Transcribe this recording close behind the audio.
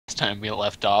time we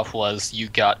left off was you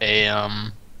got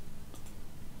a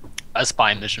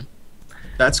spy mission.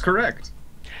 That's correct.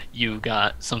 You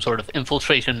got some sort of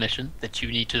infiltration mission that you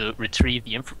need to retrieve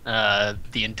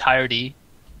the entirety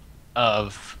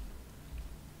of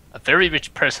a very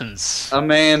rich person's A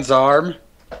man's arm.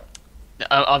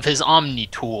 Of his Omni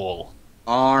tool.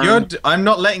 Arm. I'm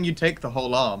not letting you take the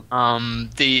whole arm.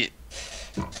 To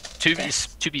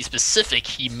be specific,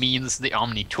 he means the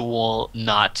Omni tool,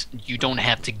 not you don't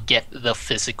have to get the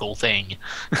physical thing.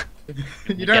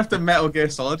 You don't have to Metal Gear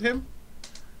Solid him?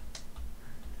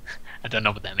 I don't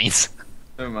know what that means.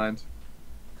 Never mind.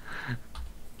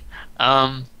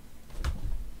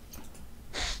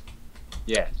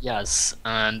 Yeah. Yes,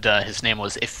 and his name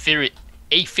was Aphiriz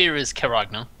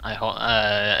Karagna.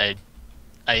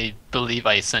 I believe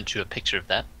I sent you a picture of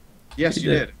that. Yes, you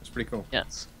did. It's pretty cool.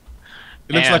 Yes.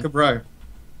 He looks like a bro.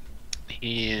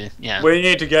 Yeah. We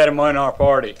need to get him on our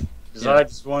party. Because I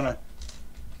just want to...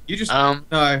 You just... No,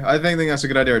 I don't think that's a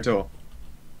good idea at all.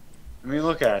 I mean,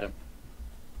 look at him.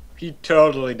 He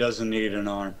totally doesn't need an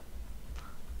arm.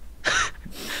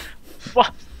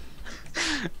 What?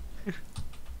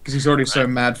 Because he's already so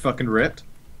mad fucking ripped.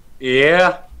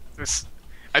 Yeah.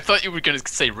 I thought you were going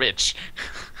to say rich.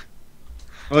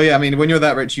 Well, yeah, I mean, when you're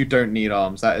that rich, you don't need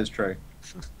arms. That is true.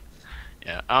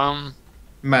 Yeah,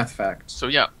 Math fact. So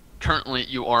yeah, currently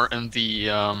you are in the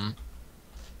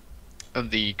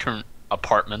current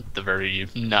apartment, the very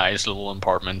nice little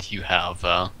apartment you have,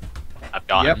 I've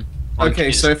gotten. Yep.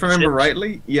 Okay, so if I remember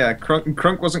rightly, yeah,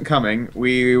 Crunk wasn't coming.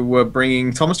 We were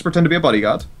bringing Thomas to pretend to be a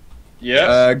bodyguard.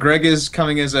 Yes. Greg is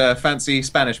coming as a fancy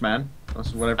Spanish man. Or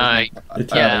whatever. I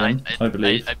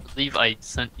believe. I believe I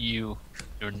sent you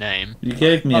your name. You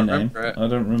gave me a name. Remember it. I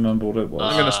don't remember what it was.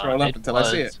 I'm gonna scroll up until I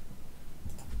see it.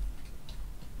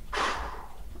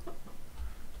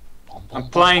 I'm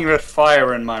playing with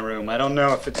fire in my room. I don't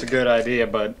know if it's a good idea,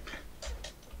 but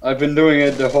I've been doing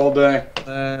it the whole day.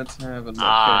 Let's have a look.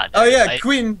 Oh yeah,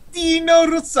 Quintino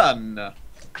Rossana.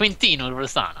 Quintino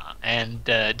Rossana, and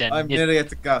then I'm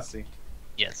Nerietta Gassi.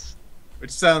 Yes.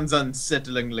 Which sounds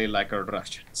unsettlingly like a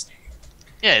Russian name.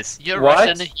 Yes, you're What?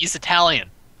 Russian. He's Italian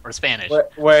or Spanish.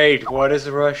 Wait, what is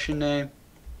the Russian name?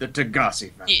 The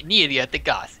Tagasi family. Nidia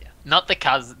Tagasia, not the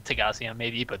Tagasia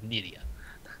maybe, but Nidia.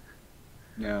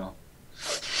 No.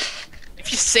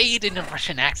 If you say it in a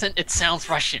Russian accent, it sounds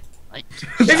Russian. Like,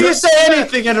 If you say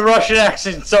anything in a Russian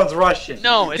accent, it sounds Russian.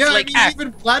 no, it's Yeah, like I mean,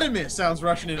 even Vladimir sounds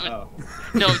Russian in no,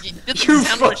 it You doesn't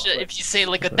sound fuck. Russian if you say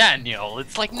like a Daniel.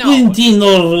 It's like no.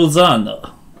 Quintino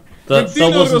Rossana. That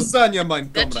Quintino wasn't. Rossana, mein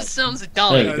That comrade. just sounds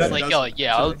Italian. There you It's go. like, That oh does-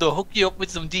 yeah, I'll hook you up with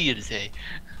some deers, hey.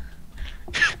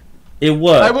 It I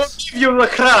will works. give you the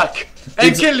crack and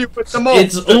It's- kill you with the mole.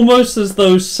 It's almost as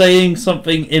though saying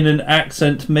something in an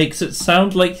accent makes it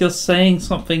sound like you're saying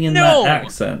something in No. that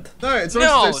accent. No, it's No,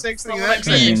 also it's the six thing not in what I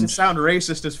accent makes mean. it sound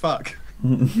racist as fuck.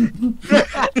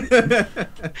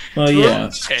 Well, yeah,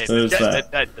 Okay, there's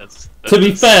that. that does. To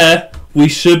be fair, we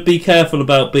should be careful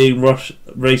about being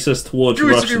racist towards You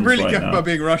should Russians be really right careful now. about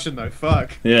being Russian though,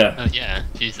 fuck. Yeah, Oh yeah,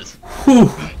 Jesus. Whew,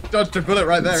 Dodged a bullet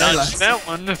right there, eh, Dodge lads? that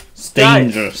one. it's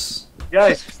dangerous.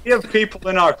 Guys, we have people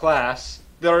in our class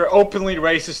that are openly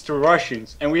racist to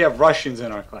Russians, and we have Russians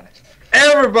in our class.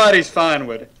 Everybody's fine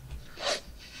with it.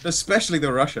 Especially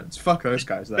the Russians. Fuck those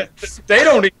guys though. They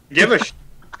don't even give a shit.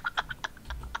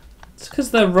 It's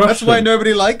because they're Russian. That's why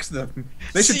nobody likes them.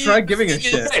 They should See, try giving the a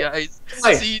thing is, shit. Guys,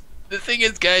 Hey. see, the thing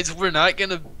is, guys, we're not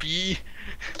gonna be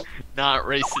not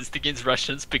racist against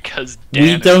Russians because Dan We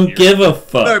is don't here. give a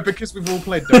fuck. No, because we've all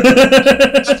played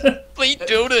Dota. Play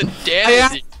Dota and Dan I is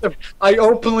asked them, I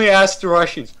openly asked the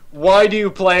Russians, why do you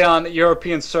play on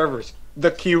European servers?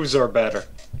 The queues are better.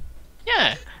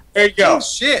 yeah. There you go. Oh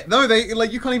shit! No, they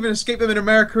like you can't even escape them in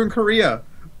America and Korea.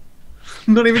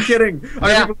 Not even kidding.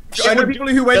 Yeah. I know people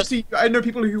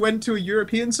who went to a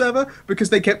European server because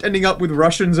they kept ending up with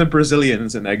Russians and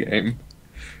Brazilians in their game.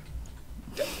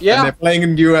 And Yeah, they're playing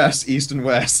in US, East and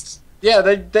West. yeah.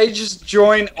 They just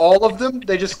join all of them.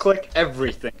 They just click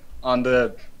everything on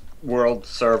the world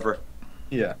server.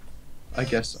 Yeah, I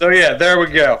guess. So yeah, there we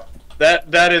go.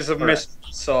 That is a Alright. mystery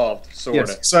solved, sort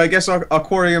Yes. of. So I guess our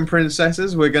Aquarium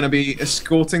princesses, we're going to be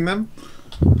escorting them.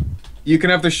 You can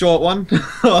have the short one.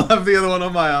 I'll have the other one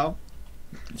on my arm.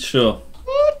 Sure.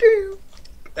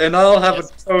 And I'll have a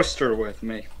toaster with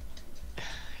me.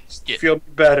 Yeah. Feel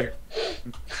better.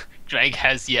 Greg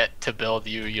has yet to build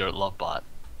you your love bot.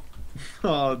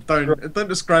 Oh, don't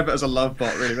describe it as a love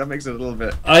bot. Really, that makes it a little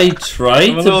bit. I tried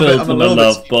I'm a to little bit- build I'm a him a little bit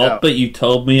love skeeved bot, out. but you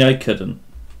told me I couldn't.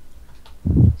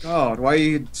 God, why do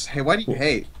you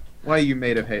hate? Why are you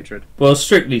made of hatred? Well,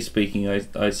 strictly speaking,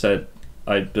 I said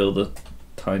I'd build a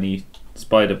tiny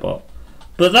spider bot.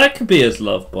 But that could be his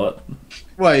love bot.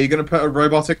 Well, you're gonna put a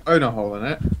robotic owner hole in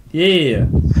it? Yeah.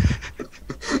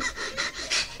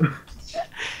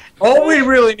 All we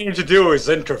really need to do is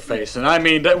interface, and I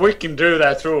mean that we can do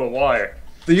that through a wire.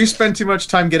 You spend too much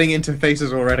time getting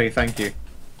interfaces already, thank you.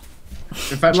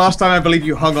 In fact, last time I believe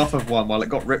you hung off of one while it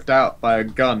got ripped out by a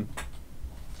gun.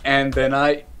 And then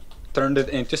I turned it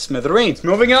into smithereens.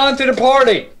 Moving on to the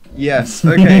party! Yes,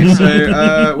 okay,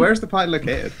 so, where's the party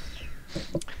located?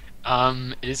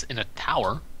 It is in a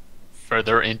tower,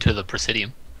 further into the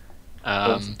Presidium.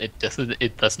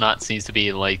 It does not seem to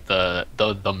be like the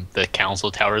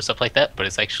council tower or stuff like that, but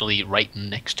it's actually right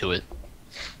next to it.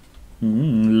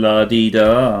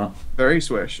 La-dee-da. Very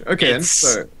swish. Okay,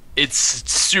 so... It's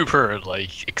super,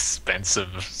 like, expensive.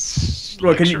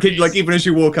 Well, can like, even as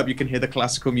you walk up, you can hear the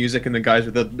classical music and the guys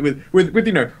with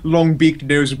you know, long-beaked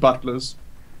nose butlers.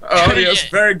 Oh, yes,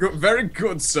 very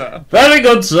good, sir. Very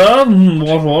good, sir.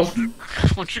 What?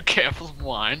 Won't you care for some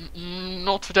wine?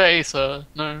 Not today, sir.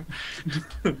 No.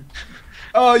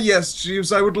 Oh, yes,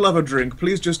 Jeeves, I would love a drink.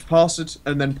 Please just pass it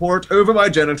and then pour it over my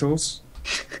genitals.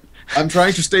 I'm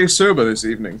trying to stay sober this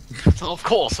evening. Of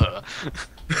course, sir.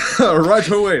 Right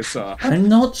away, sir. I'm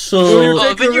not sure. Will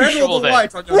you take the red or the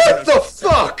white on your What genitals? the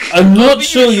fuck? I'm not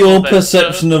sure your then,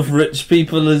 perception of rich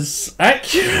people is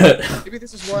accurate. Maybe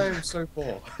this is why I'm so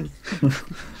poor.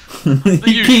 You keep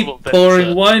usual then, pouring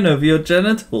sir. wine over your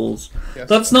genitals. Yes.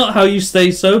 That's not how you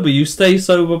stay sober. You stay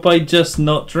sober by just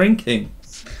not drinking.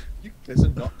 This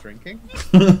is not drinking?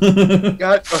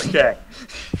 God, okay.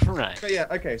 Right. But yeah,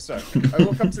 okay, so I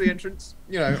walk up to the entrance,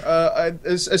 you know,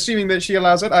 assuming that she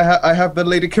allows it, I have the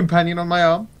lady companion on my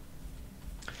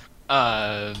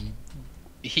arm.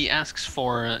 He asks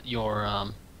for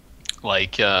your,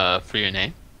 for your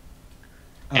name.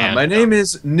 My name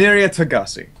is Neria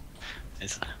Tagasi.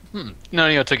 It's,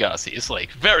 Norio Tagasi is,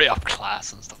 like, very up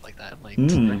class and stuff like that. Like,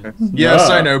 Yes,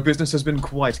 Yeah. I know, business has been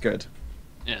quite good.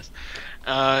 yes.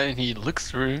 And he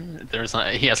looks through.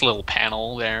 He has a little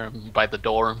panel there by the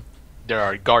door. There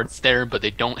are guards there, but they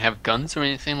don't have guns or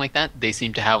anything like that. They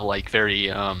seem to have like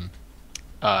very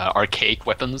archaic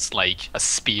weapons, like a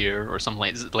spear or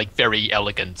something like very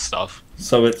elegant stuff.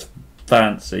 So it's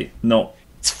fancy, not.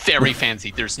 It's very fancy.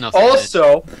 There's nothing.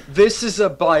 Also, this is a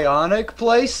bionic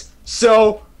place,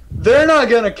 so they're not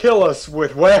gonna kill us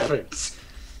with weapons.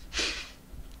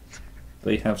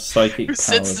 They have psychic Who powers.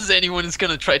 senses anyone is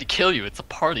gonna try to kill you? It's a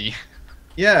party.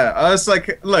 Yeah, I was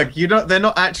like, look, they're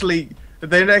not actually,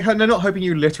 they're not hoping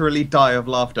you literally die of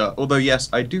laughter. Although, yes,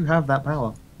 I do have that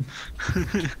power.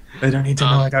 They don't need to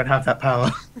know I don't have that power.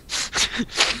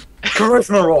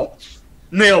 Charisma roll.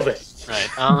 Nailed it. Right.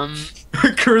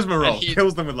 Charisma roll, he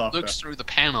kills them with laughter. Looks through the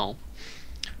panel.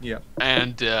 Yeah.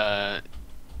 And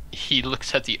he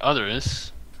looks at the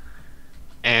others,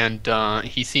 and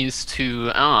he seems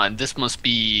to. This must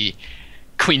be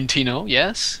Quintino.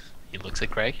 Yes. He looks at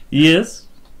Craig. Yes.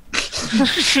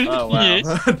 Oh wow. Yes.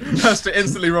 Has to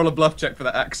instantly roll a bluff check for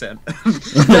that accent.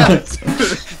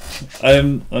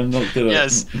 I'm not good at.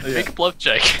 Yes. Make a bluff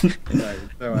check.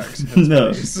 No accent.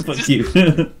 No, please. fuck you.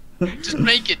 Just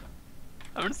make it.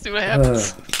 I want to see what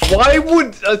happens. Why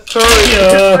would a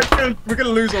Turian? We're gonna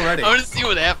lose already. I want to see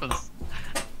what happens.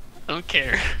 I don't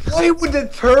care. Why would a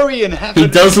Turian have? He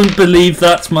doesn't believe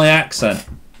that's my accent.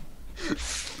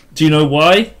 Do you know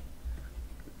why?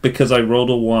 Because I rolled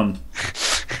a 1.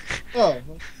 Oh.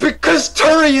 Because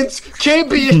Turians can't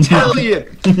be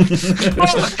Italian.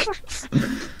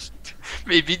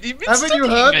 Maybe they've been Haven't you studying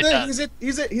heard like that?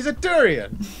 He's a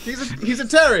Turian. He's a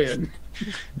Turian.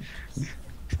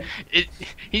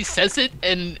 He says it,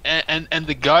 and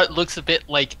the guard looks a bit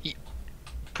like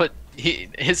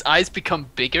his eyes become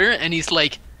bigger, and he's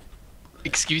like,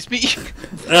 "Excuse me."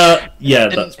 Yeah,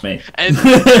 that's me. And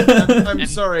I'm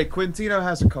sorry, Quintino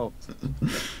has a cold.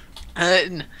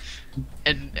 and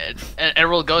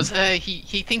Errol goes,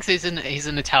 he thinks he's an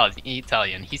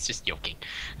Italian. He's just joking.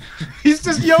 He's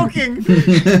just yoking.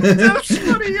 That's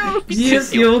funny, yo.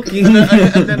 Yes, joking.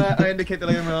 And then I indicate the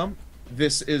lady on my arm.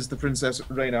 This is the Princess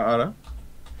Reina Ara.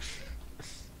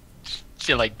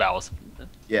 She like bows.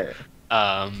 Yeah.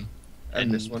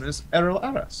 And this one is Errol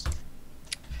Aras.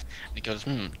 He goes,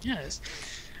 yes.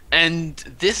 And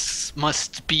this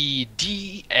must be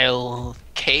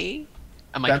DLK.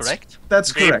 Am I correct?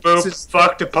 That's Beep correct. boop, This is-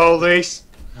 fuck the police.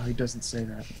 No, he doesn't say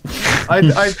that.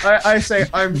 I say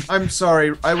I'm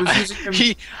sorry. I was using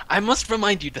him. I must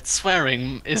remind you that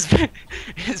swearing is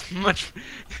much.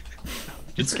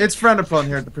 It's frowned upon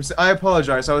here at the. I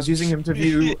apologize. I was using him to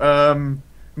view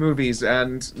movies,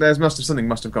 and something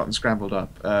must have gotten scrambled up.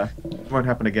 Won't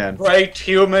happen again. Great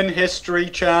Human History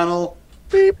Channel.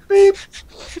 Beep beep.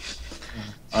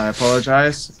 I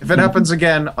apologize. If it happens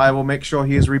again, I will make sure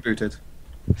he is rebooted.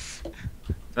 And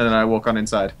then I walk on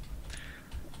inside.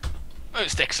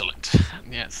 Most excellent.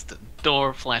 Yes, the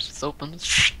door flashes open,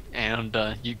 and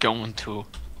you go into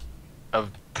a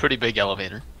pretty big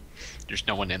elevator. There's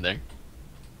no one in there.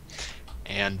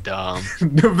 And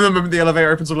The moment the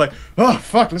elevator opens, I'm like, oh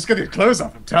fuck, let's get your clothes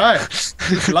off. I'm tired.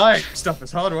 This lying stuff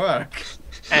is hard work.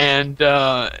 and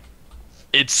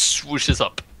it swooshes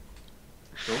up.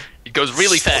 Cool. It goes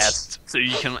really fast, so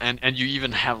you can, and you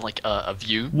even have like a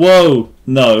view. Whoa,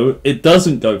 no, it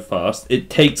doesn't go fast. It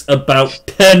takes about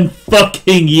 10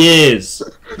 fucking years.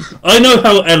 I know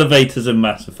how elevators in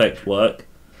Mass Effect work.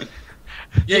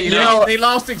 Yeah, you No. know, they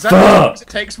last exactly what it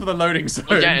takes for the loading zone.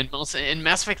 Oh, yeah, in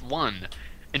Mass Effect 1.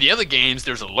 In the other games,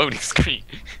 there's a loading screen.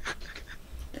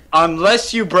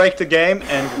 Unless you break the game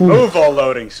and remove all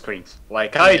loading screens,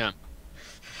 like I. Yeah.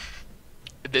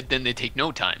 Then they take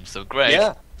no time. So, Greg.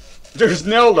 Yeah. There's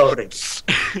no loading.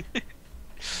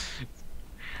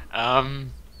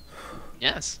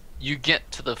 Yes, you get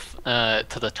to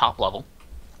the top level.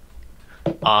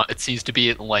 It seems to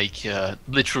be like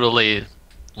literally,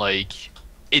 like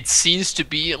it seems to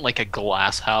be like a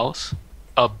glass house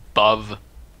above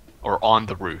or on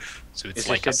the roof. So it's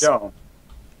like a dome.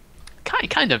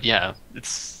 Kind of, yeah.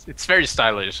 It's very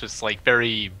stylish. It's like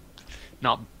very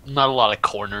not a lot of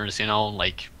corners, you know.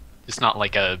 Like it's not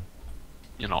like a,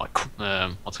 you know,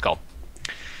 what's it called?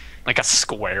 Like a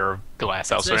square glass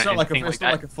house It's or not like anything it's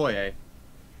like not that. like a foyer.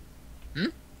 Hmm?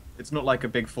 It's not like a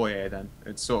big foyer then.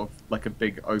 It's sort of like a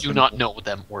big open. Do not know what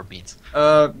that word means.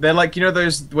 They're like, you know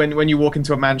those when you walk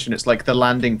into a mansion, it's like the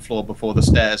landing floor before the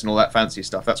stairs and all that fancy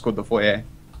stuff. That's called the foyer.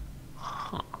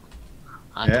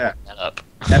 I Yeah. look that up.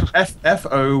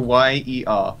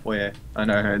 Foyer. Foyer. I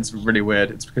know it's really weird.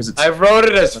 It's because it's. I wrote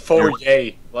it as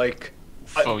foyer. Like,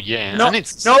 Oh yeah. no, I need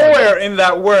to nowhere in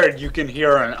that word you can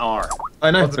hear an R.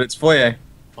 I know, but it's foyer.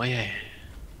 Foyer.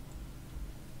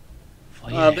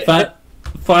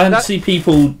 Fancy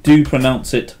people do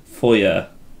pronounce it foyer.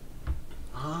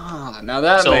 Now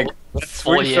that So makes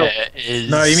foyer is.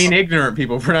 No, you mean ignorant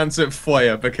people pronounce it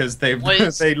foyer because they What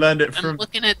is- they learned it I'm from.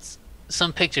 looking at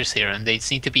some pictures here, and they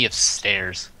seem to be of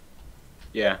stairs.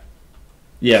 yeah.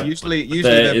 Yeah, Usually there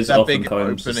they're is that big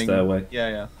oftentimes a opening. stairway. Yeah,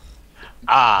 yeah.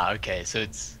 Ah, okay. So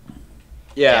it's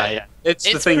Yeah. It's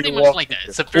the thing pretty you much walk like that. into.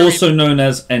 It's a very Also known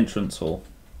as entrance hall.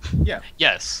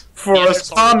 yes. For Yeah, us there's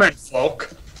common folk.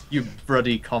 You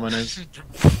bloody commoners.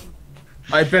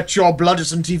 I bet your blood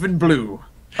isn't even blue.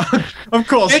 Of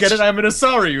course, get it? I'm an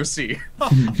Asari, you see.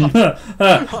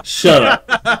 Shut up.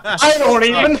 I don't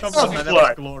even Come on, man, have that was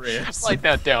blood. glorious. Write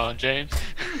that down, James.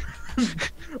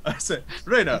 I said,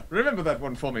 Reyna, remember that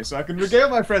one for me so I can regale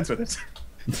my friends with it.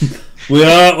 We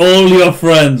are all your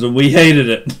friends and we hated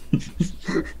it.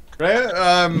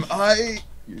 Reyna,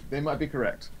 they might be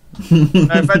correct. In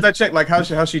fact, I checked, like,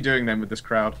 how's she doing then with this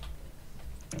crowd?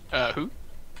 Who?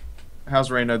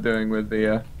 How's Reyna doing with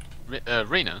the,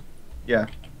 Rena. yeah.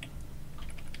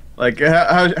 Like,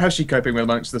 how's she coping with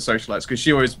amongst the socialites? Because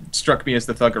she always struck me as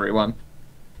the thuggery one.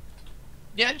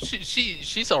 Yeah,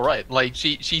 she's all right. Like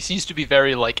she seems to be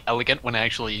very like elegant when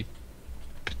actually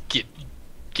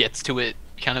gets to it,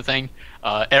 kind of thing.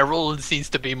 Errol seems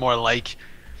to be more like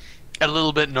a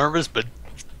little bit nervous, but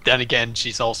then again,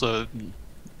 she's also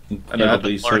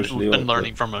Incredibly socially been awkward.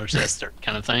 learning from her sister,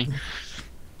 kind of thing.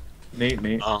 Neat.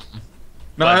 No,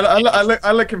 But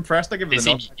I look impressed. I give they it a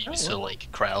seem nod. used to like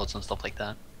crowds and stuff like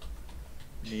that.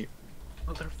 Neat.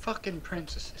 Well, they're fucking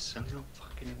princesses, so no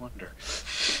fucking wonder.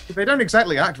 They don't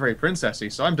exactly act very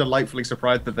princessy, so I'm delightfully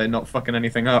surprised that they're not fucking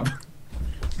anything up.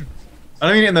 I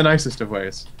don't mean it in the nicest of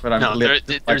ways, but I'm. No,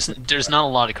 there's not a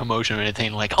lot of commotion or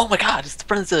anything like, oh my god, it's the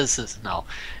princesses. No,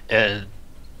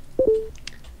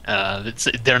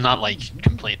 they're not like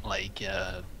complete like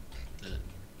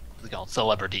what's it called,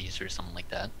 celebrities or something like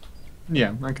that.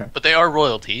 Yeah. Okay. But they are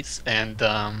royalties, and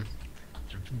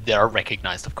they are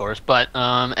recognized, of course. But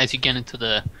as you get into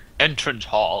the entrance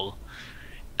hall,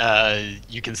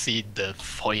 you can see the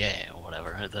foyer or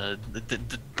whatever, the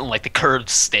like the curved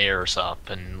stairs up,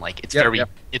 and like it's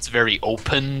it's very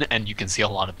open, and you can see a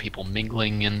lot of people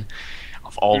mingling and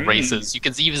of all races. You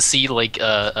can even see like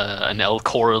an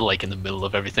Elcor like in the middle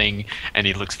of everything, and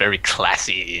he looks very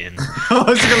classy and. Oh,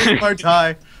 it's gonna be bow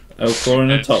tie. Elcor in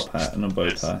a top hat and a bow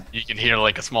Yes. tie. You can hear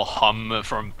like a small hum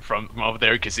from over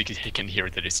there because he can hear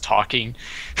that he's talking.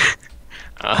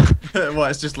 Well,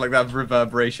 it's just like that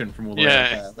reverberation from all the way Yeah. up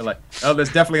there. They're like, oh,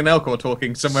 there's definitely an Elcor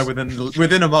talking somewhere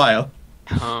within a mile.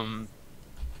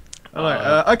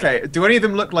 Okay, do any of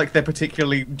them look like they're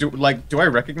particularly... Do I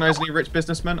recognize any rich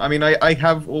businessmen? I mean, I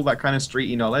have all that kind of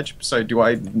streety knowledge, so do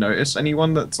I notice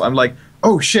anyone that's... I'm like,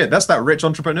 oh shit, that's that rich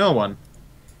entrepreneur one.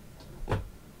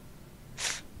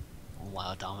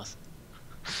 Wow, Thomas.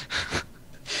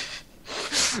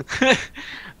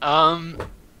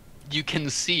 You can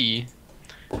see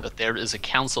that there is a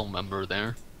council member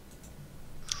there.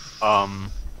 The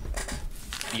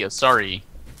Asari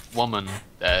woman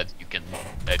that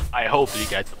I hope you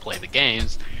get to play the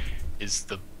games is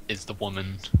the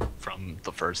woman from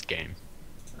the first game.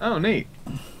 Oh, neat.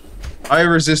 I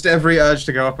resist every urge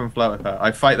to go up and flirt with her.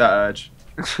 I fight that urge.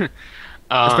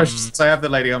 Especially since I have the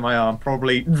lady on my arm.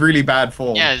 Probably really bad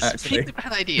form. Yeah, it's actually. a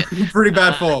bad idea. Pretty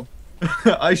bad form.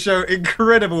 I show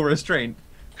incredible restraint.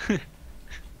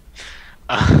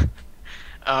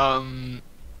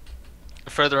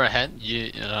 Further ahead,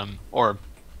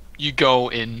 you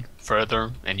go in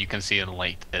further, and you can see you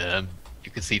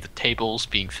can see the tables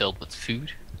being filled with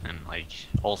food and like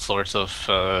all sorts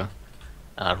of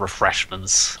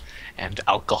refreshments and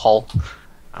alcohol.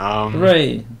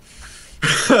 Hooray!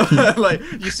 Like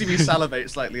you see me salivate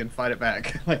slightly and fight it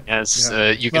back. Like, yes, you know,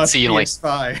 you can see like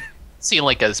spy. See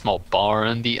like a small bar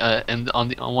on the on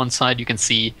one side. You can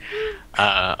see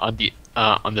on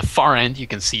the far end you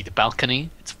can see the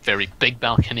balcony. It's a very big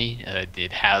balcony.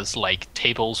 It has like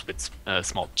tables with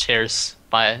small chairs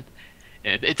by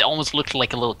it. It almost looks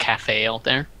like a little cafe out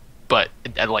there, but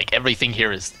like everything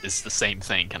here is the same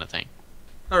thing kind of thing.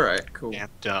 All right, cool.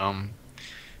 And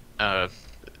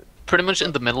pretty much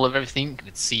in the middle of everything you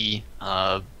can see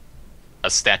a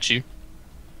statue.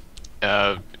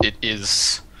 It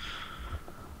is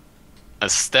a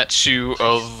statue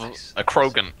of a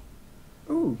Krogan.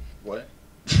 Ooh, What?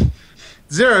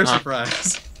 zero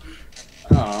surprise.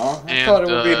 Oh, I thought it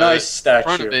would be a nice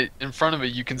statue. In front of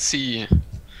it, you can see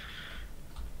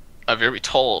a very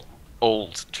tall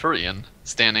old Turian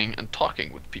standing and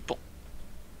talking with people.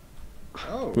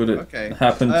 Oh, Would it okay.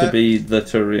 happen to be the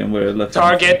Turian we're looking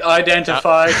Target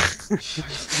identified.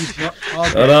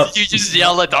 Shut up. You just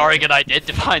yell at target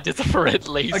identified as a red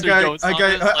laser goes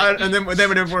on. And then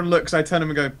when everyone looks, I turn them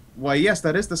and go, "Why, yes,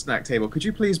 that is the snack table. Could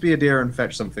you please be a dear and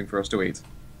fetch something for us to eat?"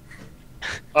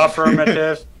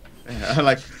 Affirmative. Yeah, I'm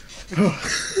like, oh,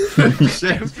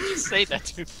 shit. Say that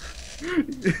to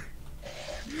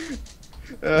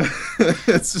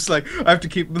It's just like I have to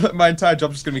keep my entire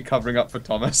job's just gonna be covering up for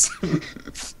Thomas.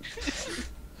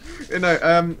 You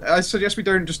know, I suggest we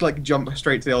don't just like jump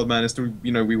straight to the old man as to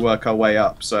we work our way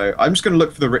up. So I'm just gonna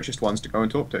look for the richest ones to go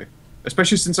and talk to,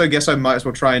 especially since I guess I might as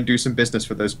well try and do some business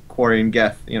for those Quarry and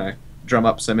Geth. Drum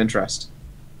up some interest.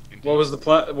 What was the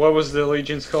What was the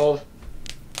allegiance called?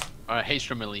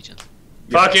 Haystrom Allegiance.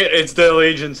 Fuck it, it's the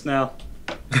allegiance now.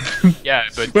 Yeah,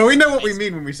 but Well, we know what we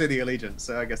mean when we say the allegiance,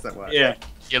 so I guess that works. Yeah.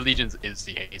 the Allegiance is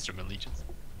the Haystrom Allegiance.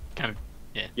 Kind of,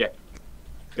 yeah. Yeah.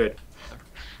 Good.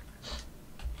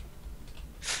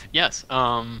 Yes.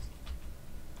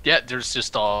 Yeah, there's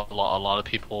just a lot of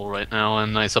people right now,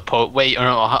 and I suppose. Wait,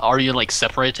 are you like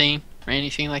separating or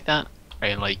anything like that?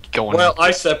 Right, like going. Well,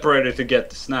 I separated to get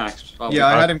the snacks. Yeah,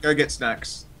 I had him go get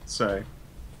snacks. So.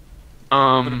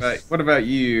 What about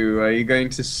you? Are you going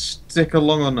to stick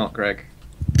along or not, Greg?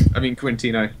 I mean,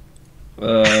 Quintino.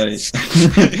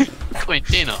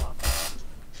 Quintino.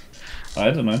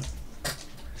 I don't know.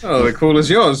 Oh, the call is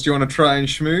yours. Do you want to try and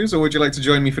schmooze, or would you like to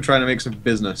join me for trying to make some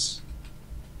business?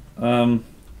 I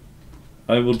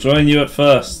will join you at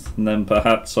first, and then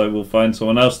perhaps I will find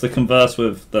someone else to converse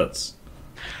with. That's.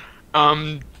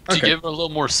 To Okay. give a little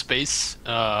more space,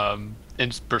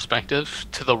 in perspective,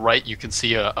 to the right you can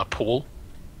see a pool,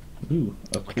 Ooh,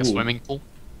 like a swimming pool.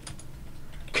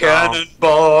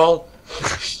 Cannonball.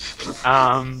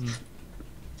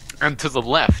 And to the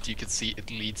left you can see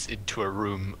it leads into a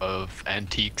room of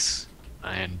antiques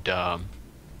and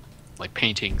like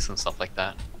paintings and stuff like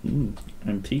that. Ooh,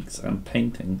 antiques and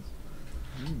paintings.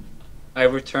 I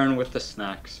return with the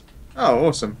snacks. Oh,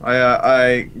 awesome.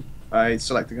 I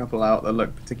select a couple out that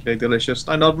look particularly delicious.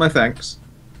 I nod my thanks.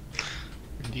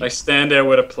 I stand there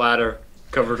with a platter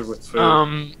covered with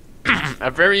food.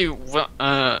 A very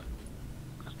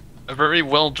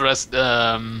well dressed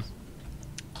Turian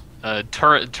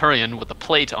with a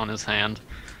plate on his hand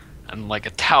and like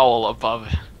a towel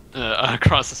above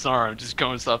across his arm just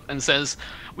goes up and says,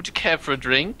 "Would you care for a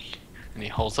drink?" And he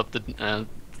holds up the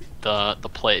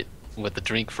plate with the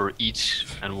drink for each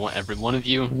and every one of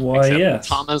you. Why, except yes.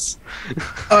 Thomas.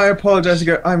 I apologize.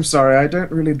 I'm sorry. I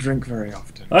don't really drink very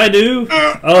often. I do.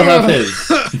 I'll have his.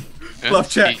 Bluff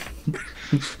check.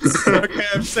 Okay,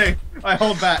 I'm safe. I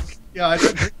hold back. Yeah, I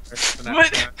don't drink very often.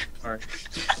 What? Sorry.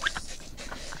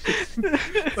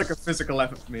 It's like a physical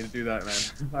effort for me to do that, man.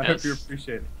 I hope you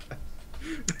appreciate it.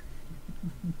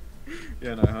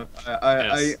 Yeah, no,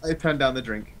 I turned down the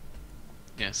drink.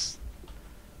 Yes.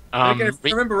 And again, if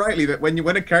I remember rightly, that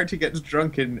when a character gets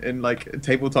drunk in like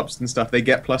tabletops and stuff, they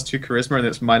get +2 charisma and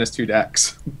it's -2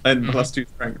 dex and +2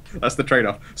 strength. That's the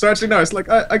trade-off. So actually, no, it's like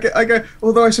I go.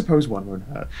 Although I suppose one won't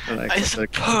hurt. I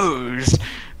suppose.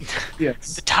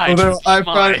 Yes. The tide Although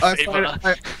is in my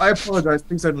favor. I apologize.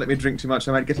 Please don't let me drink too much.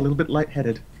 I might get a little bit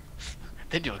lightheaded.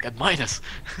 Then you'll get minus.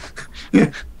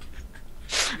 Yeah.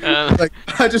 Like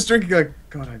I just drink and go,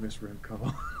 God, I miss room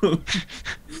call.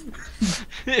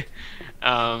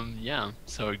 Yeah.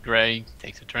 So Greg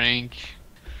takes a drink.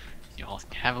 You all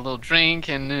have a little drink,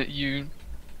 and you.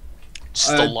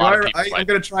 Just a lot of people. I'm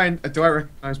gonna try and. Do I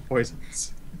recognize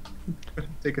poisons?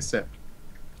 Take a sip.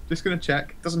 Just gonna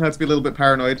check. Doesn't hurt to be a little bit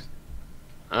paranoid.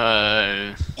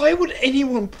 Why would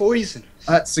anyone poison us?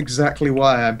 That's exactly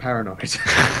why I'm paranoid.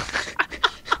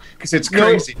 Because it's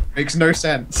crazy. Makes no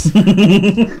sense.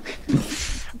 Don't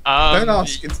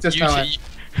ask. It's just how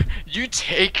you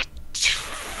take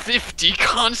 50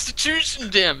 Constitution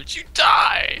damage. You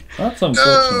die. That's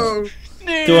unfortunate.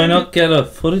 No! Do I not get a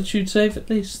fortitude save at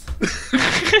least?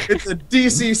 It's a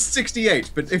DC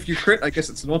 68, but if you crit, I guess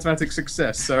it's an automatic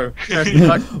success. So.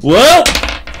 Well.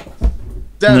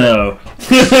 Damn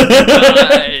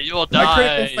Die, you'll die. My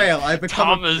critical fail. I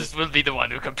become Thomas will be the one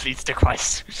who completes the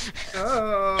quest.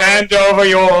 Oh. Hand over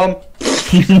your arm.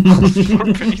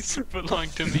 Your face belong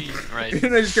to me. Right.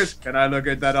 And he just goes, can I look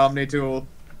at that Omni tool?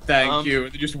 Thank you.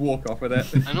 And they just walk off with it.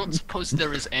 I don't suppose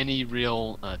there is any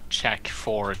real check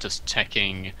for just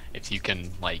checking if you can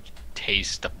like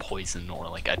taste the poison or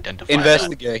like identify.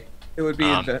 Investigate. It would be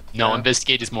no,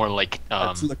 investigate is more like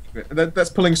that's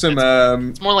pulling some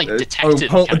it's more like detective.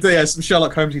 Yeah, some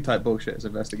Sherlock Holmesy type bullshit is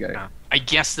investigate. I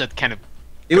guess that kind of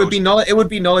it would be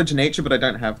knowledge nature, but I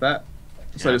don't have that.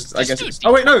 So I guess it's,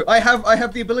 oh wait, no, I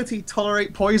have the ability to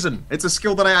tolerate poison. It's a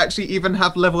skill that I actually even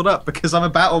have leveled up because I'm a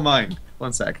battle mind.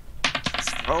 One sec.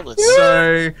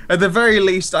 So at the very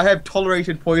least, I have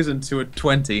tolerated poison to a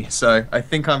 20. So I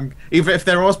think I'm even if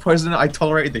there was poison, I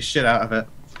tolerated the shit out of it.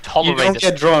 You don't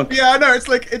get drunk. Yeah, no, it's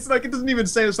like it doesn't even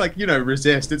say it's like, you know,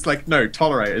 resist. It's like no,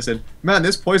 tolerate. It's in, man,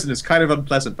 this poison is kind of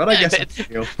unpleasant, but I guess it's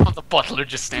real. The butler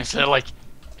just stands there like,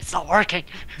 it's not working.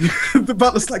 The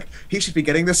butler's like, he should be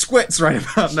getting the squits right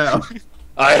about now.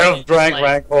 I have drank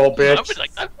rank hole, bitch. I would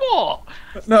like that more.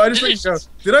 No, I just think go,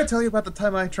 did I tell you about the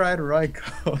time I tried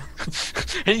Ryko?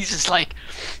 And he's just like,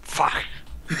 fuck.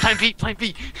 Plan B, plan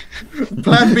B.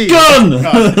 Plan B. Gun!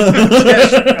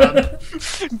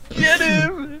 Get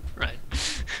him! Right.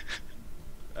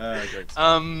 Great.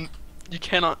 You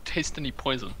cannot taste any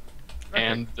poison. Okay.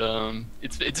 And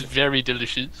it's very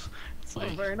delicious. It's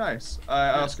like, very nice. I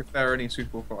ask if there are any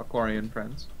suitable for Aquarian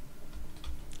friends.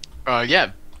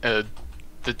 Yeah. The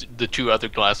two other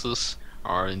glasses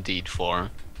are indeed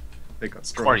for They got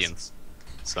Aquarians.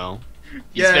 So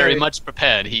he's very much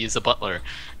prepared. He is a butler.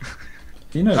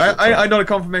 You know, I got a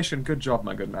confirmation. Good job,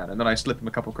 my good man. And then I slip him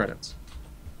a couple credits.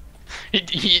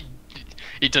 He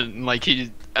doesn't like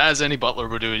as any butler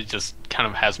would do. He just kind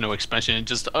of has no expression and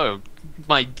just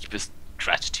my deepest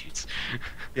gratitudes.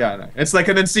 Yeah, I know. It's like,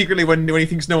 and then secretly when he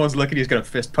thinks no one's looking, he's gonna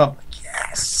fist pump.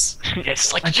 Yes.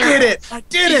 Yes, like I did it. I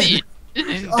did it.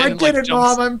 I did it,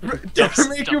 Mom. I'm to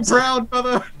make you proud,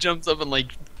 brother. Jumps up and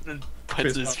like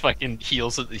puts his fucking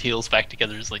heels back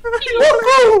together. It's like.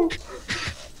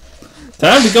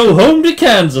 Time to go home to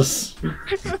Kansas.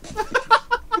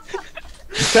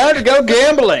 Time to go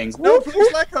gambling. No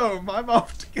place like home. I'm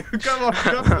off to go off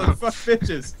gambling. Fuck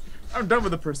bitches. I'm done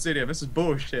with the Presidium. This is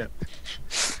bullshit.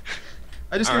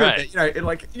 I just feel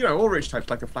all rich types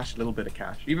like to flash a little bit of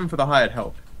cash, even for the hired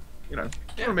help. You know,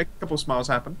 want to make a couple smiles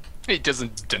happen. He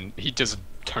doesn't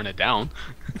turn it down.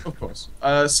 Of course.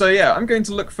 So yeah, I'm going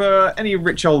to look for any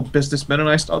rich old businessmen, and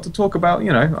I start to talk about,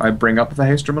 I bring up the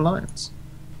Haystrom Alliance.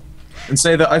 And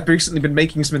say that I've recently been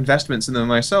making some investments in them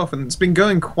myself, and it's been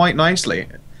going quite nicely.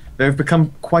 They've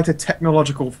become quite a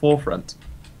technological forefront.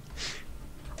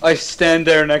 I stand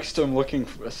there next to him looking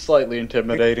slightly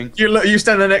intimidating. You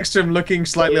stand there next to him looking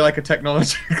slightly like a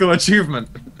technological achievement.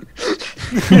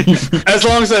 As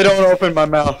long as I don't open my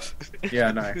mouth.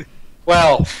 Yeah, no.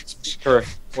 Well, sure,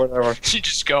 whatever. You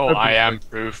just go, I am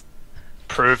proof.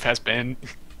 Proof has been...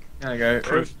 There you go.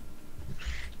 Proof.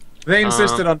 They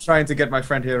insisted on trying to get my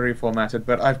friend here reformatted,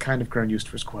 but I've kind of grown used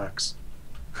to his quirks.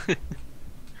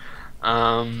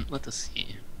 Let us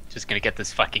see. Just gonna get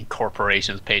this fucking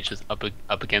corporations pages up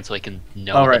again so I can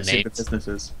know the names. See the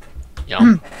businesses.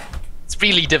 Yeah. It's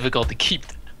really difficult to keep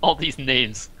all these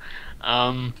names.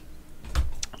 Alright,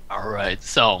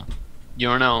 so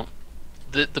You know,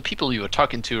 the people you were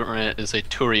talking to is a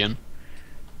Turian,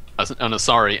 an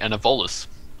Asari, and a Volus.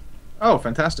 Oh,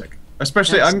 fantastic.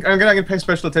 Especially, Yes. I'm gonna pay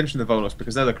special attention to the Volus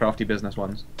because they're the crafty business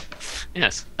ones.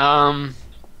 Yes.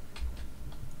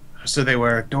 So they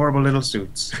wear adorable little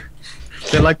suits.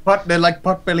 They're like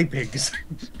pot-belly pigs.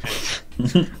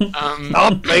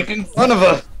 Stop making fun of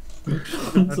us.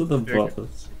 To the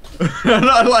brothers.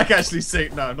 Not like actually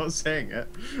saying. No, I'm not saying it.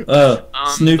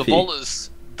 Snoopy.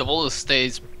 The Volus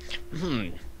stays.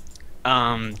 The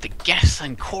Geth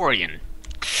and Corian.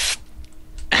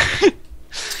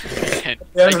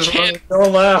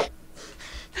 Don't laugh.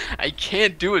 I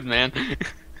can't do it, man.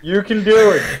 You can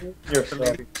do it.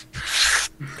 Yourself.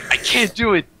 I can't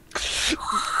do it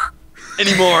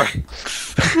anymore.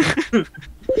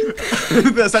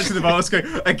 That's actually the Volus going.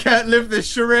 I can't live this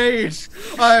charade.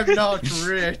 I'm not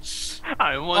rich.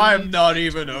 I'm not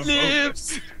even a live.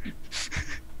 Volus.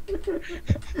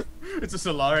 It's a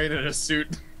Solarian in a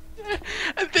suit.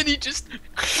 And then he just.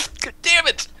 God damn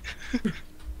it!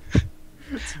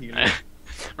 It's healing.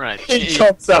 Right. He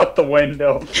jumps out the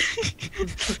window.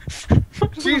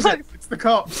 Jesus, it's the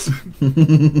cops.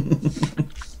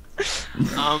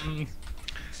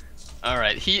 All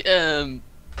right. He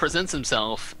presents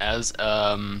himself as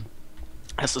a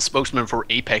spokesman for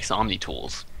Apex Omni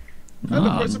Tools. And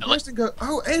the person go,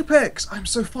 "Oh, Apex! I'm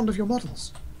so fond of your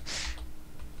models."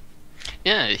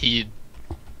 Yeah, he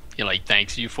like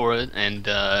thanks you for it, and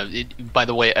by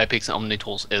the way, Apex Omni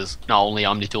Tools is not only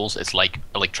Omni Tools; it's like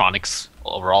electronics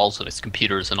overall, so it's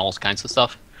computers and all kinds of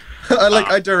stuff.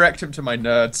 I direct him to my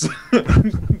nerds.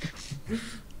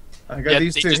 I go, Yeah,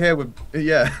 these they two just- here would,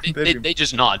 yeah. They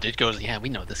just nod. It goes, yeah, we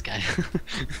know this guy.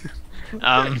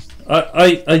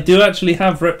 I do actually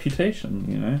have reputation,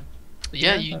 you know.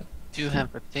 Yeah, you do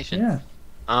have reputation. Yeah.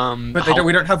 But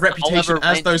we don't have reputation however,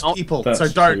 as those right now- people, That's so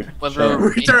don't. true.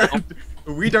 Whether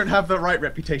We don't have the right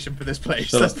reputation for this place.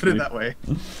 Shut Let's up, put it dude. that way.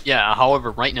 Yeah, however,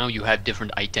 right now you have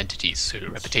different identities, so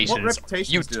reputations. What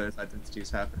reputations you do those identities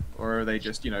have, or are they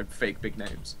just fake big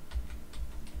names?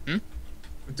 Hmm?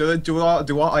 Do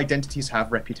our identities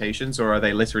have reputations, or are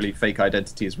they literally fake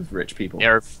identities with rich people?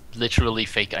 They're literally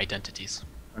fake identities.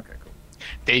 Okay, cool.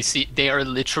 They are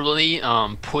literally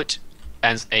put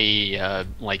as a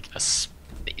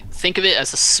think of it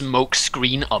as a smoke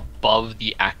screen above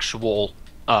the actual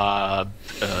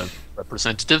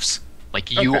representatives.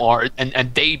 Like you Okay. are,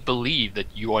 and they believe that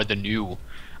you are the new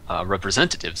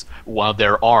representatives, while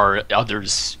there are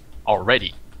others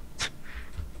already.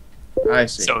 I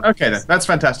see. So- Okay then, that's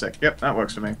fantastic. Yep, that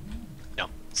works for me. Yeah.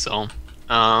 So,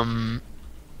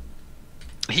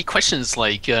 he questions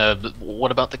like,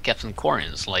 what about the Geth and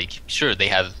Quarians? Like, sure they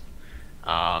have,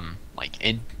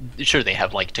 sure they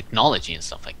have like technology and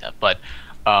stuff like that, but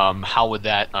how would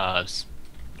that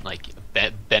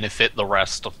benefit the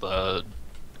rest of the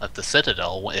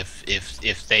Citadel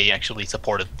if they actually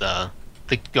supported the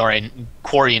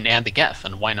Quarian and the Geth,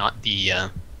 and why not the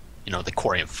the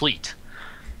Quarian fleet?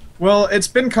 Well, it's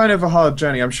been kind of a hard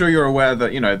journey. I'm sure you're aware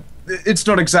that, it's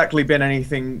not exactly been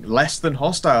anything less than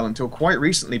hostile until quite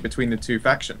recently between the two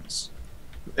factions.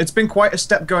 It's been quite a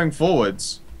step going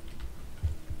forwards.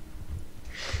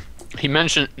 He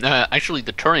mentioned, actually,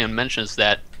 the Turian mentions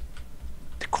that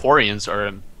the Quarians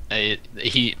are,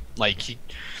 he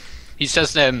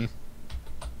says, I've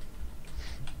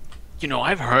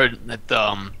heard that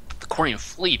the Quarian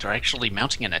fleet are actually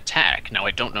mounting an attack. Now,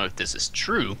 I don't know if this is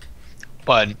true,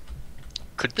 but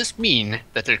could this mean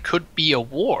that there could be a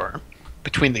war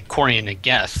between the Quarian and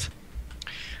Geth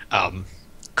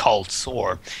cults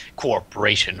or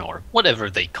cooperation or whatever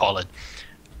they call it,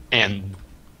 and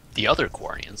the other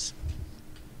Quarians?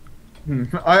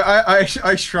 I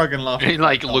shrug and laugh. He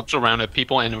looks around at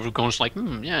people and goes like,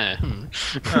 yeah.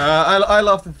 I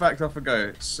laugh the fact off and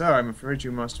go, "Sir, I'm afraid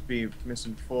you must be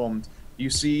misinformed.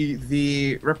 You see,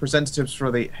 the representatives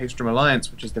for the Haystrom Alliance,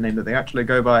 which is the name that they actually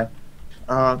go by,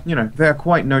 they're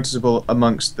quite noticeable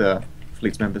amongst the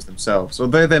fleet's members themselves.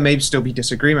 Although there may still be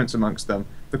disagreements amongst them,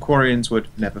 the Quarians would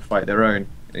never fight their own,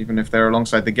 even if they're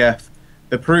alongside the Geth.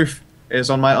 The proof is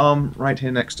on my arm right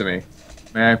here next to me.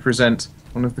 May I present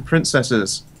one of the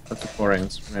princesses of the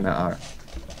Quarians, Rena'ar."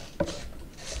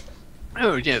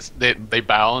 Oh yes, they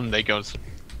bow and they goes,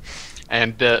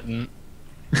 and the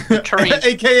Turians,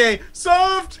 AKA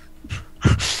solved.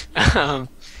 I'm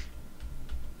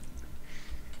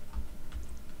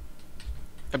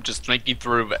just thinking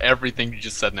through everything you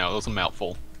just said now. It was a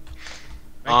mouthful.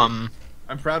 I'm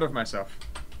proud of myself.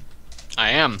 I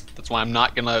am. That's why I'm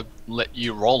not gonna let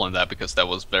you roll on that, because that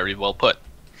was very well put.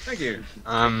 Thank you.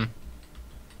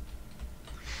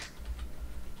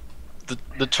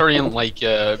 The Turian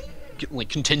like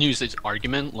continues his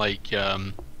argument, like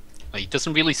he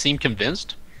doesn't really seem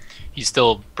convinced. He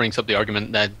still brings up the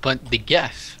argument that, but the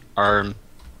Geth are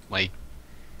like,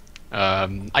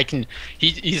 I can.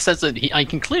 He says that I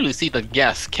can clearly see that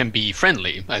Geth can be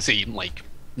friendly. I see like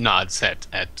nods at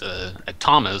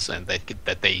Thomas and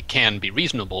that they can be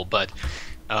reasonable, but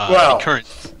Well. the current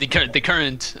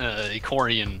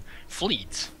Quarian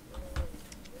fleet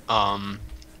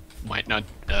might not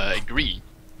agree.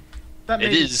 That may It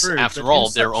be is, true, after but all,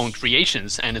 in their such- own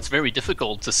creations, and it's very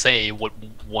difficult to say what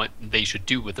they should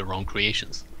do with their own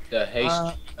creations. The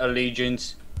haste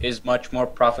allegiance is much more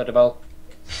profitable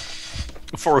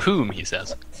For whom, he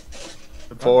says.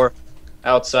 for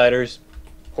outsiders.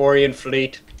 Quarian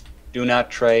fleet, do not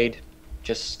trade,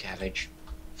 just scavenge.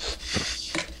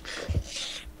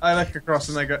 I look across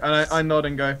and I nod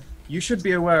and go, you should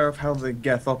be aware of how the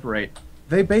Geth operate.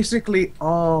 They basically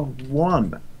are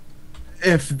one.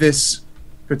 If this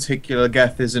particular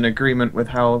Geth is in agreement with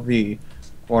how the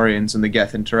Quarians and the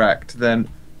Geth interact, then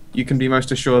you can be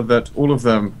most assured that all of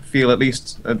them feel at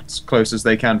least as close as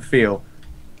they can feel,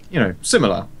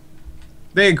 similar.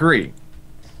 They agree.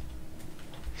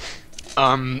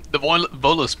 The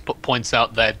Volus points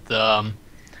out that the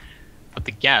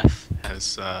Geth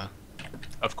has,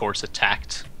 of course,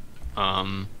 attacked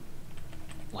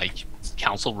like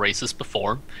council races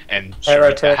before, and sure,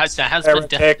 Heretics, that has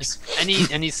heretics. been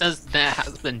and he says that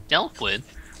has been dealt with,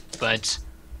 but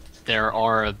there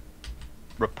are the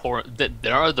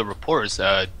reports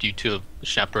due to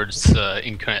Shepard's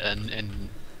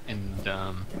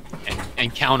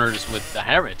encounters with the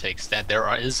heretics that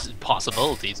is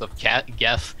possibilities of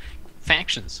Geth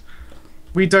factions.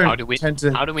 We don't How do we tend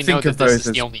to know think that of this those is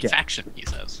as the only Geth. faction? He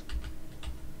says.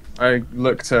 I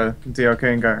look to DRK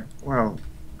and go, well,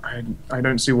 I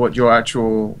don't see what your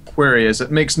actual query is.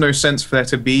 It makes no sense for there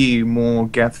to be more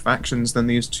Geth factions than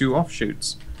these two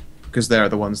offshoots. Because they're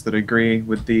the ones that agree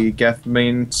with the Geth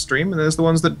mainstream, and there's the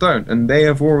ones that don't. And they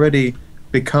have already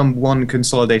become one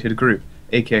consolidated group,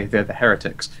 aka they're the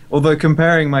heretics. Although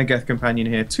comparing my Geth companion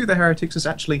here to the heretics is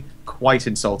actually quite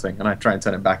insulting, and I try and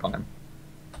turn it back on him.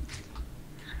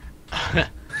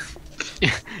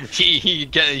 he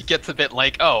gets a bit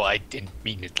like, oh, I didn't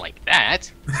mean it like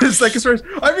that. It's like,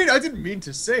 I didn't mean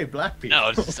to say black people. No,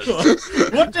 it's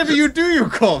just, Whatever you do, you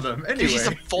call them. Anyway. he's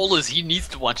a Volus. He needs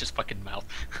to watch his fucking mouth.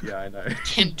 Yeah, I know.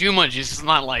 Can't do much. He's just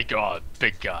not like, oh,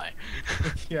 big guy.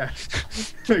 Yeah,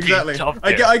 exactly. tough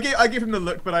I there. give him the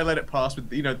look, but I let it pass with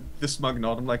the smug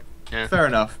nod. I'm like, Yeah. fair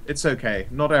enough. It's okay.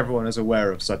 Not everyone is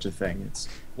aware of such a thing. It's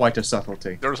quite a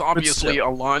subtlety. There's obviously still.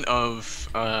 a lot of,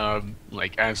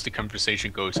 like, as the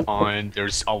conversation goes on,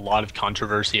 there's a lot of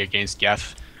controversy against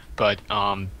Geth, but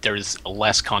there's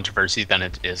less controversy than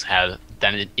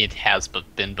it has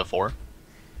been before.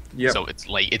 Yeah. So it's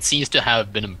like, it seems to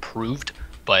have been improved,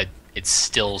 but it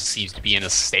still seems to be in a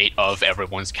state of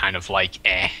everyone's kind of like,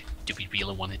 do we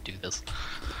really want to do this?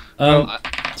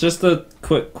 Just a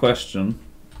quick question.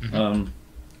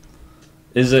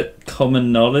 Is it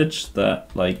common knowledge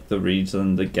that like the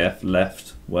reason the Geth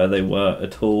left where they were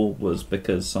at all was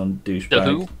because some douchebag? The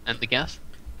who and the Geth?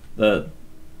 The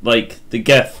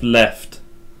Geth left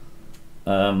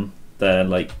their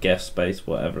like Geth space,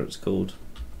 whatever it's called,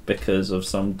 because of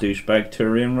some douchebag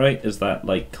Turian rate. Is that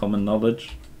like common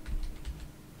knowledge?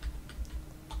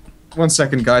 1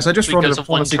 second, guys. I just rolled a Because of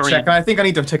one diplomacy Turian- check, and I think I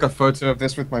need to take a photo of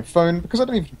this with my phone because I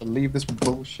don't even believe this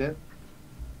bullshit.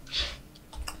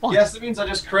 What? Yes, it means I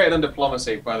just created on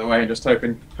diplomacy, by the way, and just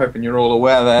hoping you're all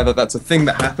aware there that that's a thing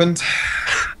that happened.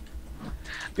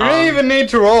 You don't even need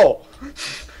to roll.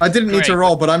 I didn't need to Great.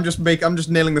 roll, but I'm just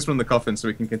nailing this one in the coffin so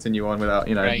we can continue on without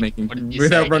Right. What did you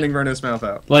without say running Ronith's mouth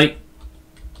out. Like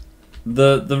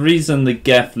the reason the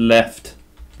Geth left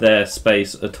their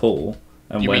space at all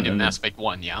and You went mean in and Mass Effect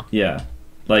 1, yeah? yeah,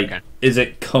 like Okay. is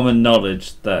it common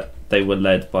knowledge that they were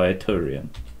led by a Turian?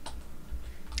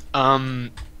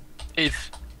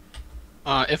 If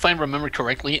I remember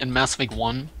correctly, in Mass Effect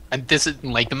 1, and this is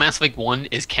like the Mass Effect 1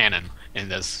 is canon in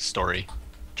this story,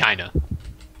 kinda.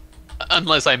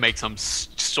 Unless I make some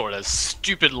sort of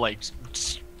stupid like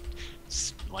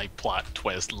plot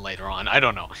twist later on, I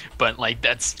don't know. But like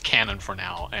that's canon for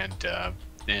now, and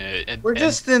We're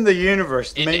just in the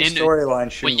universe. The in- main in- storyline Well,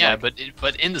 should. yeah,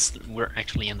 but in this, we're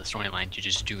actually in the storyline. You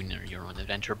just doing your own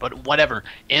adventure. But whatever.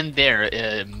 In there,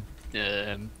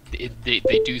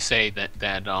 they do say that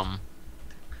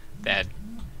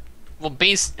well,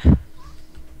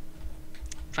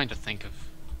 trying to think of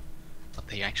what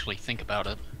they actually think about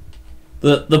it.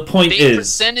 The point They is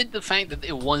presented the fact that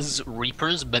it was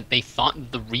Reapers, but they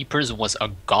thought the Reapers was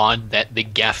a god that the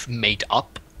Geth made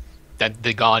up. That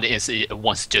the god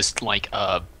was just like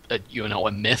a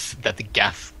a myth that the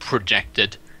Geth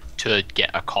projected to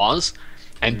get a cause,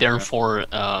 and therefore,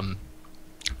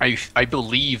 I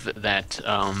believe that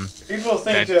People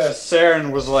think that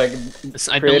Saren was like.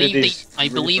 I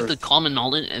believe the common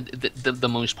knowledge, the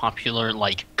most popular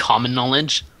like common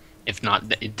knowledge, if not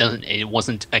it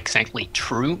wasn't exactly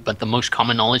true, but the most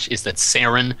common knowledge is that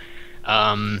Saren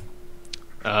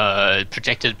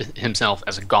projected himself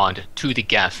as a god to the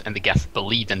Geth, and the Geth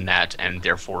believed in that, and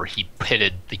therefore he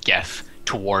pitted the Geth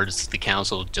towards the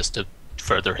council just to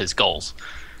further his goals.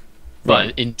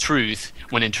 But in truth,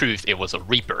 it was a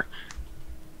Reaper.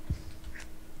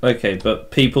 Okay, but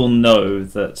people know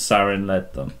that Saren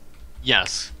led them.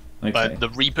 Yes, Okay. but the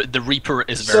Reaper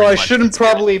is very. So I much shouldn't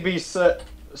probably be say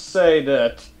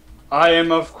that I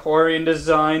am of Quarian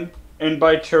design and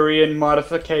by Turian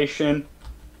modification,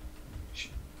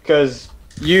 because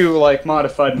you like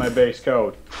modified my base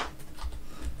code.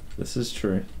 This is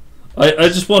true. I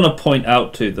just want to point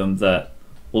out to them that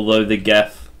although the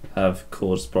Geth have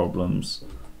caused problems,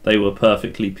 they were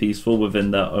perfectly peaceful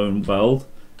within their own world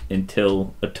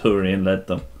until a Turian led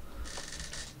them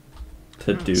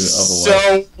to do otherwise.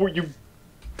 So you,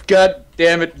 god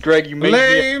damn it, Greg, you made me.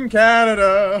 Lame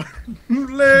Canada,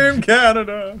 lame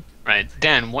Canada. Right,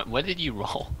 Dan. What did you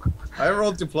roll? I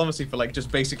rolled diplomacy for like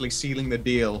just basically sealing the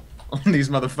deal on these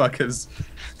motherfuckers.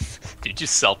 Did you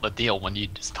sell the deal when you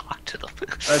just talked to them?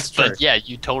 That's true. But yeah,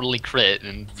 you totally crit,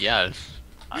 and yeah,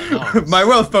 I don't know. My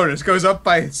wealth bonus goes up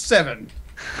by 7.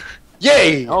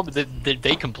 Yay! Oh, but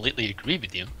they completely agree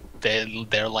with you.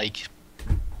 They're like,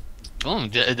 oh,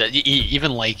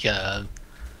 even like even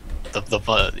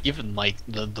like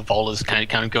the Volas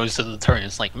kind of goes to the turn.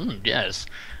 It's like, yes.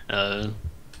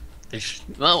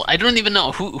 Well, I don't even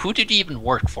know who did you even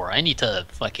work for. I need to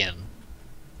fucking.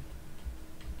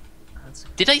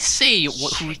 Did I say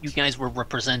who you guys were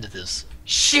representatives?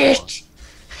 Shit!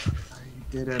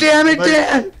 Didn't. Damn it, Like,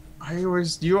 Dan! I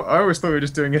always thought we were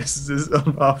just doing this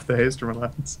on behalf of the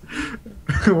Xtomass.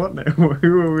 What now?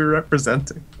 Who are we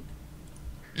representing?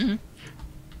 You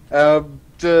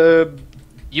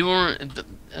were.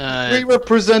 We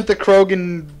represent the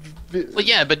Krogan. Well,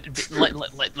 yeah, but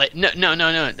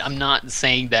no. I'm not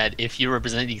saying that if you're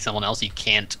representing someone else, you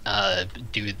can't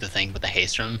do the thing with the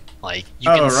Haestrom. Like you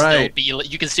can still be,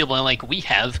 you can still be like, we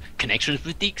have connections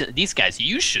with these guys.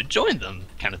 You should join them,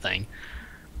 kind of thing.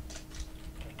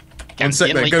 One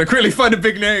sec, they're gonna quickly find a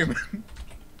big name.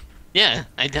 Yeah,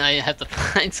 I have to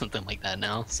find something like that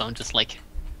now. So I'm just like,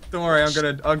 Don't worry, I'm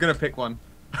gonna pick one.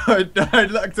 I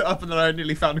looked it up and then I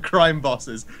nearly found crime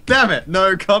bosses. Damn it!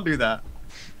 No, can't do that.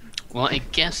 well, I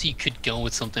guess you could go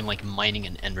with something like mining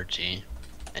and energy,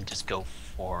 and just go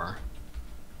for.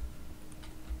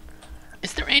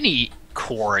 Is there any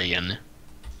Quarian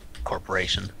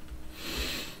corporation?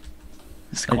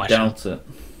 This I question. doubt it.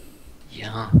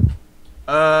 Yeah.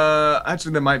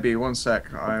 Actually, there might be. One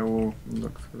sec, I will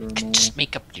look for them all. Just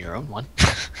make up your own one.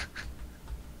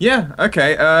 Yeah.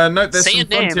 Okay. No, there's Say a some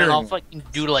name and I'll frontiering. fucking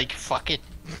do like fuck it.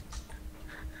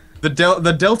 The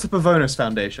Delta Pavonis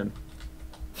Foundation.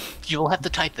 You'll have to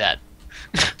type that.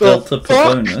 Delta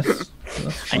Pavonis.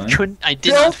 That's I fine. couldn't. I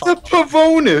did not. Delta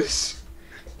Pavonis!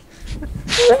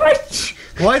 What?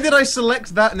 Why did I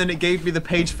select that and then it gave me the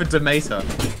page for Demeter?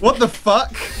 What the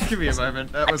fuck? Give me a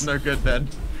moment. That was no good then.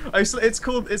 It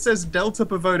says Delta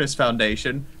Pavonis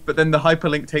Foundation, but then the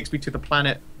hyperlink takes me to the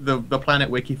planet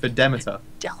wiki for Demeter.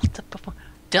 Delta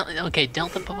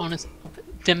Pavonis.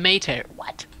 Demeter.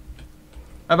 What?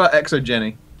 How about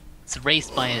Exogeny? It's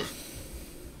raised by an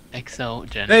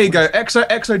exogen. There you go.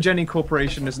 Exogeny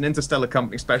Corporation is an interstellar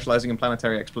company specializing in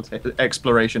planetary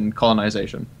exploration and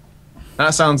colonization.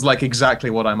 That sounds like exactly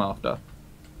what I'm after.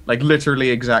 Like literally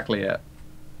exactly it.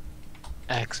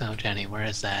 Exogeny. Where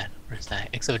is that? Where's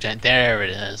that? Exogen. There it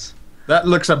is. That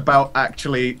looks about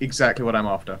actually exactly what I'm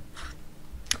after.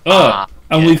 Oh,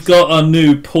 and yes. we've got our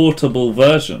new portable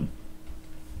version.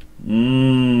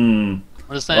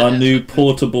 What is that? Our new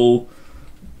portable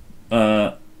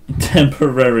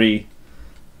temporary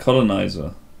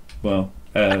colonizer. Well,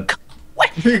 What?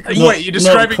 Wait, you're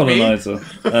describing not me? colonizer.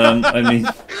 I mean,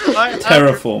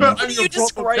 terraformer. Are you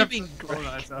describing?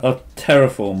 A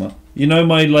terraformer. You know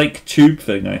my like tube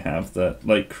thing I have that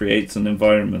like creates an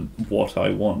environment what I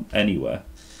want anywhere.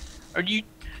 Are you?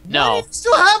 Why No. do you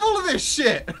still have all of this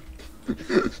shit?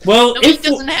 Well, No, he if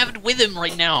doesn't have it with him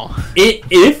right now.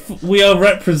 if we are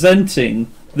representing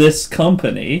this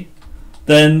company,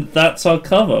 then that's our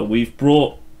cover. We've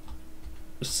brought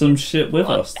some shit with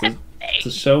us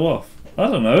to show off. I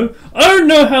don't know. I don't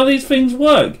know how these things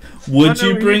work. Would No,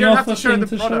 you bring don't off have to a show thing the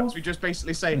to show products. off? We just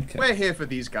basically say Okay. we're here for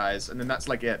these guys, and then that's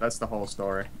like it. That's the whole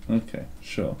story. Okay,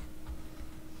 sure.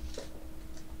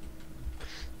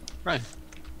 Right.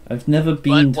 I've never But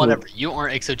been to whatever. a You are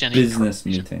exogenic. business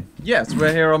meeting. Yes,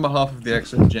 we're here on behalf of the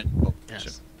Exogen Corporation.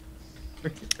 Yes.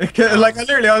 Like I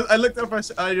literally, I looked up.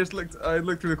 I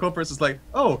looked through the corporates. It's like,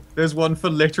 oh, there's one for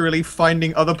literally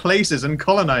finding other places and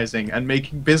colonizing and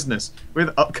making business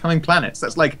with upcoming planets.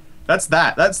 That's like, that's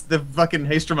the fucking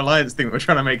Haystrom Alliance thing that we're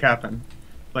trying to make happen.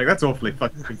 Like, that's awfully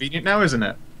fucking convenient now, isn't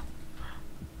it?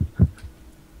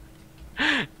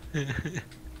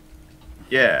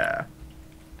 Yeah.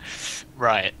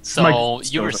 Right. My- So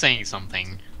you were saying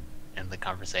something in the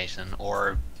conversation,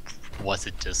 or was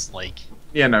it just like?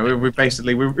 Yeah, no, we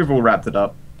basically we've all wrapped it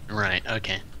up. Right.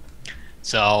 Okay.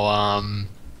 So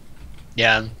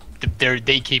yeah,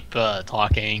 they keep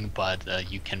talking, but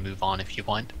you can move on if you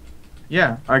want.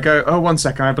 Yeah, I go. Oh, 1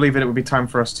 second. I believe it would be time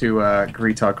for us to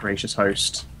greet our gracious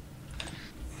host.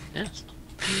 Yes.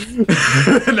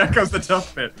 Now comes the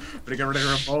tough bit. But get ready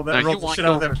to roll that. No, you Roll the walk shit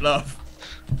out of over. their bluff.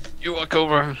 You walk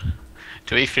over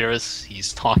to Aethyrus.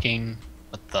 He's talking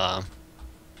with the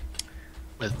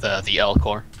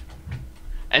Elcor,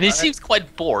 and he seems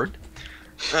quite bored.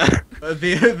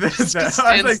 The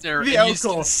stands there and you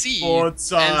Elcor can see board as-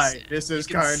 side. This is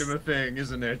you can kind of a thing,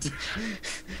 isn't it?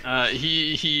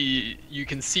 You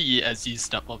can see as you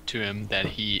step up to him that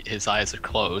his eyes are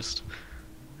closed,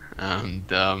 and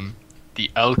the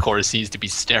Elcor seems to be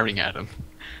staring at him,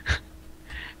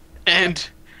 and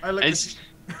I like as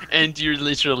and you're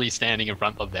literally standing in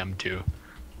front of them too,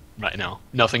 right now.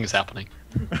 Nothing is happening.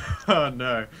 Oh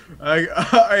no!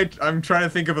 I'm trying to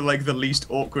think of like the least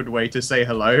awkward way to say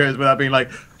hello without being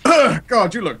like, "Ugh,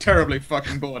 God, you look terribly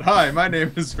fucking bored. Hi, my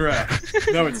name is Ra."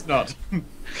 No, it's not.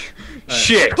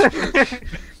 Shit!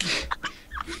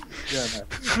 Yeah,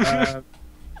 no.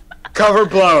 Cover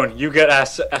blown. You get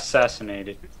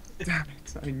assassinated. Damn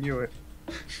it! I knew it.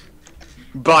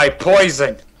 By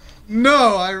poison.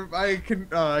 No, I can.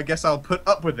 I guess I'll put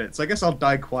up with it. So I guess I'll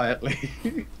die quietly.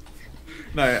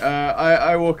 No,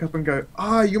 I walk up and go,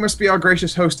 you must be our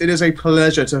gracious host. It is a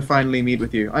pleasure to finally meet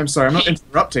with you. I'm sorry, I'm not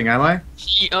interrupting, am I?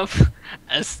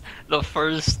 As the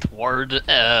first word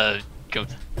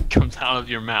comes out of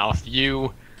your mouth,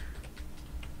 you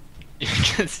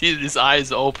can see his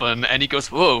eyes open, and he goes,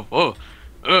 "Whoa, whoa,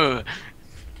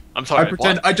 I'm sorry."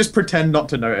 I just pretend not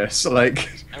to notice. Like,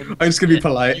 I'm just gonna be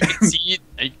polite. You can see,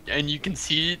 and you can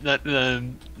see that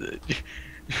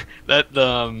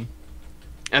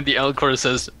and the Elcor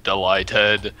says,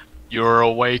 "Delighted, you're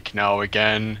awake now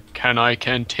again. Can I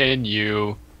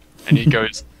continue?" And he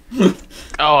goes,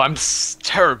 "Oh, I'm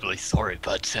terribly sorry,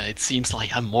 but it seems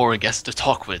like I'm more a guest to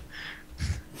talk with."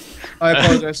 I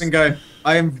apologize and go,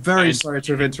 I am very And- sorry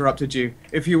to have interrupted you.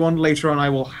 If you want later on, I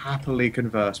will happily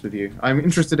converse with you. I'm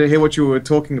interested to hear what you were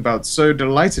talking about so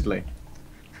delightedly.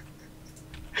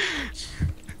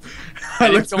 I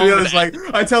look to the others like,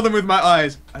 I tell them with my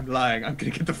eyes, I'm lying. I'm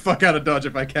gonna get the fuck out of Dodge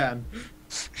if I can.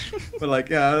 But like,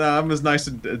 yeah, no, I'm as nice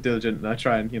and diligent, and I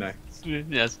try and,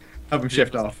 Yes. help them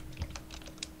shift off.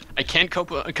 I can't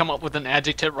come up with an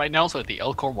adjective right now, so the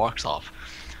Elcor walks off.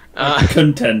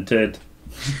 Contented.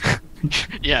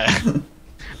 Yeah.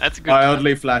 That's a good.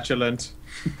 Mildly flatulent.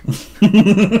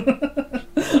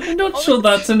 I'm not sure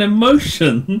that's an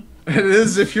emotion. It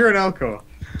is if you're an Elcor.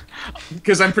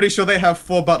 Because I'm pretty sure they have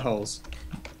 4 buttholes.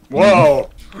 Whoa.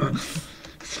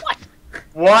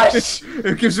 What?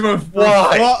 It gives them a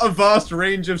vast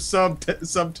range of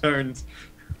subtones.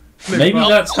 Maybe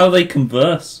that's how they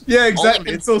converse. Yeah, exactly.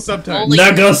 can- It's all subtones. only-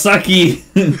 Nagasaki!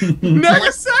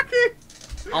 Nagasaki!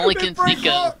 All I They can break think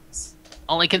of. hearts!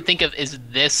 All I can think of is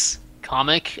this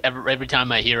comic. Every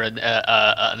time I hear an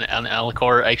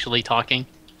Elcor actually talking.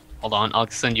 Hold on, I'll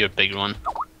send you a big one.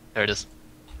 There it is.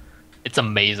 It's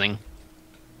amazing.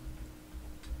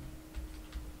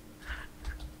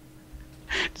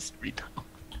 Just read that.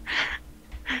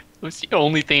 It was the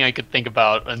only thing I could think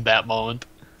about in that moment.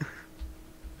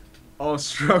 Oh,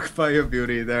 struck by your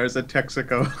beauty, there's a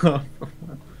Texaco.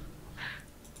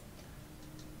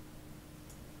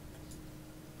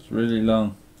 It's really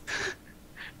long.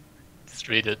 Just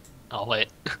read it. I'll wait.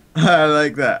 I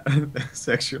like that.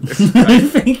 Sexually. I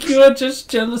think you are just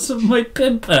jealous of my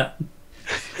pen pad.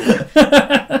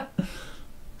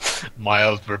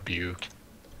 Mild rebuke.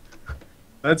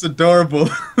 That's adorable.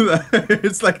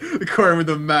 It's like the Corin with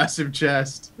a massive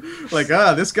chest. Like,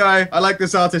 this guy, I like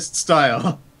this artist's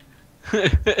style.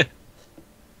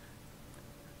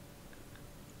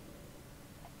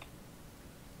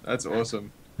 That's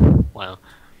awesome. Wow.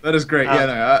 That is great. Yeah,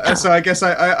 no. So I guess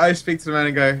I speak to the man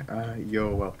and go,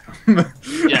 "You're welcome."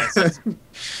 Yes.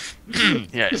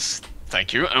 Yes.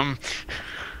 Thank you.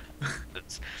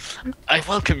 I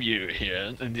welcome you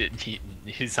here. And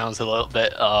he sounds a little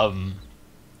bit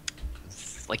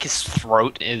like his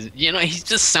throat is, he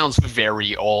just sounds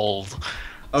very old.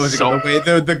 Oh, has it got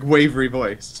the wavery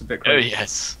voice? It's a bit Oh crazy.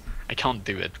 yes, I can't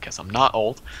do it because I'm not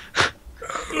old.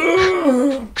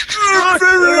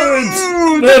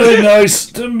 Very nice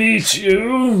to meet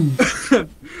you.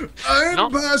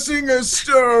 I'm passing a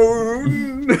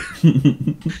stone.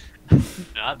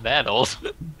 Not that old.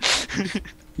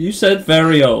 You said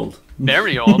very old.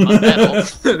 Very old, not that old.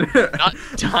 Not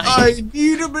dying. I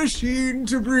need a machine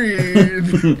to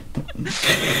breathe.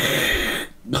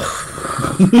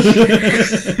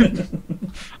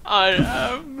 I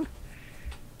am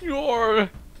your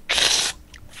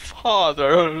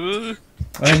father.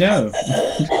 I know.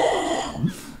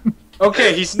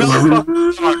 Okay, he's not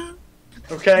fucking.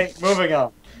 Okay, moving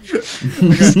on. A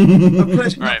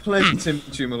pleasure to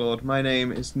meet you, my lord. My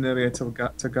name is Nuria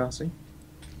Tagasi.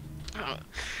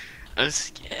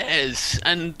 Yes,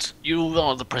 and you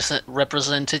are the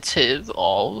representative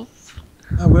of...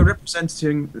 We're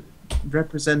representing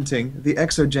the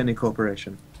Exogeny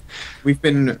Corporation. We've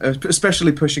been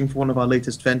especially pushing for one of our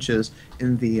latest ventures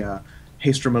in the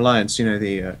Haestrom Alliance,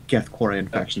 the Geth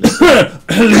Quarian faction.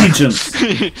 Allegiance.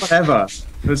 Whatever.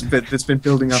 That's been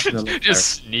building up in the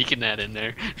Just sneaking that in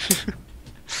there.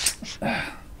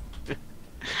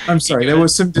 I'm sorry, there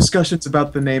was some discussions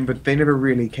about the name, but they never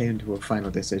really came to a final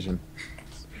decision.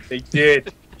 They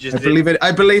did.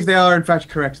 I believe they are in fact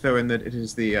correct, though, in that it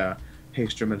is the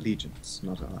Haestrom Allegiance,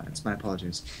 not Alliance. My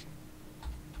apologies.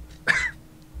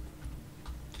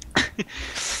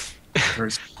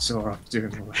 Very sore off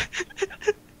doing all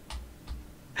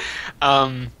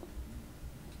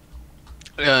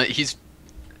that.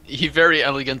 He very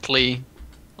elegantly,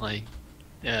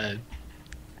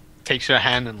 takes your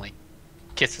hand and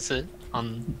kisses it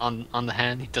on the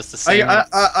hand. He does the same.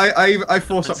 I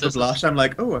force up the blush. I'm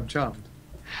like, oh, I'm charmed.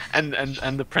 And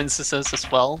the princesses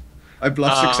as well. I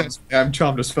blush successfully. I'm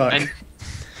charmed as fuck.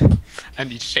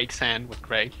 And he shakes hand with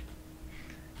Greg.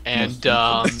 And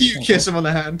you kiss him on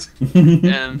the hand.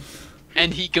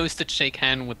 and he goes to shake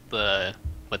hand with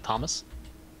Thomas.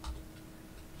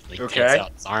 He Okay. takes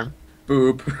out his arm.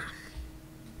 Boop.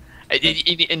 And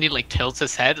he tilts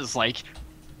his head. Is like,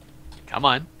 come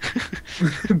on.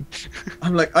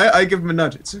 I'm like, I give him a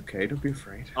nudge. It's okay. Don't be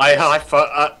afraid. I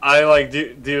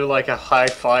do a high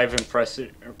five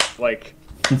impressive,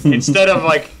 instead of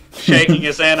shaking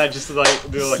his hand, I just do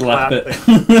Slap clap it.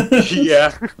 thing.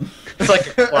 Yeah, it's like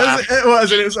a clap.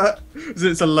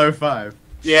 It's a low five.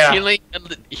 Yeah. He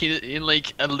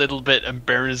a little bit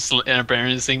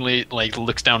embarrassingly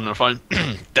looks down on the phone.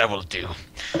 That will do.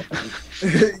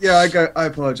 Yeah, I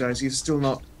apologize. He's still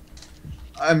not.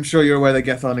 I'm sure you're aware that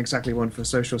Geth aren't exactly one for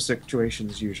social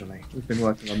situations usually. We've been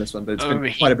working on this one, but it's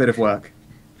been quite a bit of work.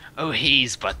 Oh,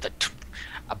 he's but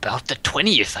about the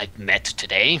 20th I'd met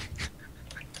today.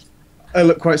 I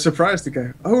look quite surprised to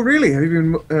go, oh really? Have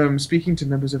you been speaking to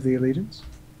members of the Allegiance?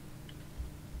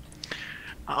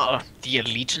 The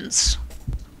Allegiance?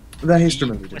 The Haestrom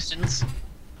Allegiance. Questions?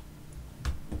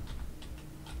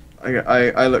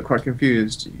 I look quite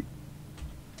confused.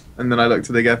 And then I look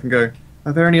to the Geth and go,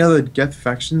 are there any other Geth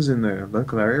factions in the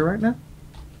local area right now?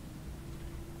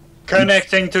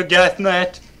 Connecting to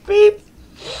GethNet. Beep.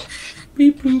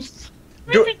 Beep boop.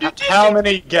 How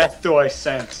many Geth do I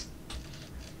sense?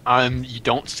 You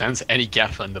don't sense any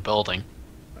Geth in the building.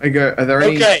 I go, are there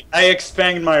any... Okay, I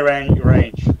expand my range.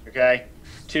 Okay,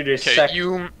 to the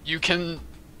second. You can.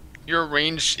 Your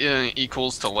range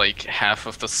equals to half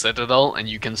of the citadel, and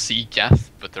you can see Geth,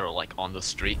 but they're on the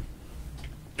street.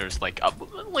 There's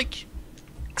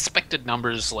expected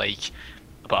numbers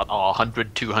about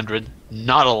 100, 200.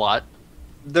 Not a lot.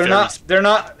 They're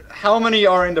not. How many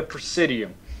are in the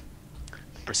Presidium?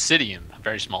 Presidium, a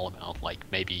very small amount,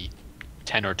 maybe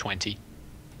 10 or 20.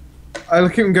 I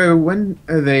look at him and go, when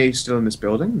are they still in this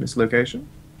building, this location?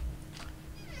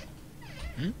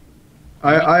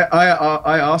 I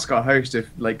ask our host if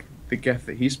the Geth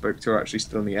that he spoke to are actually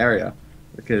still in the area,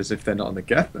 because if they're not on the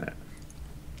GethNet.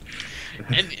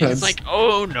 And he's like,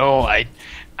 oh no,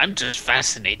 I'm just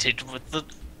fascinated with the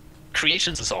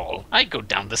creations is all. I go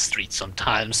down the street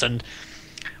sometimes and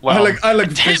I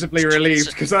look visibly relieved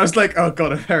because I was like, oh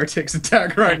god, if heretics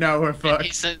attack right now, we're fucked.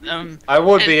 He said, I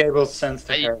would be able to sense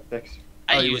the heretics.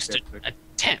 I used to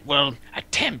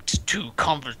attempt to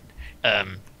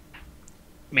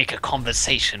make a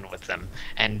conversation with them,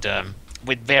 and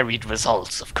with varied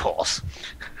results, of course.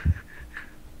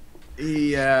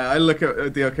 Yeah, I look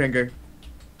at the OK and go,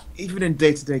 even in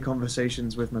day-to-day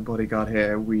conversations with my bodyguard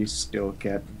here, we still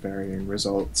get varying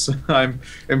results. I'm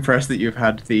impressed that you've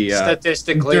had the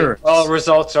statistically, endurance. all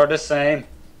results are the same,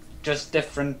 just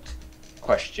different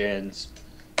questions.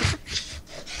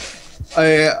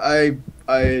 They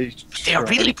are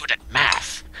really good at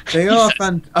math. They are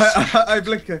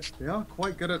they are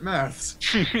quite good at maths.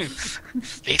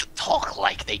 They talk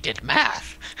like they did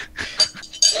math.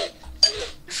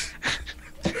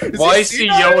 Why is he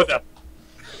Yoda?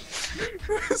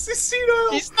 Is this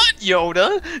senile? He's not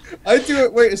Yoda. I do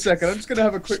it. Wait a second. I'm just gonna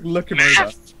have a quick look him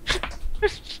over.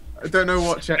 I don't know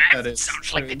what check that is.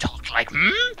 Sounds like they talk like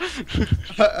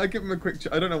I give him a quick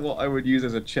check. I don't know what I would use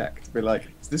as a check to be like,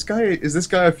 is this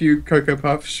guy a few Cocoa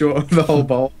Puffs short of the whole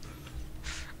bowl?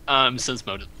 Sense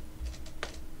motive.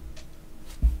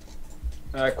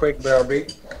 Quick barrel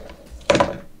beat.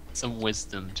 Some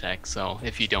wisdom check. So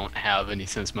if you don't have any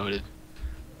sense motive,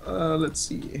 Let's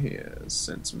see here.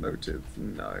 Sense motive,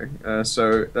 no.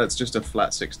 So that's just a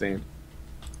flat 16.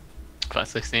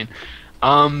 class 16.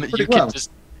 Pretty You well. can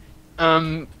just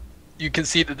you can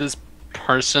see that this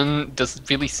person doesn't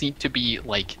really seem to be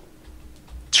like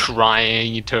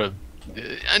trying to.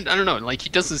 I don't know. Like he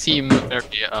doesn't seem very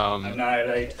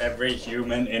Annihilate every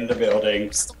human in the building.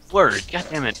 What's the word? God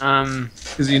damn it.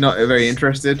 Is he not very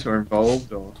interested or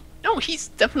involved or? No, he's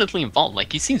definitely involved.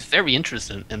 Like he seems very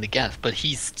interested in the Geth, but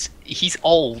he's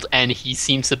old and he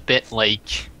seems a bit like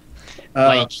he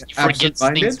forgets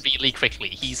absent-minded? things really quickly.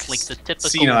 He's like the typical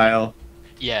Senile.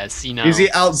 Yeah, senile. Is he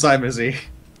Alzheimer's-y?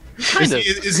 Kind of.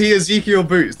 Is he Ezekiel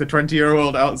Boots, the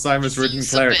 20-year-old Alzheimer's-ridden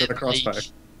He's a cleric bit with a crossbow? like-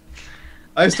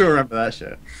 I still remember that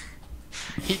shit.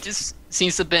 He just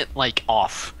seems a bit like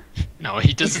off. No,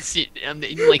 he doesn't see. And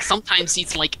like sometimes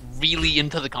he's like really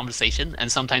into the conversation,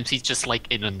 and sometimes he's just like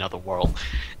in another world.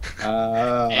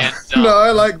 And, no, I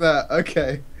like that.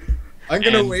 Okay. I'm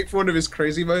going to and- wait for one of his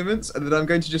crazy moments, and then I'm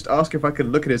going to just ask if I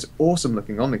can look at his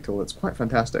awesome-looking Omni tool. It's quite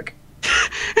fantastic.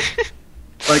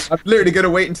 Like, I'm literally going to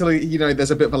wait until,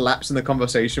 there's a bit of a lapse in the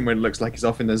conversation when it looks like he's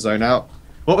off in the zone out.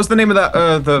 What was the name of that,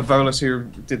 the Volus who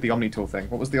did the Omni tool thing?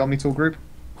 What was the Omni tool group?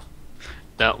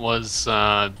 That was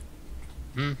it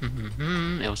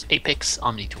was Apex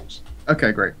Omni Tools.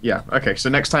 Okay, great. Yeah, okay, so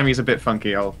next time he's a bit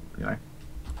funky, I'll,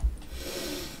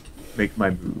 make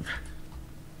my move.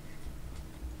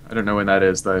 I don't know when that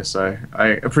is, though, so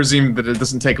I presume that it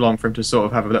doesn't take long for him to sort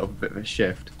of have a little bit of a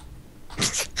shift.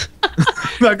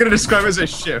 I'm going to describe it as a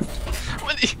shift.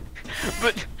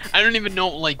 But I don't even know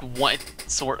like what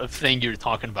sort of thing you're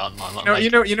talking about, Mom. You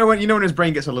know when his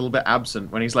brain gets a little bit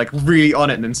absent, when he's like really on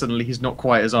it, and then suddenly he's not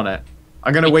quite as on it.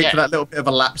 I'm gonna wait for that little bit of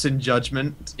a lapse in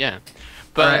judgment. Yeah,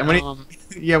 but Alright,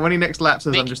 and when he next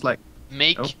lapses, I'm just like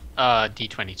make Oh.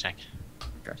 D20 check.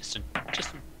 Okay. Just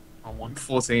on one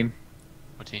 14.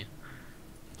 14.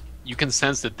 You can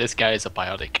sense that this guy is a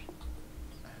biotic.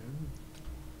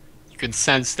 You can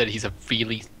sense that he's a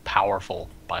really powerful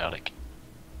biotic.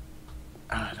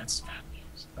 Ah, that's bad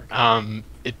news.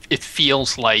 Okay. It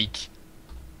feels like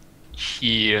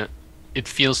it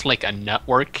feels like a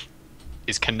network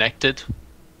is connected.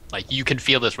 Like you can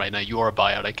feel this right now. You are a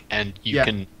biotic, and you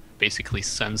can basically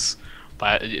sense,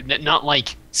 not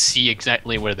like see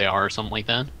exactly where they are or something like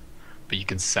that, but you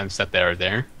can sense that they're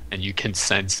there, and you can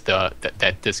sense that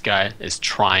this guy is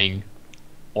trying,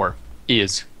 or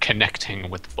is connecting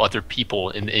with other people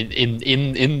in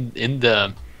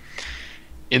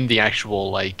the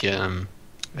actual like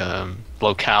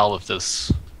locale of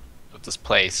this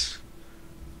place.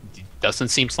 It doesn't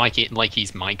seem like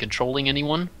he's mind controlling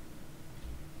anyone.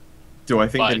 Do I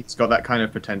think that he's got that kind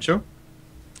of potential?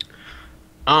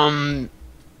 With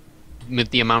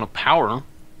the amount of power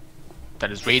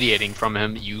that is radiating from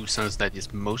him, you sense that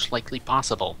is most likely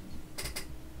possible.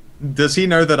 Does he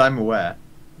know that I'm aware?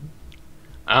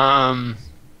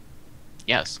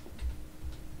 Yes.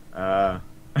 I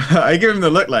give him the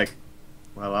look like,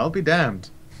 well, I'll be damned.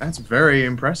 That's very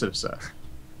impressive, sir.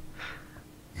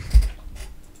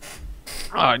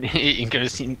 He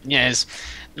goes, yes,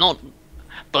 not,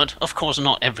 but of course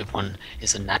not everyone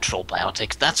is a natural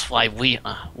biotic. That's why we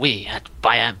at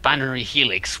Binary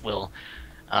Helix will,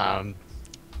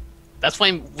 that's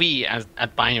why we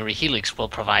at Binary Helix will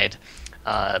provide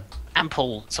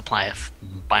ample supply of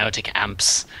biotic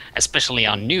amps, especially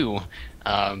our new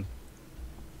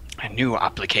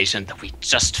application that we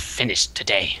just finished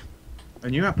today. A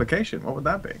new application? What would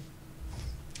that be?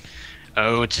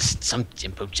 Oh, just some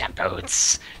jimbo jambo.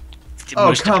 It's Oh,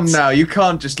 most of come it's- now. You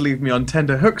can't just leave me on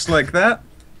tender hooks like that.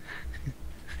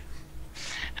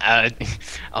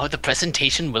 The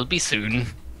presentation will be soon.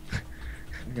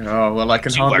 Oh, well, I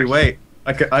can You hardly work.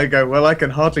 wait. I go, well, I can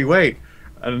hardly wait.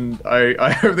 And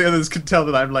I hope the others can tell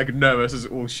that I'm, like, nervous as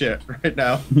all shit right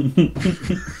now.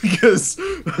 Because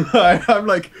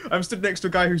I'm stood next to a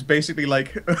guy who's basically,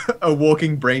 like, a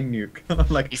walking brain nuke. I'm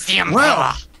like, It's the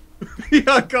wow. Emperor.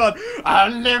 Yeah, God.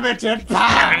 Unlimited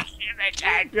power.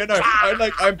 You know,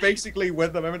 I'm basically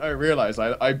with the moment I realize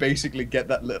I basically get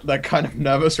that kind of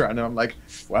nervous around him. I'm like,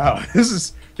 wow,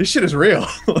 this shit is real.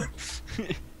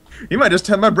 You might just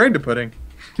turn my brain to pudding.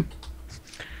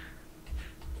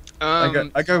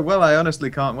 I go, well, I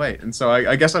honestly can't wait, and so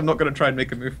I guess I'm not going to try and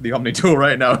make a move for the Omni Tool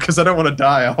right now because I don't want to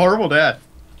die a horrible death.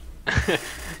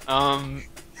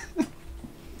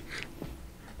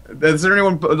 Is there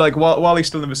anyone like while he's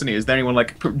still in the vicinity? Is there anyone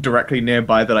like directly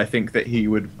nearby that I think that he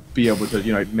would be able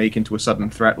to make into a sudden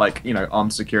threat, like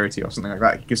armed security or something like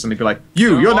that? He could suddenly be like,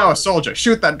 "You're now a soldier.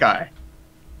 Shoot that guy."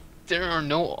 There are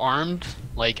no armed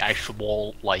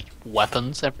actual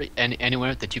weapons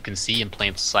anywhere that you can see in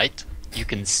plain sight. You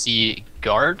can see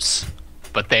guards,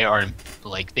 but they are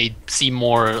they seem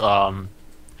more.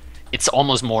 It's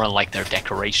almost more like their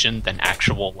decoration than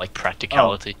actual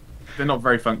practicality. Oh. They're not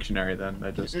very functionary then.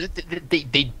 They're just...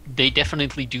 They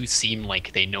definitely do seem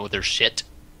like they know their shit,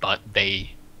 but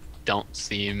they don't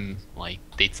seem like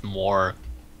it's more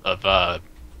of a...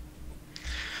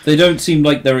 They don't seem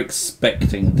like they're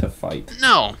expecting to fight.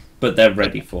 No. But they're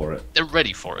ready for it. They're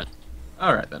ready for it.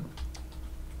 Alright then.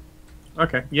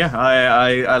 Okay, yeah,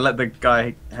 I let the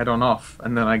guy head on off,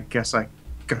 and then I guess I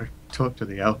go talk to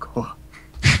the Elcor.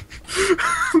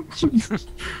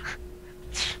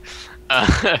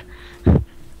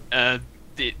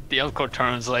 The Elcor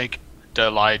turns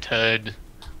delighted.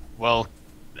 Well,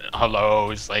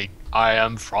 hello. It's I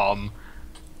am from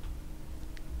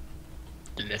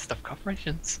the list of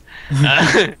corporations.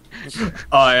 I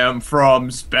am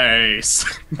from space.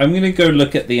 I'm gonna go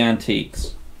look at the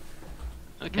antiques.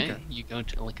 Okay, you go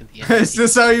to look at the Is antiques.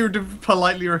 this how you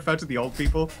politely refer to the old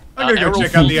people? I'm gonna go Errol-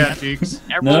 check out the antiques.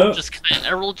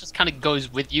 Errol just kind of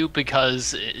goes with you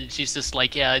because she's just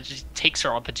it just takes her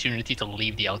opportunity to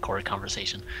leave the Elcor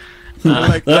conversation.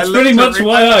 That's pretty much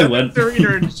why I went.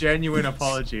 Serena in genuine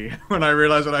apology when I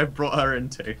realized what I brought her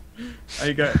into.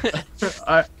 I go,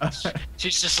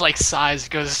 She's just sighs,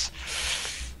 goes,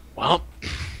 well,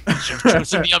 should've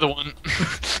chosen the other one.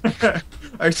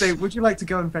 I say, would you like to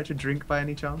go and fetch a drink by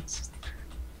any chance?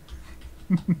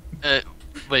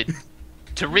 Wait,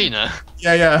 Tarina?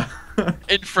 Yeah.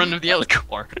 In front of the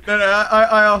Elcor. No,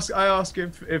 I ask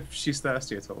if she's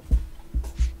thirsty at all.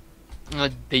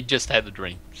 They just had a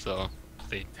drink, so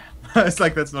they... It's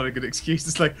that's not a good excuse.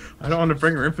 It's I don't want to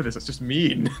bring her in for this. It's just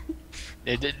mean.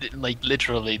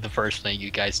 Literally the first thing you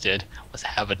guys did was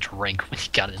have a drink when you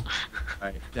got in.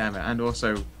 Right, damn it, and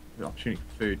also the opportunity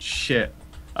for food. Shit.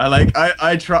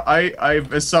 I try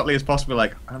as subtly as possible.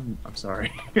 I'm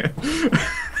sorry.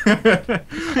 I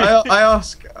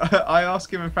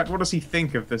ask him. In fact, what does he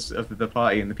think of the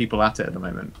party and the people at it at the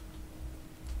moment?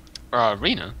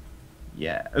 Rena.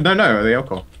 Yeah. No, the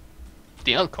Elcor.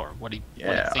 The Elcor. What he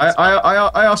thinks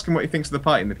I ask him what he thinks of the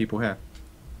party and the people here.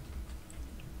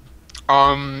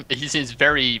 He seems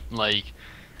very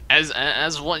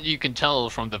as what you can tell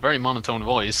from the very monotone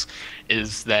voice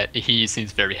is that he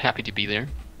seems very happy to be there.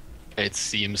 It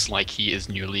seems like he is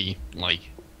newly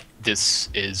this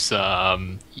is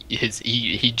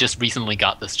he just recently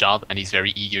got this job and he's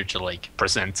very eager to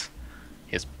present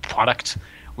his product,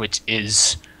 which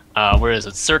is where is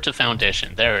it? Certa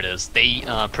Foundation. There it is. They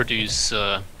produce.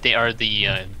 They are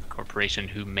the corporation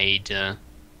who made.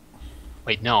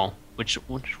 Wait, no. Which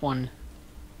one?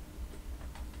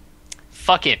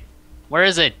 Fuck it. Where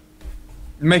is it?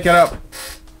 Make it up.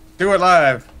 Do it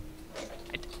live.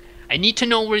 I need to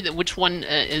know which one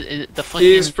the fucking...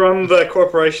 He's from the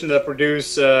corporation that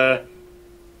produce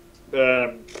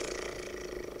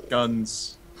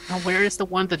Guns. Now, where is the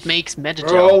one that makes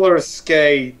Metagel? roller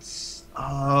skates.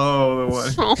 Oh, the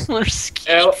one. Roller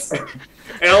skates.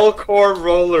 Elcor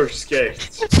roller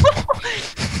skates.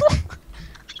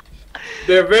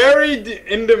 They're very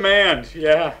in demand,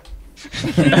 yeah.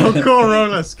 Elcor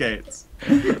roller skates.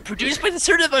 Produced by the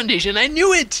Certa Foundation. I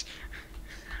knew it.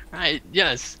 Right.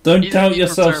 Yes. Don't He's doubt from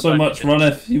yourself Certa so much,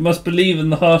 Foundation. Ronith. You must believe in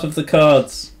the heart of the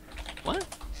cards. What?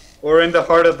 Or in the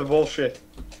heart of the bullshit.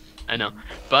 I know,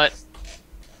 but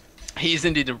he's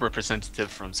indeed a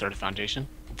representative from Certa Foundation.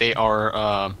 They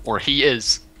are, or he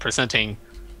is presenting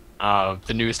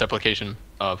the newest application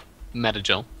of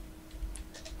Metagel,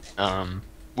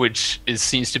 which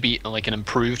seems to be an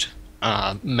improved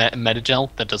Metagel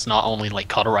that does not only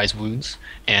cauterize wounds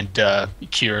and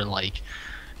cure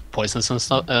poisons and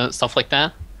stuff like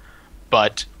that,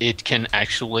 but it can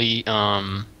actually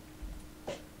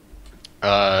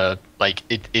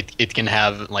it can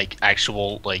have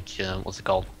actual what's it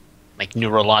called,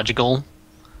 neurological,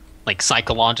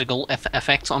 psychological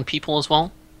effects on people as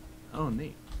well. Oh,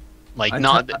 neat.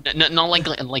 Not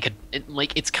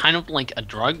it's kind of like a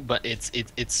drug, but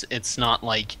it's not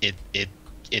it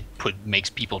makes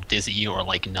people dizzy or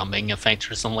like numbing effect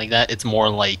or something like that. It's more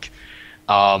like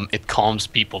it calms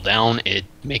people down. It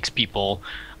makes people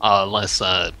less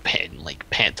to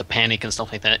panic and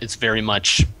stuff like that. It's very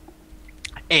much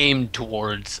aimed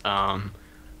towards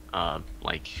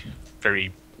like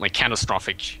very like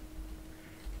catastrophic.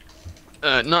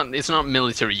 It's not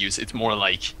military use. It's more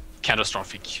like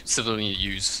catastrophic civilian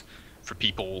use for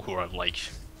people who are like.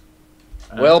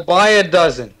 Well, buy a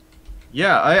dozen.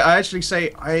 Yeah, I actually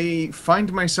say I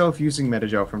find myself using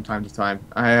Metagel from time to time.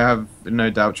 I have no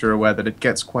doubt you're aware that it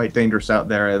gets quite dangerous out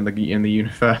there in the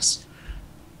universe.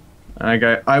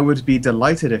 I would be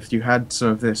delighted if you had some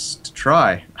of this to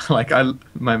try. Like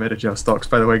my Metagel stocks,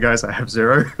 by the way, guys, I have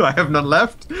 0. I have none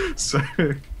left. So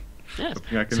Yeah.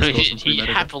 I can So install some free he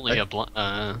Metagel. happily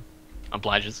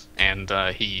obliges, and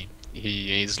he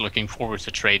is looking forward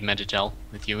to trade Metagel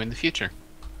with you in the future.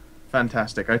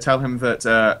 Fantastic. I tell him that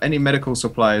any medical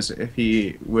supplies, if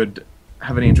he would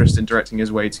have any interest in directing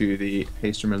his way to the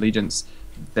Haystrom Allegiance,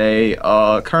 they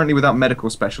are currently without medical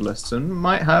specialists and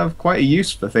might have quite a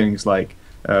use for things like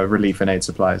relief and aid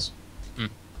supplies. Hmm.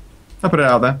 I'll put it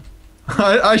out there.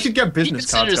 I should get business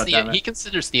cards. He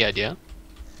considers the idea.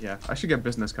 Yeah, I should get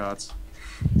business cards.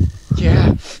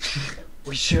 Yeah,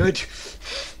 we should.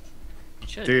 You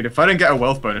should. Dude, if I don't get a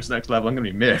wealth bonus next level, I'm gonna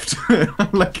be miffed.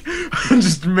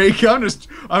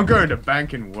 I'm going to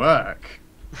bank and work.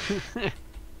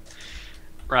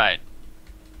 Right.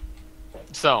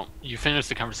 So you finish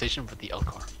the conversation with the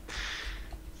Elcor.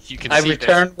 You can I see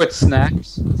return with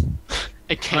snacks.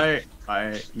 It can't.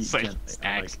 I eat It's like gently.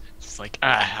 snacks. It's like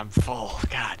I'm full.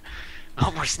 God,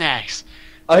 no more snacks.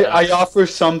 I offer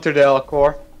some to the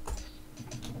Elcor.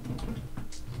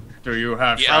 Do you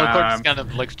have The Elcor just kind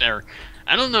of looks there.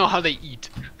 I don't know how they eat.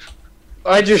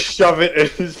 I just shove it in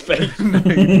his face. No,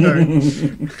 you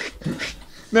don't.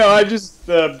 No, I just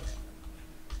Via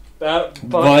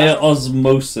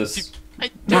osmosis. I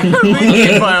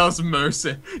They eat by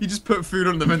osmosis. You just put food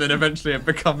on them and then eventually it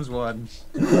becomes one.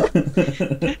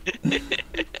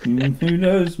 Who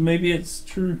knows? Maybe it's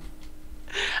true.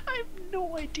 have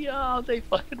no idea how they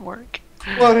fucking work.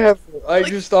 whatever. I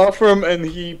just offer him and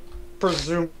he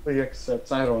presumably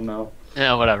accepts. I don't know.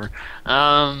 Yeah, whatever.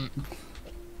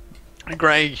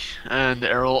 Greg and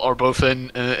Errol are both in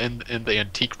the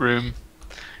antique room.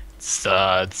 It's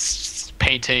just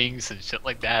paintings and shit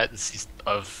like that. It's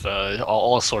of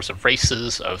all sorts of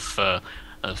races of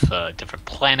different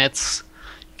planets.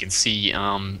 You can see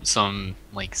some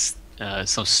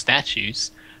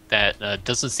statues that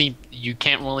doesn't seem, you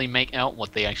can't really make out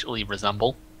what they actually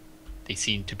resemble. They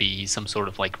seem to be some sort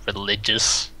of like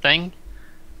religious thing.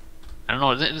 I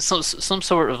don't know, some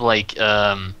sort of like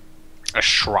a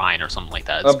shrine or something like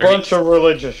that. It's A bunch of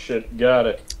religious shit. Got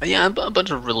it. yeah, a bunch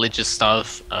of religious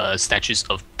stuff, statues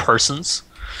of persons,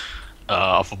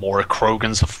 of more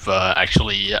Krogans, of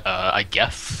actually a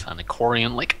Geth, an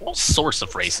Icorian, like all sorts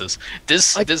of races.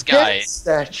 This guy,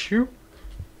 statue.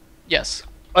 yes,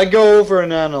 I go over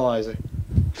and analyze it.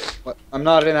 But I'm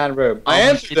not in that room. I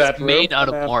answered that it's room. made out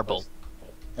of and marble.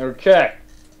 Okay.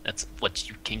 That's what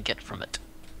you can get from it.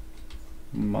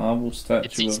 Marble It statue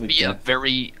seems of to a be a cat.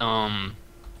 very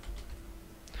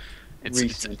it's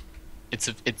Recent.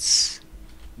 it's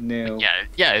No.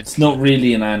 yeah It's not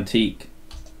really an antique.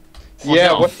 well, Yeah.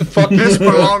 no. What the fuck? This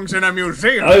belongs in a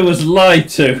museum. I was lied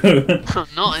to.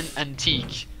 not an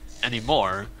antique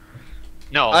anymore.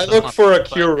 No, I that's look not- for a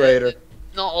but, curator.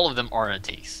 Not all of them are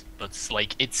antiques, but it's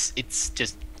like it's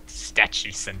just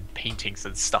statues and paintings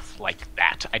and stuff like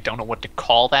that. I don't know what to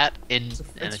call that in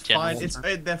a It's general fine. It's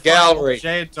term. they're Gallery.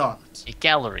 Shade dot. A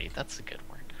gallery. That's a good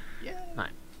word. Yeah.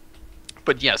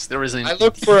 But yes, there is a I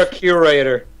look for a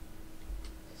curator.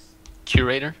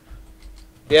 curator.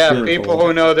 Yeah, Curator. people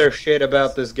who know their shit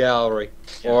about this gallery.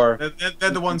 Or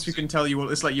They're the ones who can tell you.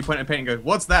 It's like you point at a painting and go,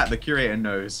 "What's that?" The curator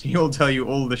knows. He'll tell you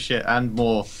all the shit and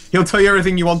more. He'll tell you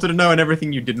everything you wanted to know and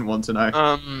everything you didn't want to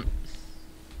know.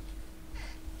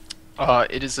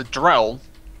 It is a Drell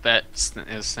that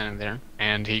is standing there,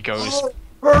 and he goes, Oh,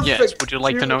 perfect. "Yes, would you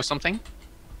like to know something?"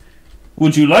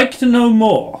 Would you like to know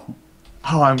more?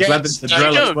 Oh, I'm glad this is the Did you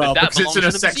drill know as well that because it's in a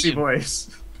belongs in a sexy museum? voice.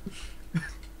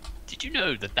 Did you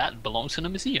know that belongs in a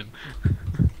museum?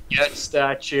 Get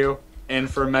statue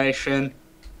information.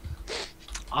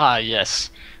 Ah, yes.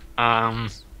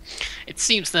 It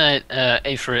seems that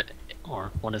Aphir, or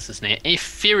what is his name?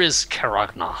 Aphiris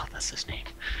Karagna, that's his name.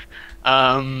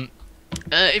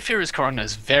 Aphiris Karagna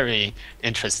is very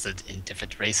interested in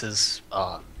different races,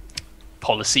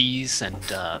 policies,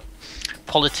 and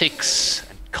politics,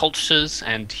 and cultures,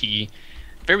 and he,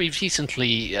 very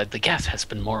recently, the Geth has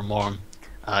been more and more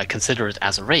considered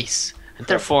as a race, and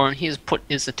therefore he has put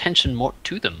his attention more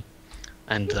to them.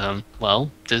 And well,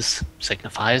 this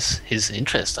signifies his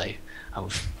interest. I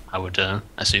would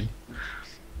assume.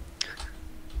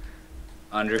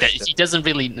 Understood. He doesn't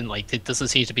really like. It doesn't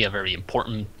seem to be a very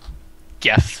important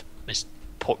Geth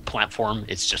platform.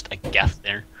 It's just a Geth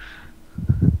there.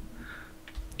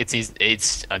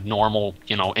 It's a normal,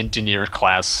 engineer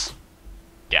class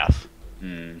Geth.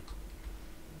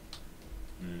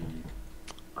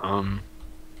 All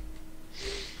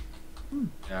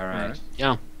right.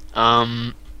 Yeah.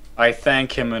 I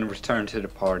thank him and return to the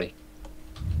party.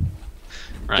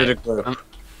 Right. To the group,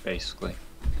 basically.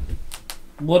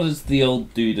 What is the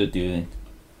old duder doing?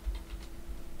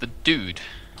 The dude.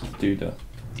 Duder.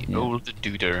 The old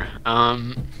duder.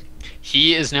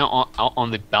 He is now out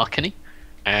on the balcony,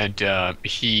 and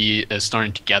he is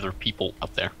starting to gather people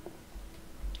up there.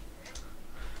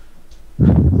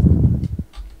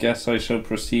 Guess I shall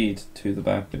proceed to the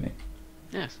balcony.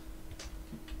 Yes.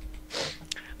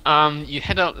 You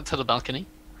head out to the balcony.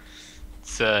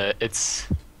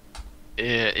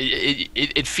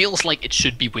 It feels like it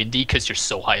should be windy because you're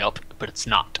so high up, but it's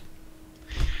not.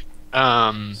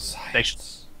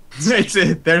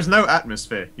 There's no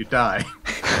atmosphere. You die.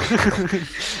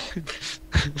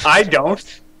 I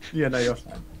don't. Yeah, no, you're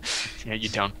fine. Yeah, you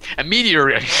don't. A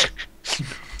meteor.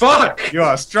 Fuck! You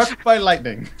are struck by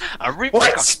lightning. A reaper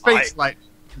What? comes by. Space lightning.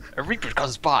 A reaper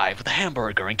comes by with a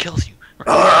hamburger and kills you.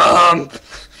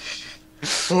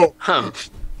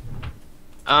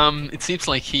 It seems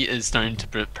like he is starting to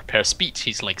prepare speech.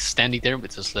 He's like standing there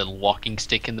with his little walking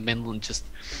stick in the middle and just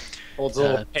Holds a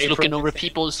little paper. looking over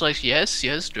people. It's like, yes,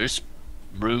 there's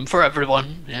room for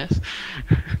everyone. Yes.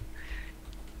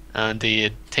 And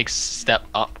he takes a step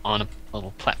up on a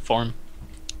little platform,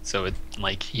 so he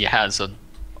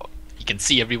can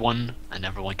see everyone and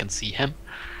everyone can see him,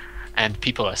 and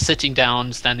people are sitting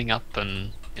down, standing up,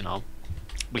 and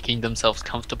making themselves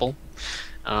comfortable,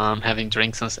 having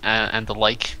drinks and the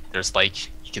like. There's you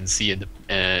can see in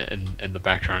the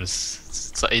background,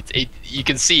 so you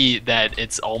can see that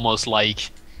it's almost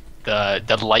like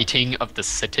the lighting of the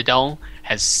citadel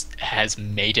has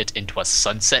made it into a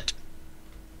sunset,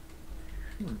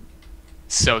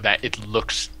 so that it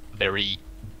looks very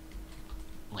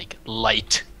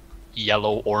light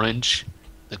yellow orange.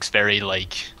 Looks very I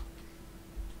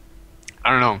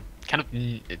don't know, kind of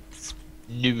it's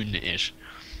noon-ish.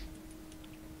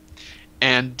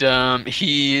 And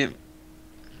he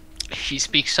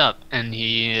speaks up and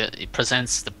he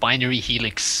presents the binary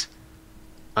helix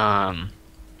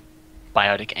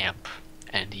biotic amp,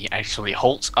 and he actually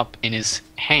holds up in his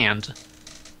hand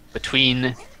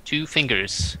between two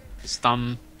fingers, his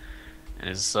thumb and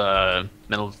his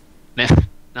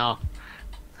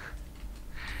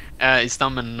his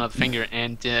thumb and another finger,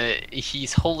 and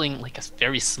he's holding a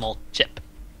very small chip.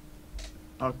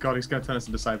 Oh god, he's gonna turn us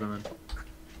into Cybermen.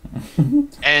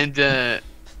 And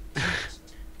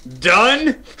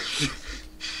Done?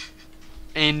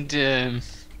 And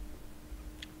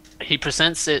he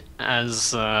presents it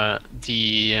as a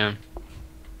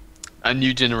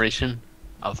new generation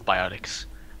of biotics.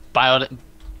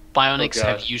 Bionics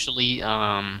have usually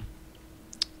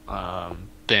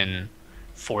been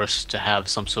forced to have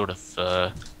some sort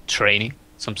of training,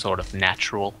 some sort of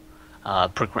natural,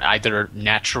 either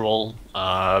natural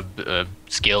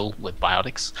skill with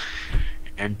biotics.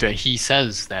 And he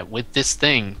says that with this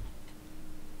thing,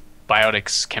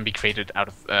 biotics can be created out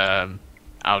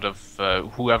of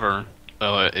whoever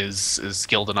is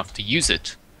skilled enough to use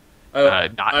it. I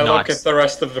look at the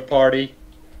rest of the party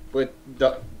with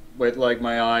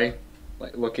my eye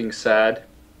looking sad,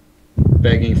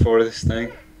 begging for this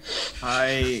thing.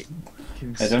 I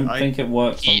don't think it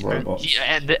works on robots.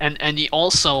 And he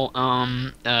also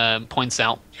points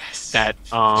out that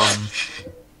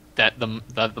that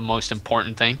the most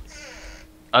important thing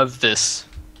of this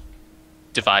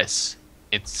device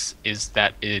is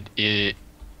that it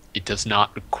does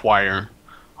not require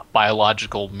a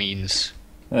biological means,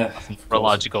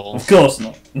 neurological. Of course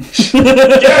not.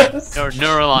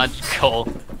 Neurological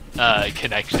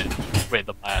connection with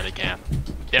the biotic amp.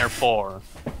 Therefore,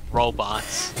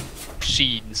 robots,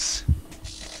 machines,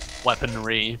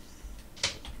 weaponry,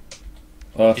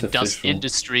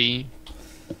 industry,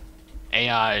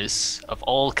 AIs of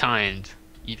all kind,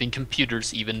 even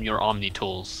computers, even your Omni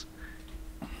tools,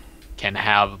 can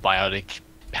have biotic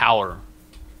power,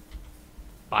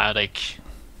 biotic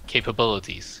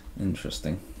capabilities.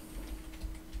 Interesting.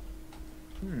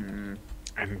 And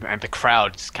the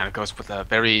crowd just kind of goes with a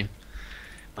very,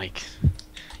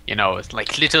 it's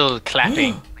like little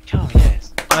clapping. Oh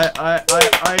yes. I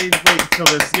wait till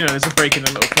there's a break in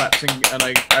the little claps and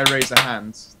I raise a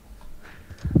hand.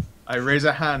 I raise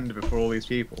a hand before all these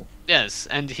people. Yes,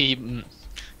 and he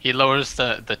lowers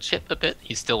the chip a bit.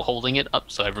 He's still holding it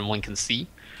up so everyone can see.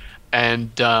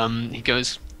 And he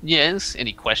goes, yes,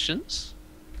 any questions?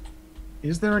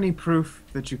 Is there any proof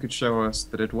that you could show us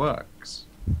that it works?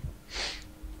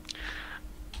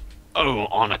 Oh,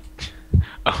 on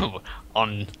a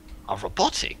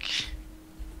robotic.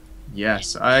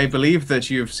 Yes, I believe that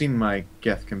you have seen my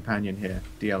Geth companion here,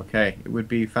 DLK. It would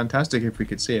be fantastic if we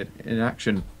could see it in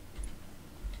action.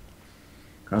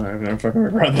 God, I don't know if I can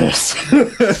regret this.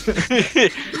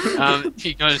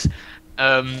 He goes,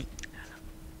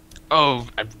 oh,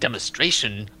 a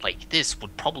demonstration like this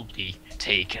would probably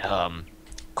take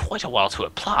quite a while to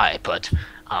apply, but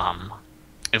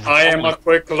it would I am a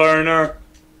quick learner.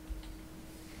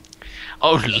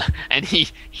 Oh, and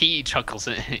he chuckles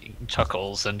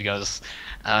and goes,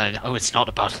 "Oh, it's not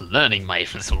about learning, my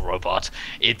little robot.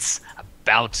 It's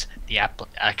about the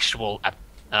actual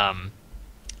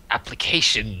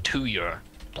application to your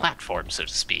platform, so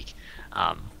to speak.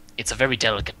 It's a very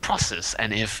delicate process,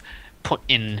 and if put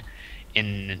in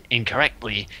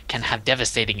incorrectly, can have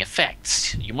devastating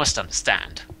effects. You must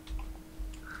understand."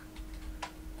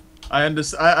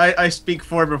 I speak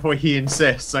for him before he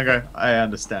insists. I go, I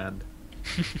understand.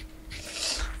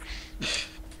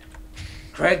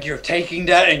 Greg, you're taking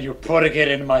that and you're putting it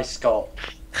in my skull.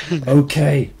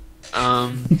 Okay.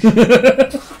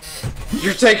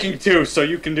 You're taking 2, so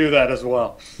you can do that as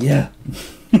well. Yeah.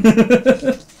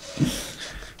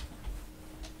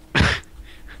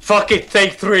 Fuck it,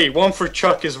 take 3. 1 for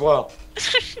Chuck as well.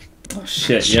 Oh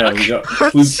shit! Yeah,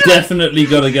 we've definitely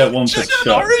got to get one for Chuck.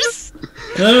 Norris?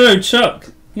 No, Chuck.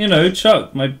 You know,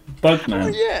 Chuck, my bug man. Oh,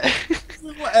 yeah.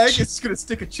 Little egg, it's gonna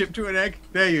stick a chip to an egg.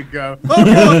 There you go. Oh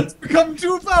god, it's become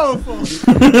too powerful!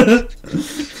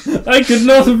 I could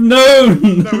not have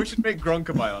known! No, we should make Gronk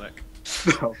a bionic.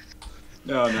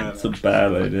 No. That's a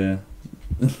bad idea.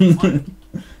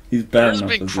 He's bad There's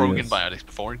enough been as he Krogan is. biotics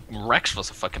before. Rex was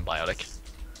a fucking biotic.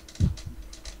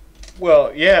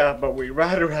 Well, yeah, but we'd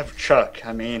rather have Chuck.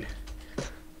 I mean,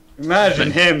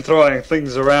 imagine him throwing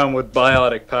things around with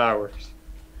biotic powers.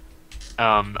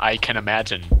 I can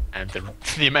imagine, and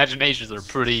the imaginations are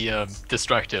pretty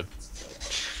destructive.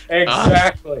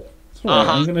 Exactly. That's right,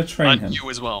 I'm gonna train On him. you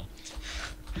as well.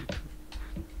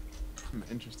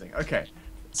 Interesting. Okay.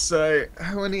 So,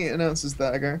 how many announces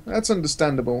that ago? That's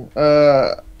understandable.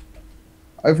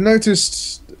 I've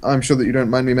noticed, I'm sure that you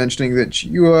don't mind me mentioning, that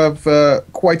you have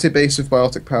quite a base of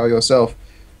biotic power yourself.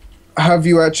 Have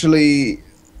you actually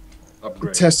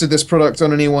tested this product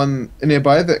on anyone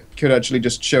nearby that could actually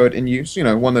just show it in use? You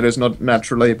know, one that is not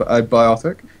naturally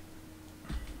biotic?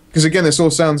 Because again, this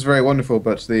all sounds very wonderful,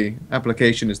 but the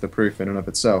application is the proof in and of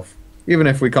itself. Even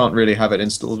if we can't really have it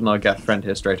installed in our Geth friend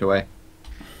here straight away.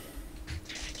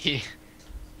 He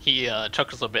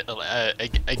chuckles a bit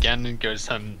again and goes,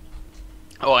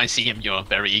 "Oh, I see him. You're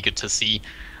very eager to see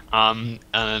a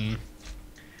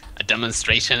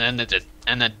demonstration,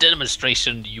 and a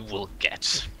demonstration you will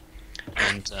get."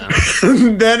 And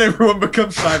then everyone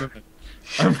becomes Cybermen.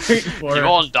 I'm waiting for you it.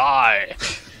 all die.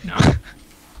 No.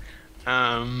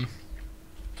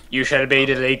 You shall be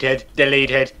deleted.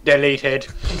 Deleted.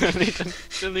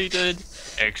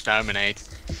 Exterminate.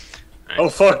 Oh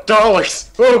fuck, Daleks!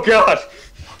 Oh god!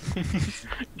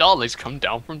 Dollies come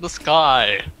down from the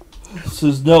sky. This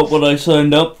is not what I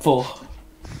signed up for.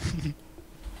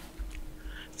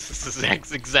 This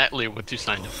is exactly what you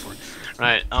signed up for.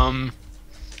 Right,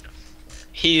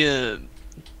 he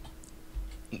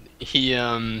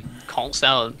calls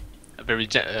out a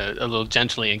little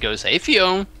gently and goes, "Hey,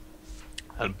 Theo!"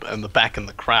 And in the back in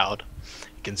the crowd,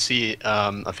 you can see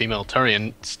a female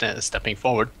Turian stepping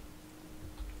forward.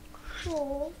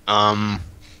 You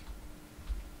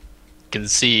can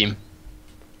see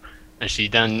as she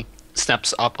then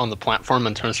steps up on the platform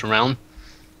and turns around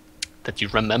that you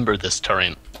remember this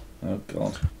Turian. Oh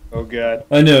god. Oh god.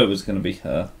 I knew it was going to be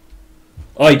her.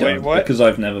 I don't, what? because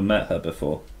I've never met her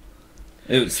before.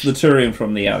 It's the Turian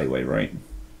from the alleyway, right?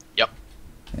 Yep.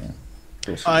 Yeah.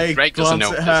 Awesome. I Greg doesn't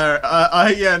glance know at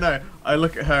her. I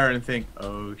look at her and think,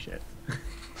 oh shit.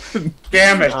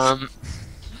 Damn it!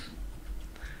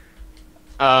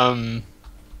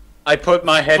 I put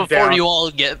my head Before down. you all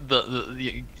get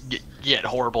get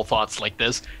horrible thoughts like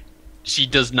this, she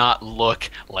does not look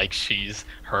like she's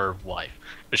her wife.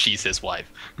 She's his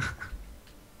wife.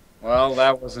 Well,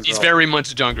 that wasn't She's wrong. very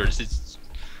much younger. It's,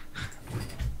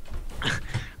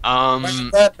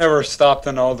 That never stopped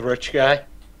an old rich guy.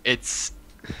 it's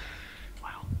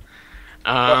wow.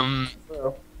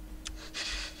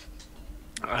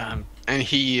 And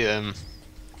he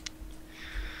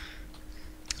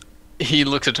he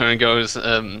looks at her and goes,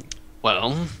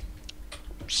 well,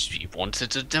 she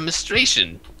wanted a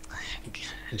demonstration.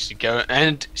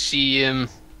 And she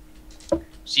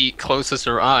closes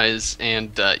her eyes,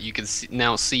 and you can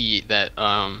now see that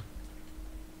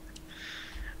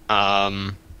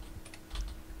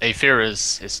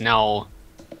Aetherius is now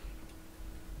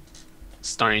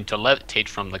starting to levitate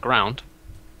from the ground.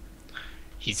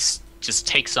 He's just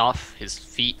takes off, his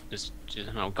feet is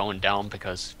going down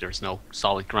because there's no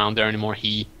solid ground there anymore.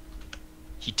 He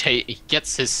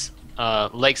gets his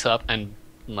legs up, and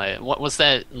like, what was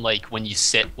that like when you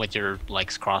sit with your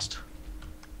legs crossed?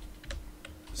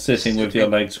 Sitting with your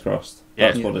legs crossed.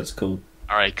 That's what it's called.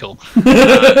 Alright, cool.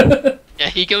 Yeah,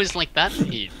 he goes like that.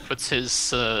 He puts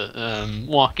his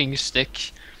walking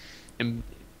stick and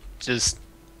just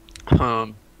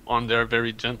on there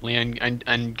very gently,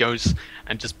 and goes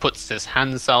and just puts his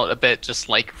hands out a bit, just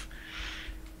like,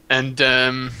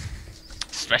 and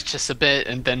stretches a bit,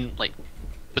 and then like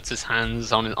puts his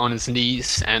hands on his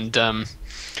knees, and then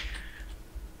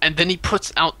he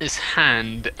puts out his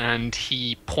hand and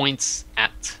he points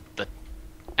at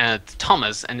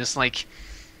Thomas, and it's like,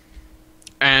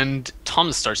 and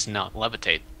Thomas starts to now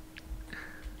levitate.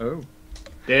 Oh.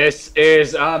 This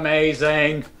is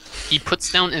amazing. He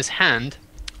puts down his hand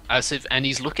and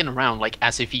he's looking around like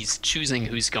as if he's choosing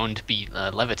who's going to be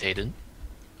levitated.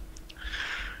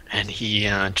 And he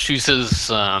chooses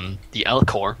the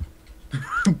Elcor.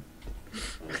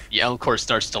 The Elcor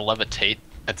starts to levitate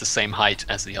at the same height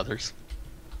as the others.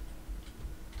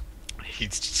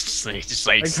 He's just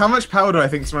like how much power do I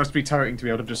think someone has to be turreting to be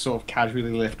able to just sort of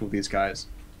casually lift all these guys?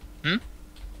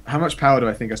 How much power do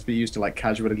I think has to be used to like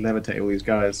casually levitate all these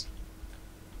guys?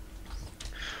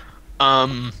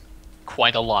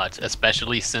 Quite a lot,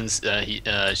 especially since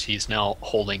she's now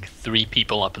holding 3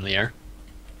 people up in the air.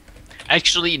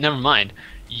 Actually, never mind.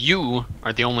 You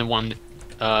are the only one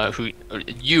as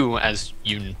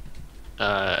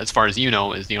far as you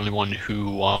know, is the only one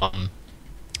who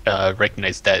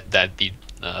recognized that the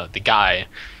guy,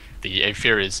 the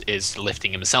Aetherius, is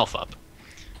lifting himself up,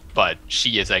 but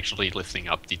she is actually lifting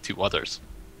up the 2 others.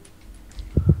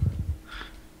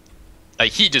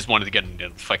 Like, he just wanted to get into a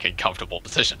fucking comfortable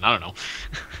position. I don't know.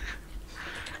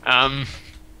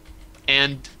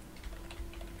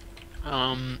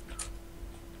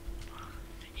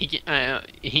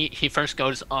 He first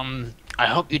goes, I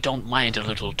hope you don't mind a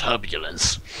little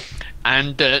turbulence.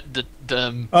 And the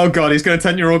Oh god, he's gonna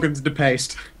turn your organs into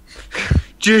paste.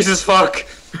 Jesus fuck.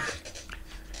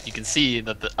 You can see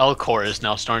that the Elcor is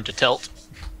now starting to tilt.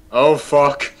 Oh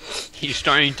fuck. He's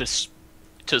starting to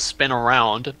spin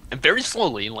around, and very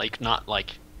slowly, like not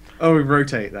like. Oh, we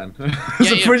rotate then. Yeah,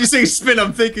 So yeah. when you say spin,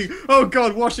 I'm thinking, oh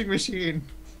god, washing machine.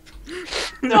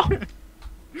 No.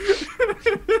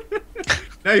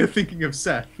 Now you're thinking of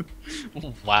Seth.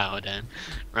 Wow, Dan.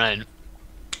 Right.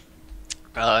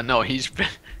 No, he's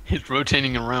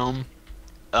rotating around.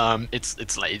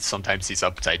 It's like sometimes he's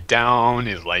upside down.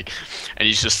 He's like, and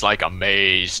he's just like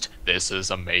amazed. This is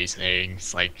amazing.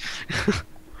 It's like,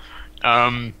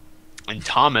 and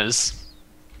Thomas.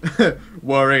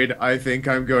 Worried, I think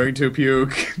I'm going to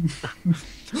puke.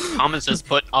 Thomas is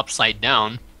put upside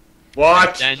down.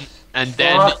 What? And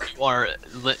then Fuck. you are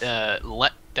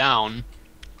let down,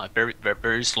 very, very,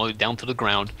 very slowly down to the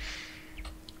ground.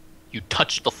 You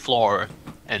touch the floor,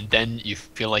 and then you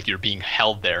feel like you're being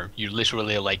held there. You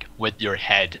literally like with your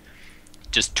head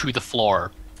just to the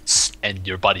floor, and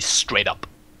your body straight up.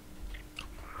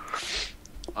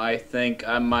 I think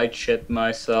I might shit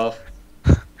myself.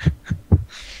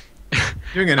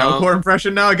 Doing an Elcor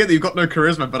impression now? I get that you've got no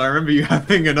charisma, but I remember you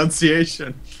having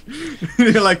enunciation.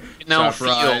 You're like, Now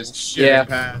surprise, feel- shit Yeah.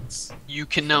 pants. You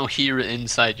can now hear it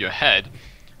inside your head,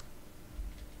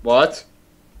 What?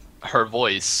 her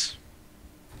voice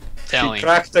She telling.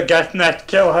 cracked the getnet,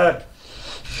 kill her.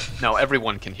 No,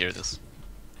 everyone can hear this.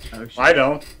 Oh, shit. I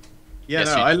don't. Yeah, Yes,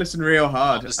 no, you- I listen real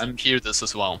hard. Obviously, And hear this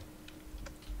as well.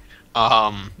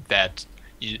 That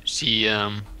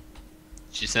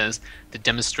she says the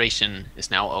demonstration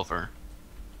is now over.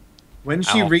 when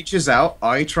she Ow. reaches out,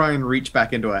 I try and reach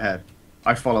back into her head.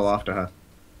 I follow after her.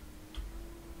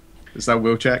 Is that a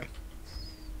will check?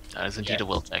 That is indeed a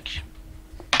will check.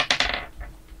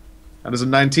 How does a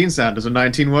 19 sound? Does a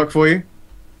 19 work for you?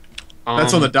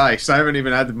 That's on the dice. I haven't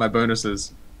even added my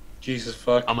bonuses. Jesus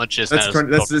fuck. How much is That's that?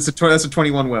 20, that's a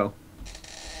 21 will.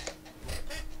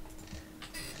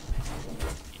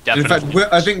 In fact,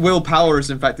 I think willpower is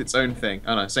in fact its own thing.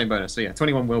 Oh no, same bonus. So yeah,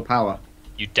 21 willpower.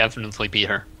 You definitely beat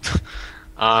her.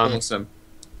 Awesome.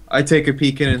 I take a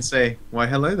peek in and say, "Why,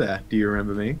 hello there. Do you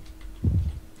remember me?"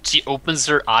 She opens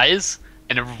her eyes,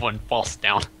 and everyone falls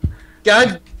down.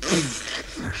 God.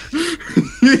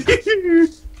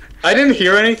 I didn't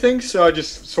hear anything, so I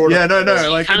just sort of. Yeah, no,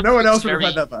 like kind of no one looks else would have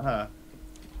very- had that but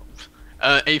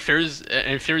her. Aether's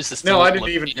is still. No, I didn't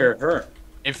looking- even hear her.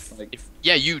 If, Like- if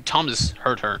yeah, you Thomas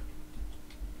heard her.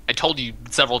 I told you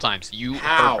several times. You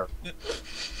How? heard her.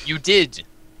 You did. You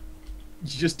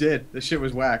just did. This shit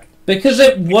was whack. Because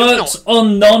it works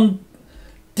on non.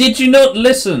 Did you not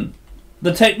listen?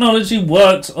 The technology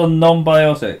works on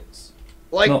non-biotics.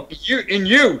 Like No. you in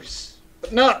use,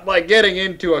 but not like getting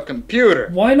into a computer.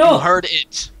 Why You not? heard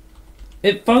it.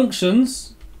 It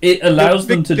functions. It allows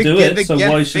them to do it. So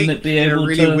why shouldn't it be able in a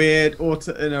really to? weird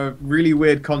in a really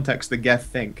weird context? The Geth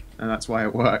think, and that's why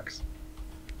it works.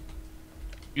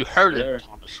 You heard There. it,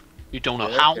 Thomas. You don't know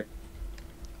Yeah, how. okay.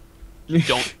 You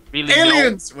don't really know.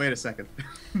 Aliens. Wait a second.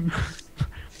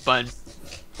 But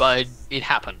it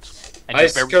happened. And I you're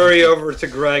very scurry confused. over to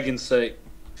Greg and say,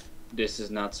 "This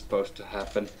is not supposed to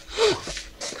happen."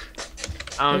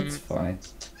 It's fine.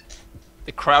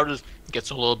 The crowd gets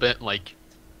a little bit like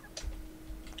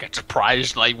get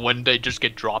surprised like when they just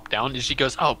get dropped down, and she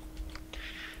goes, "Oh,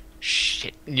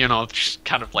 shit!" You know, just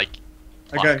kind of like.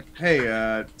 Okay.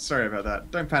 Hey, sorry about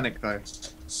that. Don't panic though.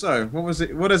 So, what was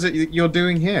it? What is it you're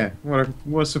doing here? What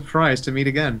a surprise to meet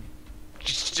again.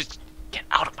 Just get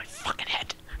out of my fucking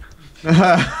head.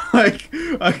 Like,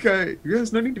 okay,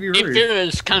 there's no need to be rude.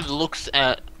 Aether's kind of looks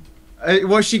at.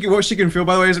 What she can feel,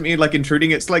 by the way, doesn't mean like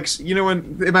intruding. It's like, you know,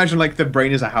 when imagine like the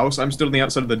brain is a house. I'm still on the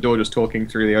outside of the door, just talking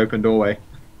through the open doorway.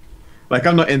 Like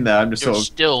I'm not in there. I'm just You're sort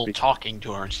of. still talking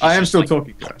to her. And she's I am just still like,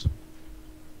 talking to her.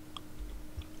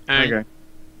 and Okay.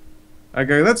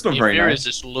 Okay, that's not very Aether nice. is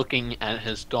just looking at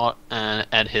his daughter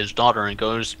and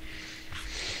goes,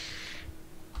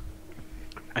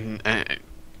 and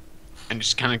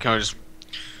just kind of goes,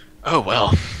 "Oh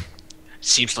well,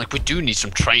 seems like we do need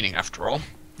some training after all."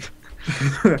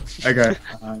 Okay,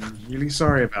 I'm really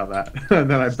sorry about that. And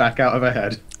then I back out of her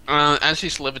head. As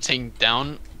he's levitating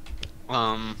down, he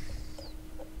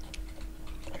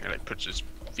like puts his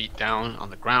feet down on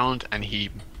the ground and he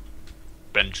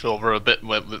bends over a bit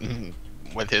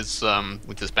with his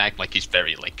back, like he's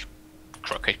very like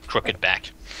crooked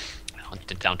back,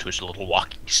 down to his little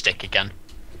walking stick again,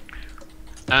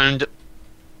 and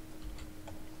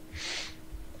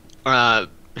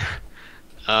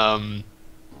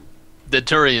the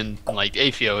Turian, like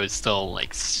Aphio, is still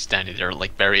like standing there,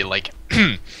 like very like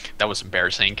that was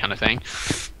embarrassing kind of thing.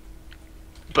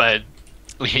 But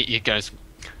he goes,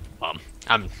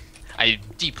 I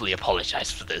deeply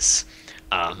apologize for this.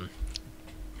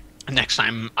 Next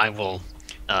time I will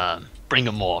bring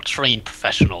a more trained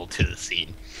professional to the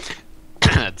scene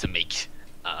to make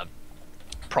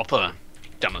proper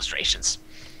demonstrations.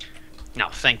 Now,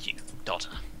 thank you, daughter.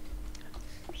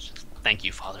 Thank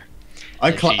you, father.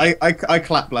 I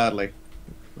clap loudly,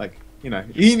 like you know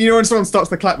when someone starts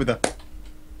to clap with a.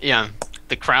 Yeah,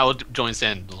 the crowd joins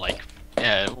in, like,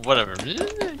 yeah, whatever.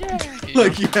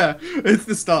 Like yeah, it's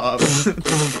the start.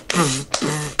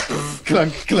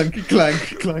 Clunk, clunk,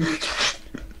 clunk, clunk.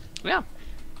 Yeah.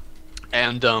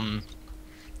 And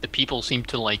the people seem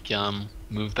to like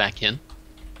move back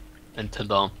into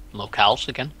the locales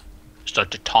again.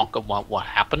 Start to talk about what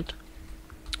happened.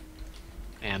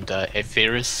 And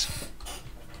Aetherus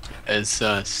is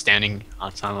standing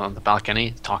outside on the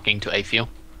balcony talking to Aphio.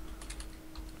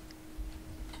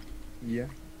 Yeah.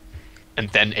 And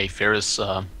then Aetherus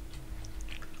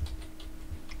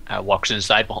walks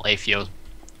inside while Aphio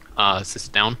sits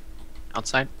down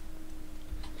outside.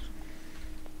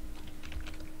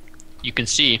 You can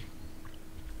see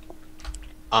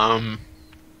that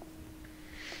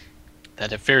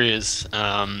Aetherius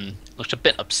looks a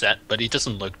bit upset, but he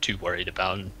doesn't look too worried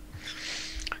about it.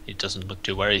 He doesn't look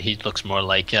too worried. He looks more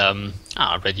like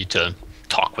ready to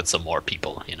talk with some more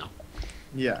people, you know.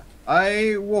 Yeah.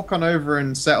 I walk on over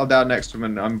and settle down next to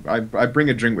him, and I bring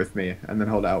a drink with me, and then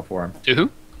hold it out for him. To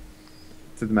who?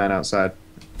 To the man outside.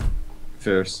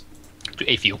 First. To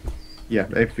Aphio. Yeah,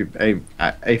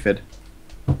 aphid.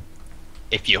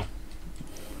 Aphio.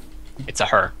 It's a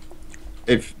her.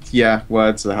 Yeah,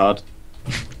 words are hard.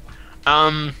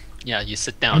 Yeah, you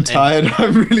sit down. I'm tired.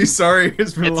 I'm really sorry.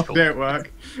 It's been a It's long cool. day at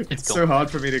work. It's cool. so hard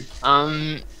for me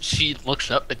to. She looks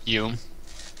up at you,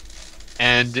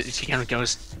 and she kind of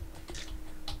goes,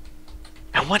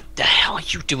 "And what the hell are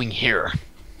you doing here?"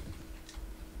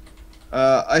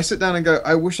 I sit down and go,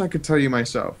 I wish I could tell you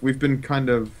myself. We've been kind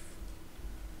of.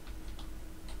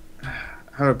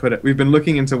 How do I put it? We've been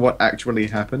looking into what actually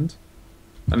happened.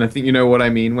 And I think you know what I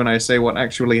mean when I say what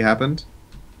actually happened.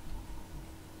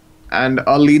 And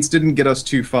our leads didn't get us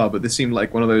too far, but this seemed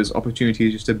like one of those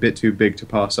opportunities just a bit too big to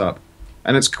pass up.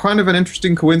 And it's kind of an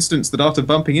interesting coincidence that after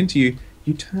bumping into you,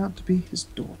 you turn out to be his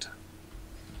daughter.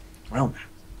 Well, now,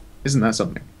 isn't that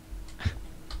something?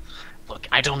 Look,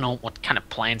 I don't know what kind of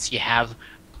plans you have,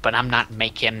 but I'm not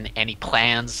making any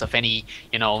plans of any,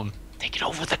 taking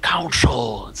over the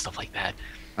council and stuff like that.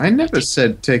 I never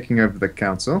said taking over the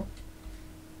council.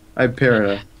 I peer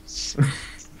at her.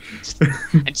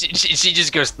 And she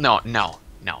just goes, no,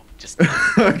 just...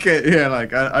 Okay, yeah,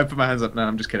 like, I put my hands up. No,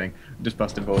 I'm just kidding. I'm just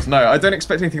busting balls. No, I don't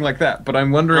expect anything like that, but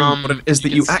I'm wondering what it is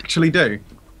that you actually do.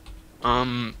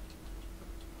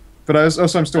 But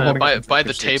I'm still holding by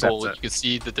the table, you can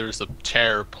see that there's a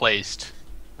chair placed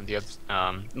on the other,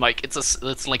 like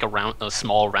it's like a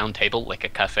small round table, like a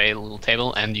cafe little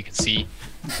table, and you can see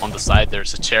on the side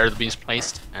there's a chair that being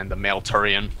placed, and the male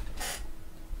Turian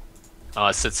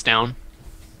sits down,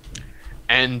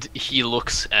 and he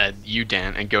looks at you,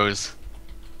 Dan, and goes,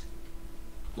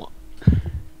 "What?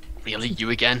 Really,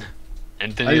 you again?"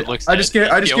 And then he looks.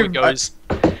 Goes,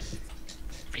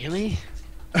 "Really?"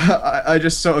 I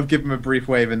just sort of give him a brief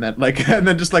wave and then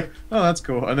just like, oh, that's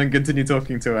cool, and then continue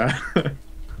talking to her.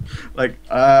 Like,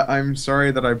 I'm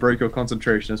sorry that I broke your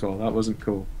concentration as well. That wasn't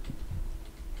cool.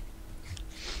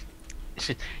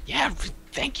 Yeah,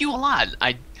 thank you a lot.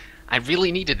 I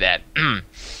really needed that.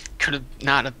 Could have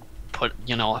not have put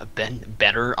a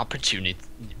better opportunity,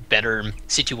 better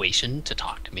situation to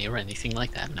talk to me or anything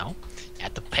like that. No, you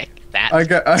had to pick that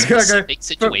specific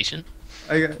situation.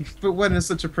 But when is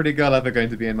such a pretty girl ever going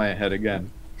to be in my head again?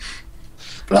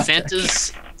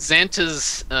 Xanta's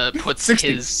puts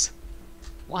 16. his...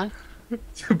 What?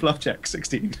 Bluff check,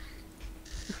 16.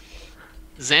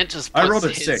 Xanta's puts I rolled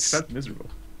a 6, that's miserable.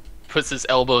 Puts his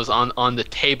elbows on the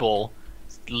table,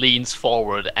 leans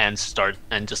forward, and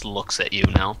just looks at you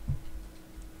now.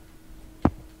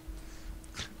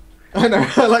 I know,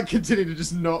 I continue to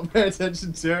just not pay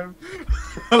attention to him.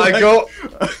 I go...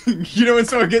 when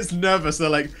someone gets nervous, they're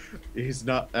like, he's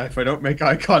not, if I don't make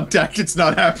eye contact, it's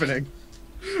not happening.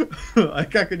 I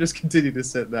can just continue to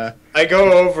sit there. I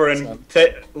go over and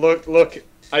look,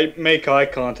 I make eye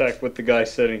contact with the guy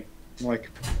sitting. I'm like...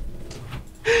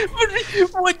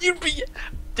 What you be...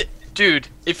 Dude,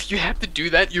 if you have to do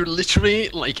that, you're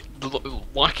literally,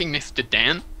 walking next to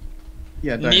Dan,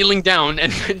 Yeah, kneeling down,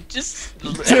 and then just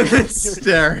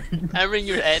staring. having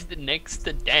your head next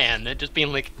to Dan, and just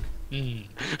being like,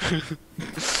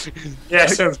 Yeah,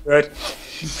 sounds good.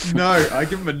 No, I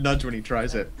give him a nudge when he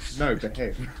tries it. No,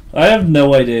 behave. I have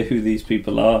no idea who these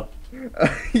people are.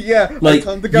 Yeah, like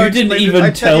you didn't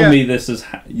even tell me this is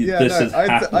happened.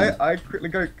 I quickly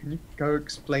go. Can you go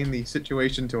explain the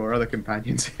situation to our other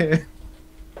companions here?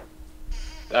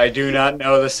 I do not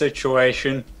know the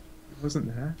situation. He wasn't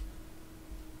there.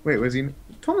 Wait, was he?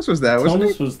 Thomas was there, wasn't he?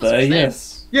 Thomas was there,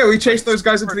 yes. Yeah, we chased those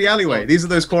guys into the alleyway. These are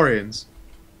those Quarians.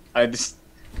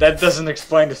 That doesn't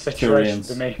explain the situation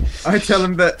to me. I tell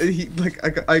him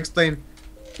that I explain.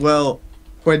 Well,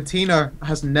 Quentina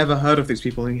has never heard of these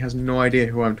people, and he has no idea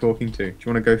who I'm talking to. Do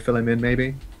you want to go fill him in,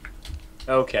 maybe?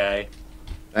 Okay.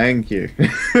 Thank you.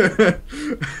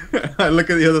 I look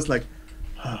at the others like.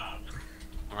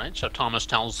 Alright, so Thomas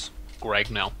tells Greg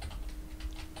now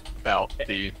about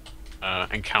the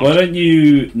encounter. Why don't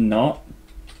you not?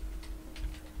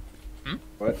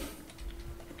 What?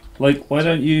 Like, why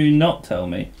don't you not tell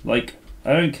me? Like,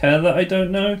 I don't care that I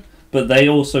don't know, but they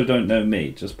also don't know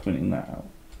me, just pointing that out.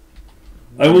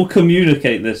 I will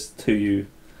communicate this to you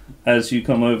as you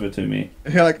come over to me.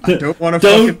 You're like, I don't want to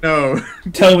fucking know.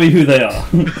 Tell me who they are.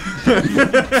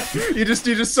 You're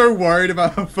just so worried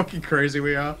about how fucking crazy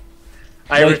we are.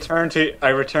 I return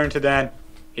to Dan.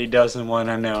 He doesn't want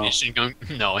to know.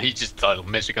 No, he just thought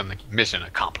mission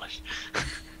accomplished.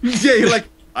 Yeah, you're like,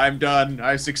 I'm done.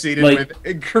 I've succeeded with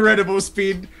incredible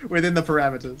speed within the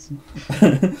parameters.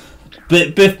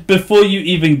 But before you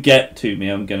even get to me,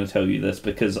 I'm going to tell you this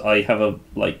because I have a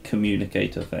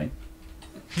communicator thing.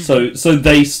 So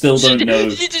they still don't know.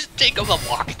 You just take off a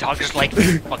walkie-talkie, just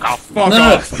fuck off. Fuck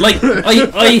off.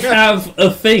 I have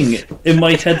a thing in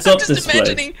my heads-up display. I'm just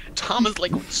imagining Tom is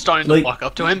starting to walk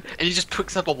up to him, and he just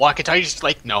picks up a walkie-talkie, just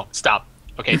no, stop.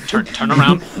 Okay, turn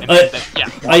around.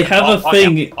 I have a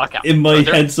thing in my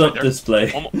heads-up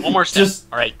display. One more step. Just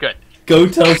all right, good. Go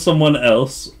tell someone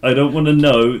else. I don't want to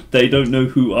know. They don't know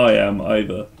who I am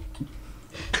either.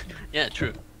 Yeah,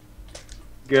 true.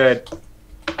 Good.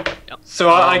 Yep. So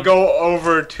I go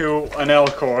over to an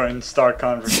Elcor and start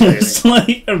conversating. It's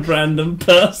like a random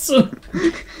person.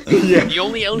 Yeah. The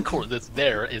only Elcor that's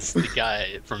there is the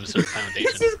guy from Sir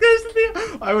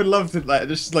Foundation. I would love to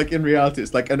just in reality,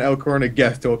 it's like an Elcor and a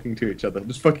Geth talking to each other.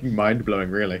 Just fucking mind blowing,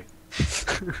 really.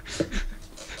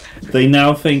 They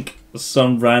now think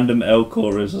some random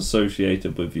Elcor is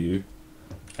associated with you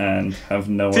and have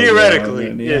no idea.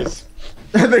 Theoretically, yes.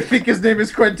 They think his name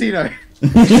is Quentino.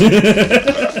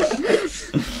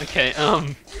 Okay.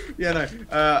 Yeah, no.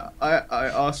 I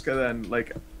ask her then,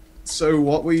 like, so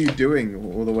what were you doing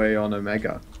all the way on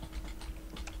Omega?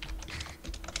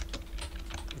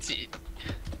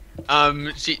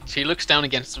 She looks down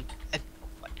again. So,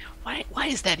 why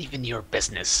is that even your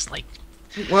business? Like,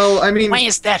 Well, I mean, why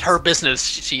is that her business?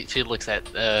 She looks at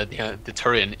the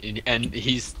Turian,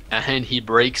 and he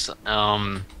breaks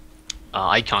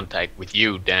eye contact with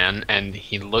you, Dan, and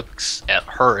he looks at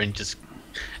her and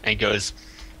goes,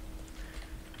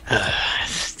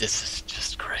 "This is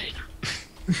just great."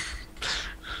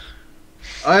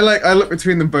 I look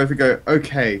between them both and go,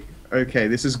 okay,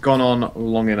 this has gone on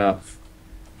long enough.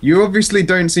 You obviously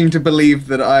don't seem to believe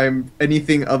that I'm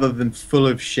anything other than full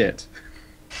of shit.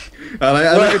 And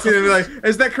I look at you and like,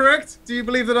 is that correct? Do you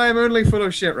believe that I am only full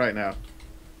of shit right now?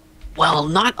 Well,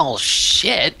 not all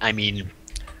shit. I mean,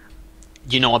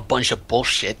 a bunch of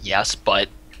bullshit, yes, but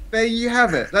There you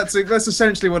have it. That's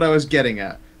essentially what I was getting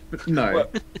at. But no.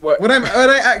 What? What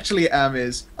I actually am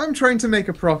is, I'm trying to make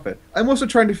a profit. I'm also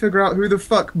trying to figure out who the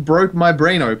fuck broke my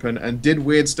brain open and did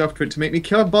weird stuff to it to make me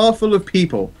kill a bar full of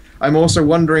people. I'm also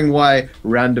wondering why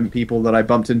random people that I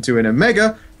bumped into in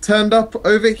Omega turned up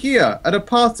over here at a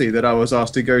party that I was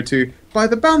asked to go to by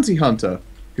the bounty hunter,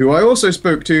 who I also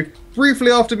spoke to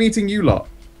briefly after meeting you lot.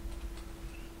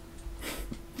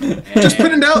 Just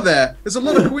putting it out there, there's a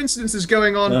lot of coincidences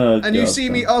going on, and you see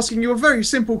me asking you a very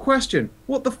simple question.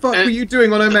 What the fuck were you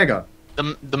doing on Omega?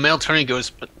 the male Turian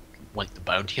goes, "But like the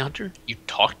bounty hunter? You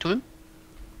talked to him?"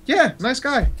 Yeah, nice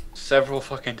guy. Several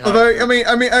fucking times. Although,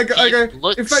 I go.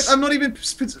 looks- In fact, I'm not even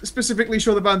specifically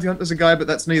sure the bounty hunter's a guy, but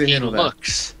that's neither He here nor there.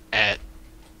 looks at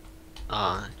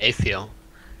Aethiel,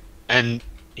 and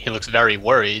he looks very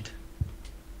worried.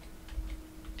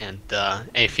 And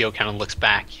Aethiel kind of looks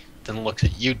back, then looks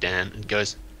at you, Dan, and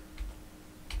goes,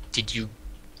 "Did you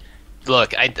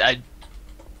look?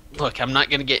 Look. I'm not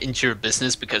gonna get into your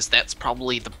business because that's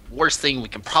probably the worst thing we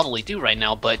can probably do right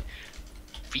now. But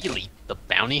really, the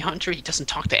bounty hunter, he doesn't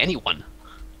talk to anyone."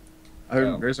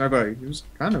 There's nobody. He was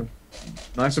kind of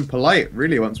nice and polite,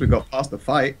 really, once we got past the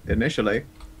fight initially.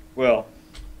 Well,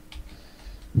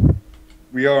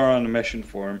 we are on a mission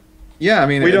for him. Yeah, I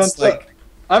mean, We it's don't like.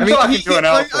 I'm I mean, talking to an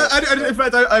like, alpha. in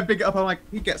fact, I big it up. I'm like,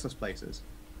 he gets us places.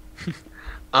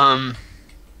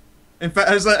 In fact,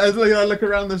 as I look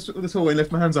around this hallway and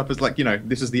lift my hands up, as like,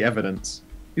 this is the evidence.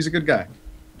 He's a good guy.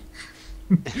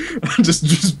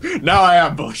 just now I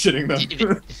am bullshitting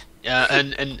them.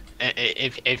 And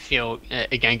if Phil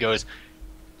again goes,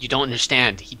 "You don't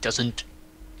understand. He doesn't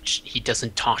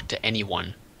talk to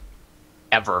anyone,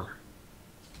 ever.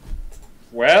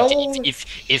 Well,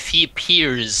 If he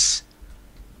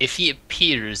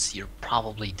appears, you're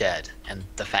probably dead. And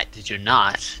the fact that you're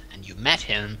not, and you met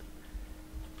him,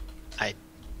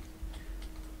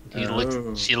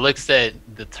 She looks at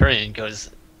the Turian and goes,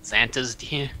 "Xantas,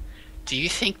 do you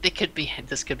think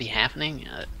this could be happening?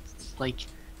 Like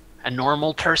a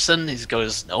normal person?" He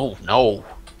goes, "No.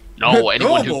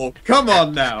 Anyone Normal? Come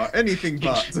on now, anything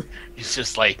but." He's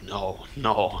just like, no.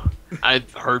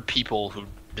 I've heard people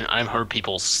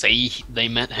say they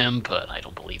met him, but I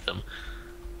don't believe them.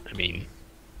 I mean,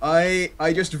 I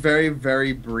just very,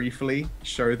 very briefly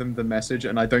show them the message,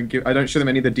 and I don't show them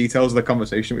any of the details of the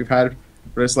conversation we've had.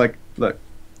 But it's like, look,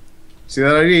 see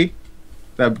that ID?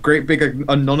 That great big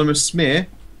anonymous smear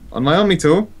on my Omni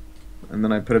tool, and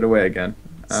then I put it away again.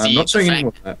 I'm not showing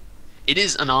anyone that. it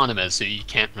is anonymous, so you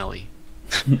can't really.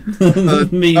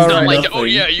 Means alright. Like, nothing. oh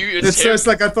yeah, It's so it's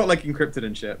like I thought like encrypted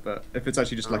and shit, but if it's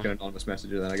actually just like an anonymous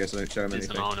messenger, then I guess I don't show him it's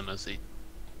anything. anonymous.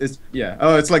 It's yeah.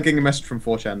 Oh, it's like getting a message from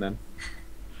 4chan then.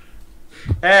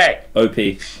 hey, OP.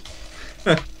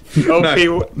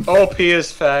 OP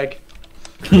is fag.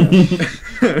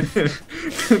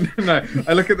 No,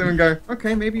 I look at them and go,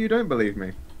 okay, maybe you don't believe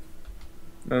me.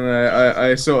 And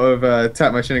I sort of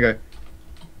tap my chin and go,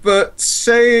 but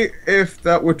say if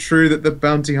that were true that the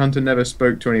bounty hunter never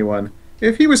spoke to anyone,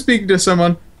 if he was speaking to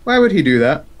someone, why would he do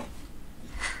that?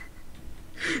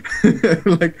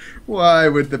 Like, why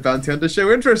would the bounty hunter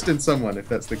show interest in someone if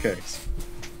that's the case?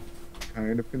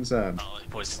 Kind of concerned. Oh,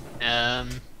 it was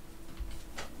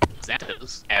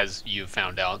Xantos, as you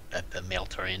found out that the male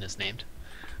Turian is named.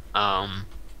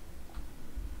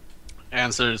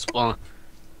 Answers, well,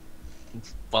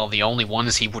 the only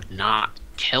ones he would not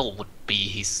kill would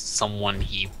be Oh. someone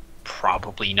he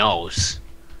probably knows.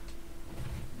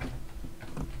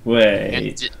 Wait.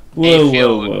 And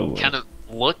Whoa. kind of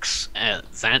looks at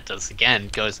Xantos again,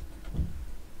 goes,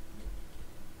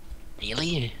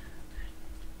 "Really?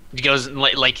 He goes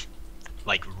like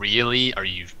really? Are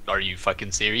you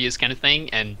fucking serious? Kind of thing.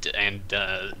 And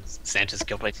Santa's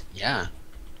like, yeah.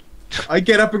 I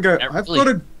get up and go. Not I've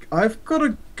really. got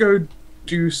to go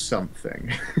do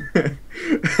something.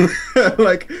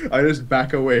 Like I just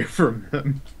back away from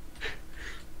them.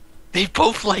 They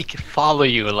both like follow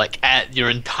you like at your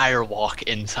entire walk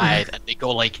inside, and they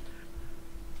go like,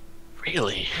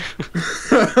 really?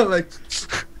 Like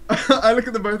I look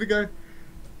at them both and go.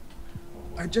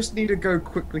 I just need to go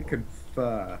quickly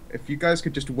confer. If you guys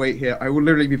could just wait here, I will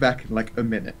literally be back in like a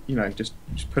minute. You know, just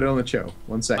put it on the chill.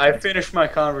 1 second. I finished my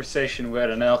conversation with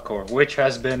an Elcor, which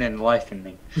has been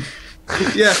enlightening.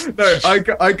 Yeah, no,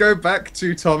 I go back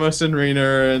to Thomas and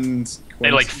Rena and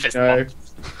They like fist bump.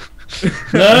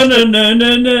 No. Okay,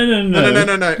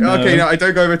 no, I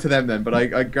don't go over to them then, but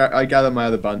I gather my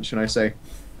other bunch and I say,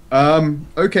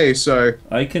 okay, so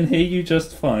I can hear you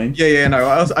just fine. yeah,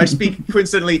 no, I speak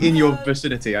coincidentally in your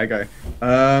vicinity. I go,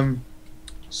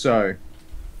 so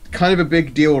kind of a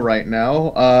big deal right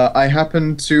now. I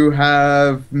happen to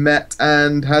have met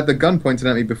and had the gun pointed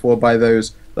at me before by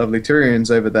those lovely Tyrians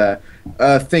over there.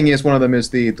 Thing is, one of them is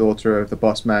the daughter of the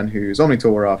boss man whose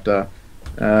Omnitool we're after.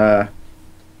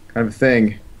 Kind of a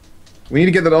thing. We need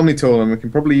to get that Omnitool, and we can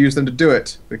probably use them to do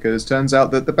it, because turns out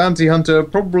that the bounty hunter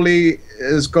probably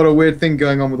has got a weird thing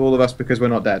going on with all of us because we're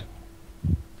not dead.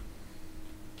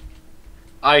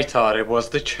 I thought it was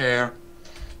the chair.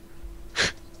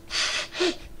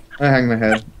 I hang my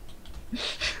head.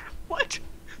 What?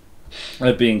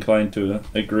 I'd be inclined to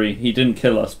agree. He didn't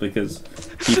kill us because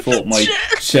he thought my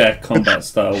chair combat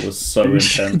style was so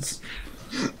intense.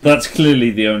 That's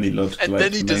clearly the only logical And then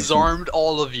he explanation. disarmed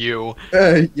all of you.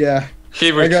 Yeah.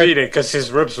 He retreated because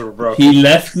his ribs were broken. He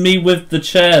left me with the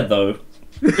chair, though.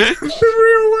 The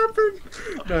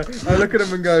real weapon! No, I look at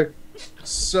him and go,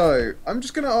 so, I'm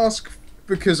just going to ask,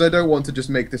 because I don't want to just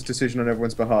make this decision on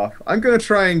everyone's behalf. I'm going to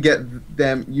try and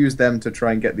use them to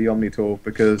try and get the Omnitool,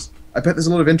 because I bet there's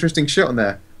a lot of interesting shit on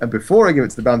there. And before I give it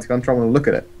to the bounty hunter, I want to look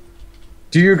at it.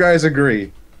 Do you guys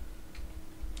agree?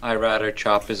 I'd rather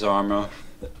chop his arm off.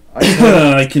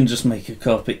 I can just make a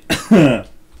copy.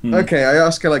 Okay, I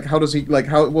ask her, like, how does he, like,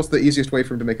 what's the easiest way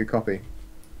for him to make a copy?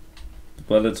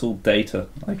 Well, it's all data.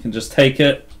 I can just take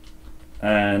it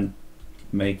and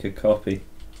make a copy.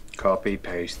 Copy,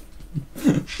 paste.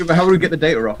 But how would we get the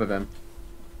data off of him?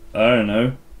 I don't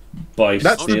know. By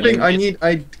That's the stealing. thing, I need,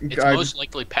 It's most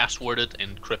likely passworded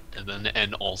and encrypted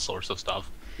and all sorts of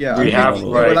stuff. yeah, We I have, think it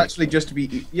right. would actually just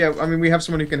be, yeah, I mean, we have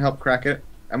someone who can help crack it,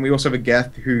 and we also have a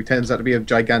Geth who turns out to be a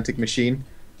gigantic machine.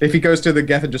 If he goes to the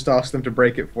Geth and just asks them to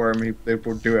break it for him, they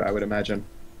will do it, I would imagine.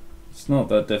 It's not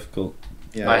that difficult.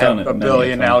 Yeah, I done have it a many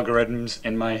billion times. algorithms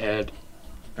in my head.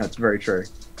 that's very true.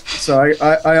 So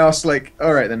I asked, like,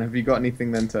 alright then, have you got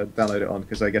anything then to download it on?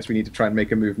 Because I guess we need to try and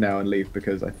make a move now and leave,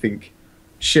 because I think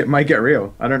shit might get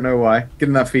real. I don't know why.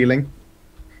 Getting that feeling.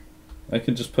 I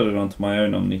can just put it onto my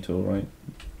own Omnitool, right?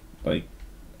 Like,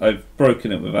 I've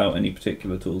broken it without any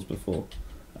particular tools before.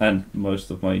 And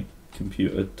most of my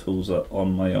computer tools are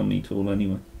on my Omnitool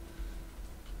anyway.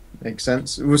 Makes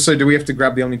sense. Well, so do we have to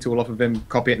grab the Omnitool off of him,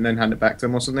 copy it, and then hand it back to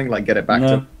him or something? Like, get it back to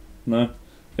him? No.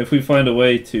 If we find a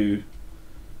way to,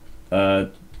 I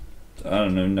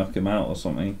don't know, knock him out or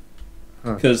something.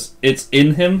 Huh. Because it's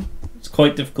in him, it's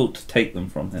quite difficult to take them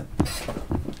from him.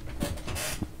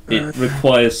 It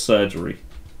requires surgery.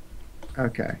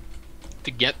 Okay.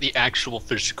 To get the actual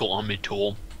physical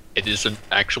Omnitool, it is an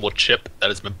actual chip that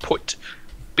has been put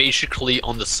basically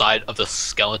on the side of the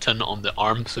skeleton on the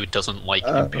arm, so it doesn't like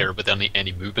impair with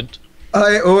any movement.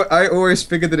 I always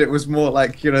figured that it was more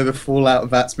like, you know, the Fallout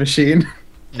VATS machine.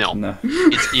 No, No.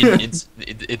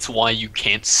 it's why you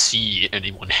can't see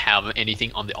anyone have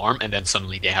anything on the arm, and then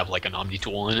suddenly they have like an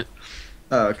Omnitool in it.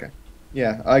 Oh, okay.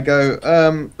 Yeah, I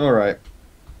go, alright.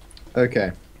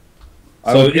 Okay.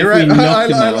 I So will be if right- we knock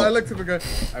him I out- looked at him and go,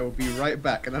 I will be right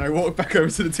back, and then I walk back over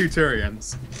to the two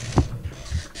Turians.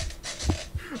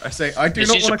 I say, I do Is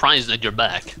not he want to... surprised that you're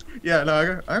back? Yeah,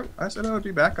 no, I said I would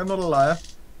be back, I'm not a liar.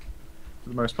 For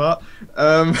the most part.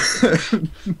 And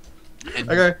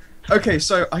I go, okay,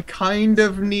 so I kind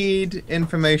of need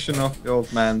information off the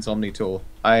old man's Omnitool.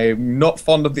 I'm not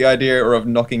fond of the idea of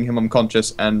knocking him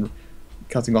unconscious and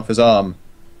cutting off his arm.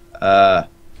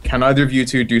 Can either of you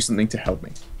two do something to help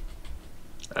me?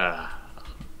 I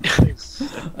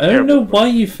don't know why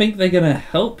you think they're gonna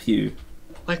help you.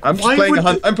 Like, I'm just playing a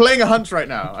hunt. I'm playing a hunch right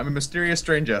now. I'm a mysterious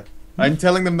stranger. I'm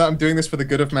telling them that I'm doing this for the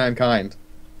good of mankind.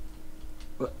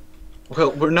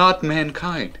 Well, we're not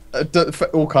mankind. For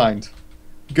all kind.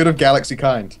 Good of galaxy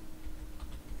kind.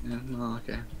 Yeah, well,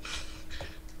 okay.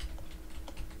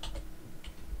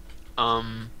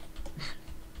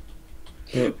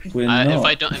 But we're not.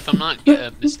 If I'm not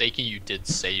mistaken, you did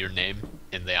say your name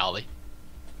in the alley.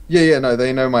 Yeah, no,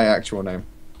 they know my actual name.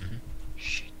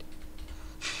 Shit.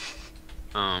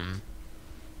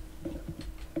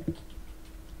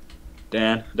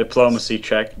 Dan, diplomacy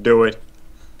check. Do it.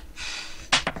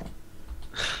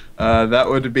 That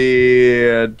would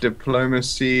be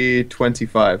diplomacy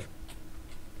 25.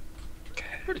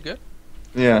 Pretty good.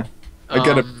 Yeah.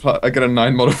 I get a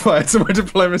 9 modifier to my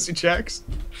diplomacy checks.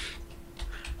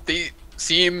 They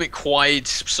seem quite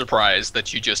surprised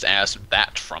that you just asked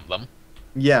that from them.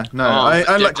 Yeah, no, I'm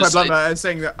yeah, like quite just- blunt. I'm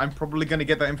saying that I'm probably going to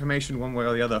get that information one way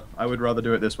or the other. I would rather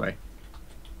do it this way.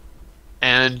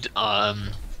 And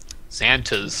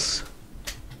Santa's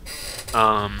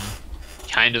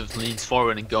kind of leans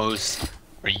forward and goes,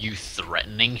 "Are you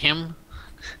threatening him?"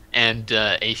 And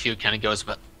Aphio kind of goes,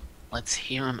 "But let's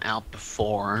hear him out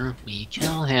before we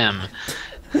kill him."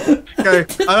 Okay,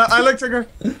 I like to go,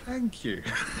 thank you.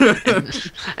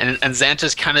 And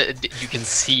Xanta's kind of, you can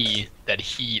see that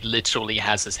he literally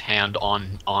has his hand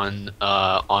on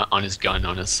his gun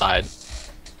on his side.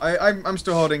 I'm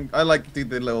still holding. I like do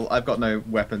the little. I've got no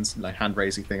weapons, like hand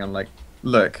raising thing. I'm like,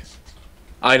 look.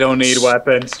 I don't need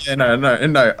weapons. Yeah,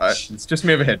 no. It's just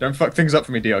me over here. Don't fuck things up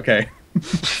for me, D. Okay.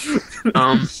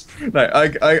 No,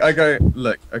 I go.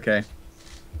 Look, okay.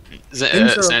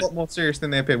 Things are a lot more serious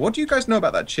than they appear. What do you guys know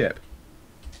about that chip?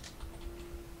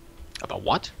 About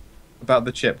what? About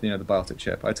the chip, the biotic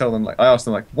chip. I tell them I ask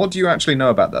them what do you actually know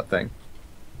about that thing?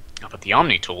 About the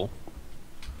Omni tool.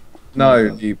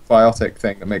 No, the biotic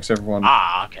thing that makes everyone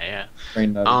Ah, okay, yeah.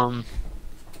 brain nervous.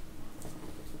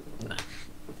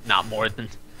 Not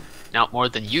more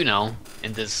than you know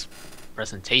in this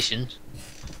presentation.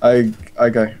 I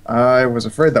go. I was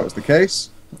afraid that was the case.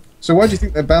 So why do you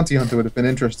think the bounty hunter would have been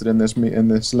interested in this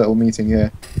little meeting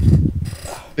here?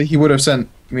 That he would have sent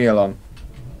me along.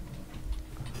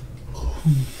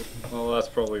 Well, that's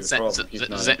probably the problem.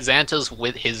 Xanta's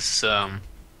with his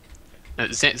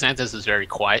Xanta's is very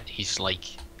quiet. He's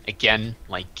again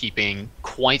keeping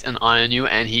quite an eye on you,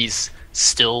 and he's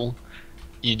still,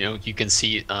 you can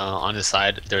see on his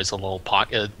side there's a little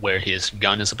pocket where his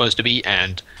gun is supposed to be,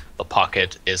 and the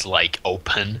pocket is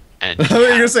open. And I thought you were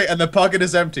gonna say, and the pocket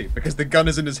is empty because the gun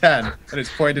is in his hand and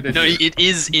it's pointed at no, you. it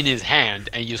is in his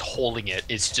hand, and he's holding it.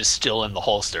 It's just still in the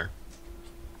holster.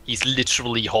 He's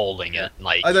literally holding it.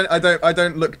 I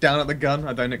don't look down at the gun.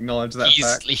 I don't acknowledge that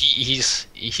fact. He's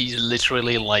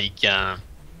literally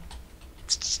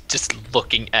just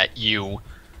looking at you,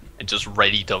 and just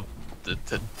ready to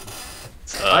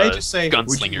I just say,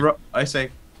 gunslinger.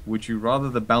 would you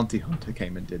rather the bounty hunter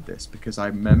came and did this? Because I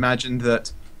imagined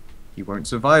that he won't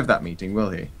survive that meeting, will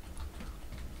he?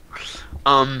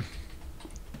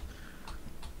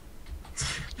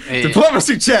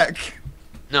 Diplomacy check!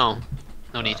 No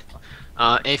need.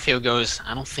 Aphio goes,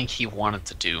 I don't think he wanted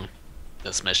to do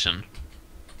this mission.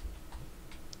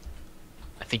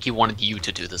 I think he wanted you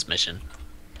to do this mission.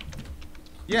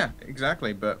 Yeah,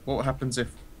 exactly, but what happens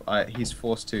if he's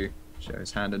forced to show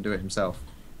his hand and do it himself?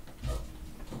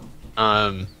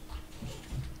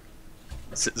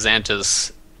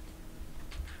 Xanta's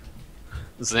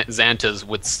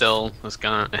with still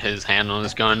his hand on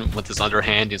his gun, with his other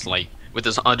hand with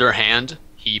his other hand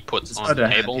he puts on the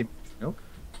table.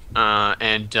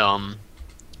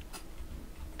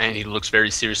 And he looks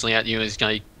very seriously at you. He's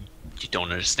like, you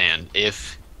don't understand.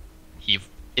 If you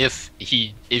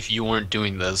weren't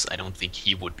doing this, I don't think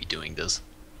he would be doing this.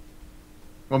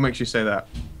 What makes you say that?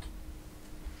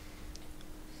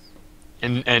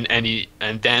 And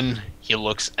then he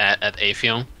looks at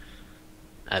Aphio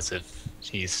as if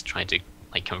he's trying to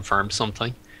confirm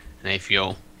something, and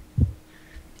Aphio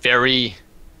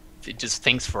just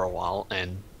thinks for a while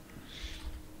and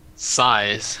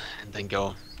sighs, and then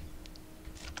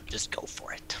just go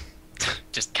for it.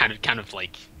 Just kind of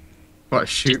like, what,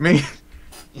 shoot me?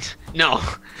 No.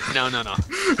 No.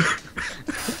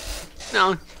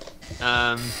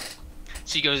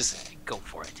 She goes, go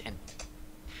for it, and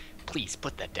please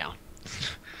put that down.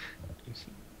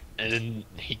 And then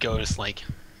he goes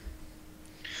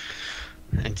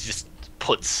and just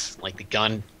puts the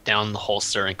gun down the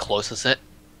holster and closes it.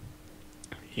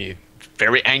 He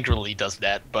very angrily does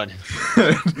that, but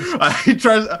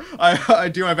I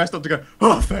do my best not to go,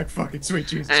 oh, thank fucking sweet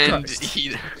Jesus Christ.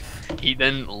 he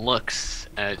then looks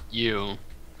at you,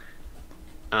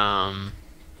 and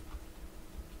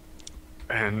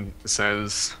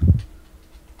says,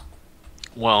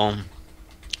 well,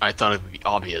 I thought it would be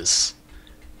obvious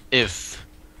if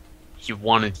you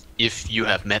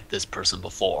have met this person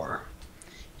before,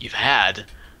 you've had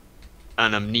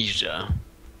an amnesia.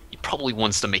 He probably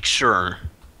wants to make sure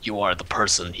you are the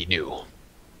person he knew.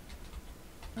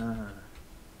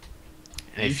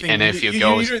 And if you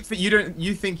go,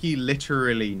 you think he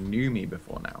literally knew me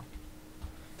before now?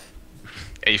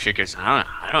 he figures,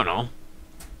 I don't know.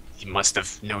 He must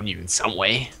have known you in some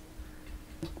way.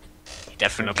 He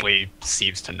definitely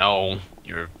seems to know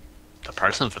you're the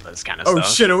person for this kind of stuff. Oh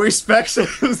shit, are we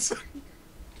Spectres?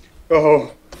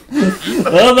 Oh.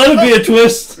 Well, that would be a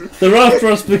twist. They're after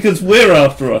us because we're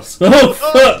after us. Oh,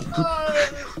 fuck!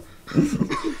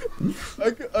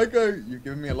 I go, you're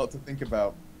giving me a lot to think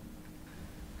about.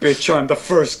 Bitch, I'm the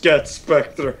first Get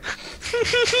Spectre.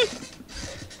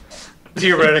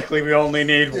 Theoretically, we only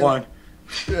need one.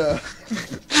 Yeah.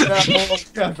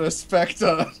 Yeah, the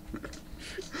Spectre.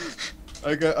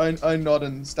 I go, I nod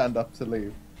and stand up to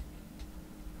leave.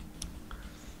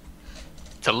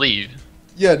 To leave?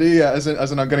 Yeah, as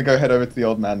in I'm gonna go head over to the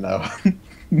old man now.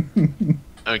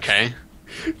 Okay.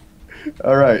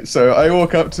 Alright, so I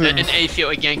walk up to... And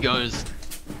Atheo again goes,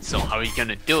 so how are you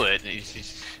gonna do it? And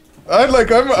he's I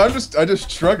just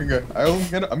shrug and go,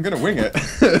 I'm gonna wing it.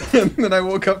 And then I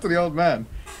walk up to the old man.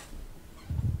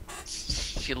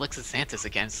 She looks at Santos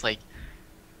again, it's like,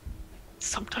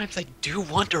 sometimes I do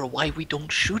wonder why we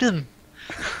don't shoot him.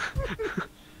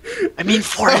 I mean,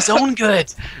 for his own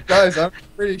good. Guys, I'm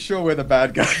pretty sure we're the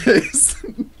bad guys.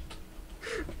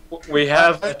 We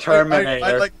have a Terminator.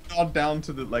 I like nod down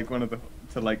to the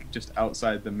just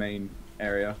outside the main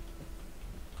area,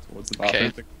 towards the bathroom.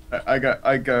 Okay. I go.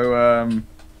 I don't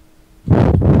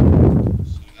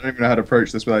even know how to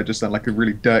approach this without just sound like a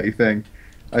really dirty thing.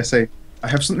 I say, I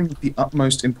have something of the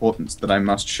utmost importance that I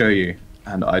must show you,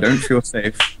 and I don't feel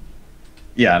safe.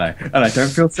 Yeah, I know. And I don't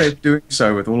feel safe doing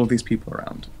so with all of these people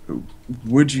around.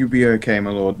 Would you be okay, my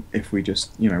lord, if we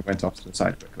just, went off to the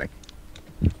side quickly?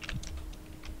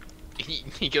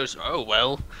 He goes, oh,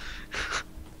 well.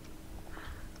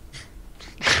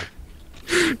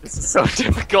 This is so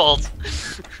difficult.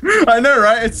 I know,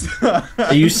 right? It's.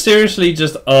 Are you seriously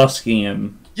just asking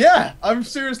him? Yeah, I'm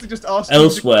seriously just asking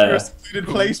Elsewhere. him to a secluded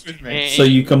place with me. So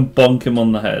you can bonk him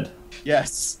on the head?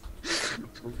 Yes.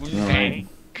 Right.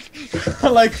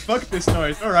 Like, fuck this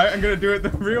noise. Alright, I'm gonna do it the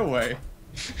real way.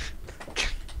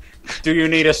 Do you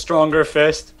need a stronger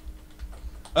fist?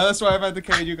 That's why I've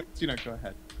advocated you guys, go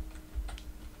ahead.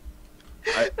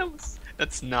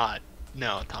 That's not.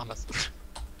 No, Thomas.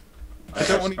 I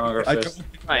don't want stronger to. fist.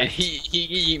 Right,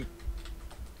 he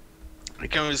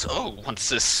goes, oh, what's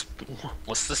this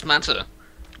matter?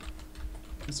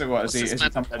 So what, is he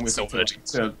coming with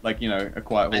to a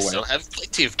quiet hallway? I still have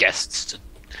plenty of guests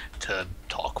to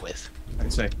talk with.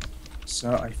 I'd say,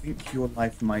 sir, I think your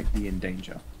life might be in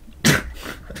danger.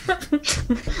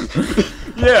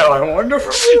 Yeah, I wonder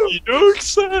for you. don't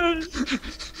say.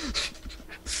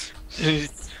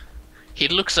 He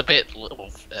looks a bit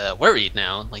worried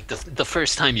now. Like the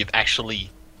first time you've actually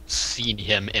seen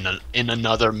him in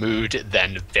another mood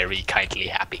than very kindly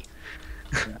happy.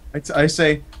 Yeah. I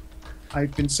say,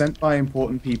 I've been sent by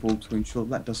important people to ensure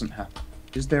that doesn't happen.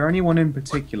 Is there anyone in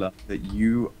particular that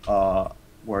you are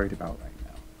worried about right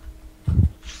now?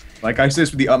 Like, I say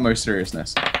this with the utmost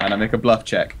seriousness, and I make a bluff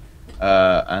check,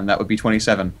 and that would be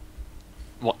 27.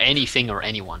 Well, anything or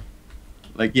anyone.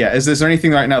 Like, yeah, is there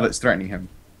anything right now that's threatening him?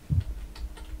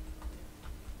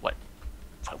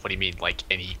 What do you mean? Like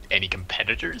any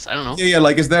competitors? I don't know. Yeah,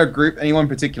 like, is there a group, anyone in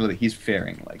particular that he's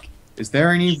fearing? Like, is there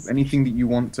anything that you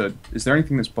want to... Is there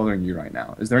anything that's bothering you right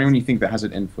now? Is there anyone you think that has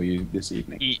it in for you this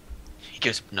evening? He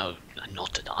goes, no,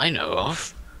 not that I know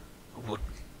of.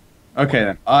 Okay,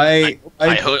 then. I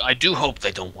do hope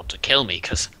they don't want to kill me,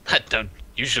 because that don't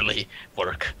usually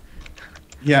work.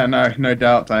 Yeah, no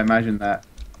doubt. I imagine that.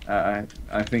 I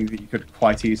think that you could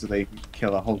quite easily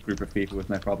kill a whole group of people with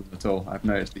no problem at all. I've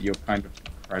noticed that you're kind of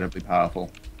incredibly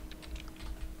powerful.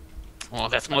 Well,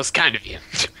 that's most kind of you.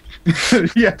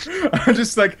 Yeah, I'm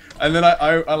just like, and then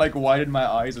I like widen my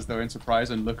eyes as though in surprise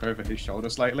and look over his shoulder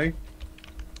slightly,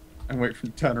 and wait for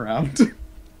him to turn around.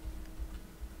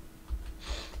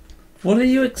 What are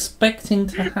you expecting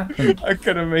to happen? I'm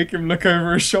gonna make him look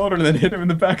over his shoulder and then hit him in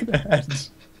the back of the head.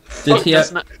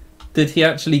 Did he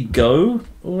actually go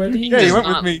already? Yeah, he went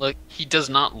with me. He does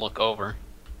not look over.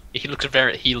 He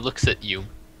looks at you.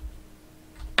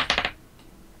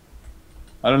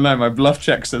 I don't know, my bluff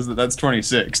check says that that's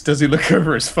 26. Does he look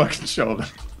over his fucking shoulder?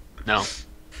 No.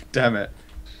 Damn it.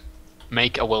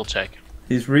 Make a will check.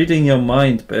 He's reading your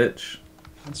mind, bitch.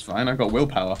 That's fine, I got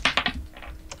willpower.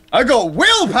 I got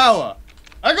willpower!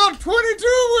 I got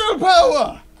 22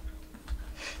 willpower!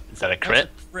 Is that a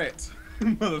crit? That's a crit,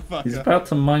 motherfucker. He's about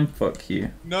to mindfuck you.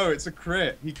 No, it's a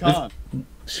crit. He can't.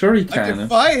 Sure he I can.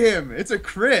 defy him! It's a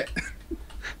crit!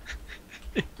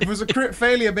 If it was a crit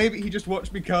failure, maybe he just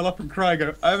watched me curl up and cry and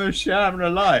go, I'm a sham and a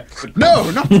lie. But no,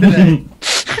 not today.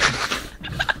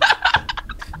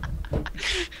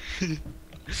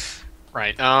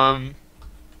 Right,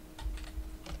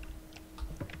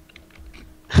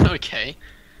 okay.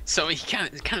 So he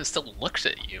kind of still looks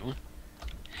at you,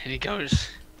 and he goes,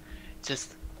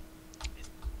 just,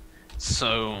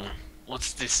 so,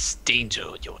 what's this danger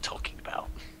you're talking about?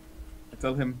 I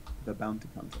tell him the bounty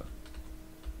hunter.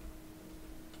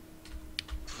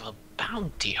 The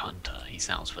bounty hunter, he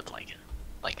sounds with like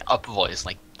up voice,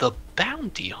 like, the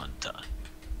bounty hunter?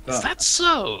 Is that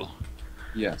so?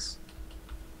 Yes.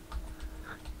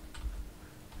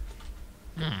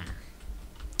 I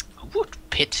would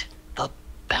pit the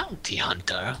bounty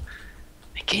hunter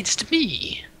against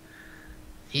me.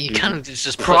 He kind of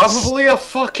just Probably a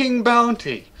fucking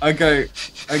bounty. I go,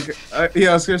 yeah,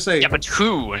 I was gonna say. Yeah, but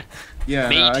who Yeah,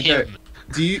 made no, I go, him?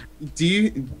 do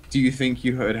you think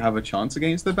you would have a chance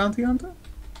against the bounty hunter?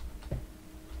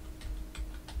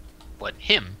 What,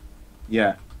 him?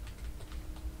 Yeah.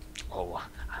 Oh,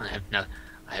 I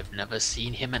have never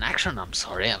seen him in action. I'm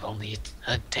sorry, I've only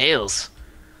heard tales.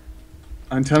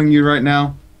 I'm telling you right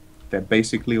now, they're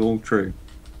basically all true.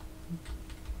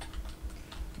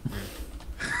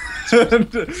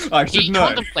 I should He know.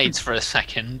 contemplates for a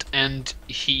second, and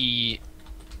he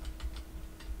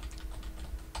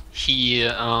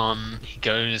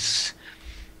goes,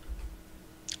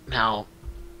 now,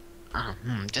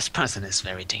 this person is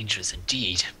very dangerous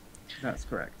indeed, That's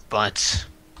correct. but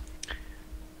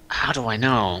how do I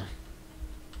know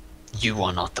you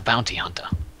are not the bounty hunter?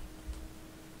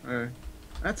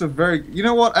 That's a very. You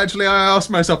know what? Actually, I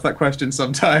ask myself that question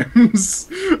sometimes.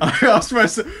 I ask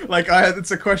myself, like,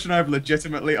 it's a question I've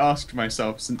legitimately asked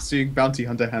myself since seeing bounty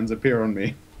hunter hands appear on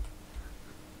me.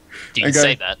 Do you I go,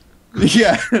 say that?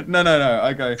 Yeah. No.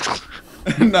 I go.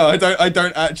 No, I don't. I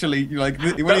don't actually. Like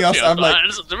when he asks, I'm like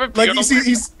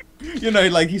he's. You know,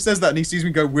 like he says that and he sees me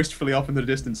go wistfully off in the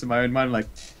distance in my own mind. Like,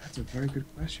 that's a very good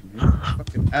question. Man. I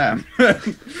fucking am.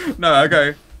 No, I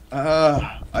go.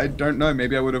 I don't know.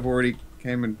 Maybe I would have already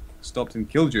came and stopped and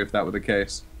killed you if that were the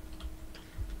case. I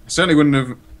certainly wouldn't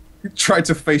have tried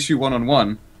to face you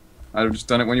one-on-one. I'd have just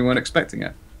done it when you weren't expecting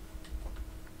it.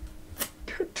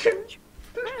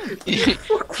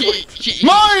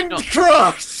 Mind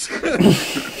trust! I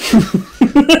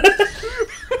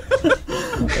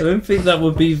don't think that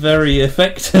would be very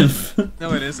effective.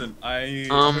 No, it isn't. I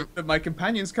hope that my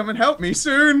companions come and help me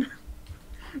soon.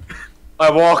 I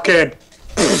walk in.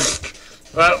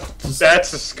 Well,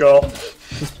 that's a skull.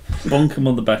 Just bonk him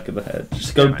on the back of the head.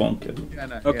 Just go bonk him. Yeah,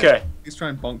 no, Okay. Yeah. Please try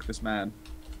and bonk this man.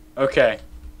 Okay.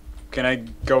 Can I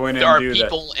go in There are and do that?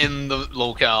 people in the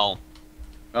locale.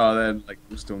 Oh, they're like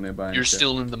we're still nearby. and You're shit.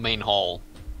 still in the main hall.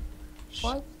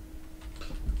 What?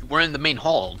 We're in the main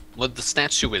hall, where the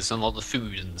statue is and all the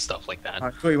food and stuff like that.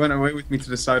 I thought you went away with me to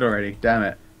the side already. Damn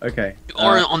it. Okay.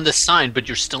 Or on the side, but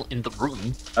you're still in the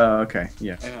room. Oh, okay.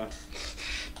 Yeah. Yeah.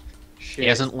 He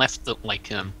hasn't left the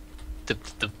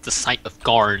the site of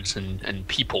guards and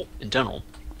people in general.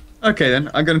 Okay then,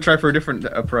 I'm gonna try for a different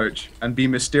approach and be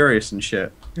mysterious and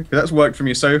shit. 'Cause that's worked for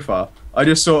me so far. I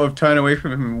just sort of turn away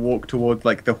from him and walk toward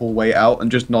like the hallway out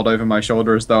and just nod over my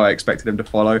shoulder as though I expected him to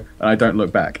follow, and I don't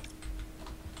look back.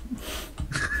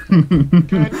 God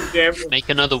damn it. Make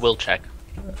another will check.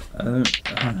 Oh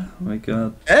my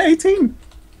god. 18!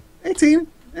 18!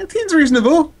 18's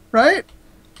reasonable, right?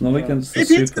 Not against the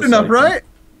 18's super good enough, psychic. right?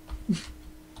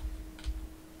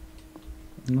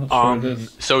 I'm not sure it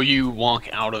is. So you walk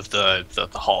out of the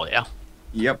hall, yeah?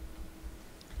 Yep.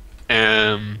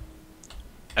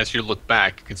 As you look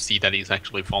back, you can see that he's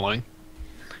actually following.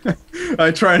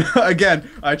 I try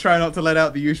not to let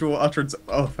out the usual utterance.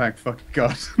 Oh, thank fucking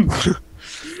God. And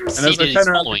See as that I he's turn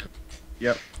around, following.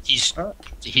 yep. He's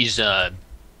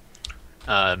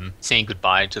saying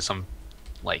goodbye to some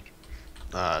like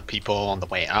people on the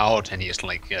way out, and he's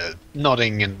like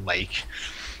nodding and like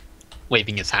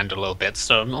waving his hand a little bit.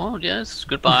 So, oh yes,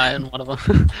 goodbye and whatever.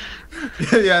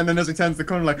 Yeah, and then as he turns the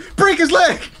corner, like, break his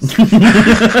leg!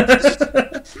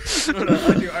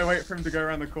 I wait for him to go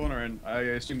around the corner, and I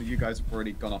assume that you guys have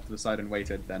already gone off to the side and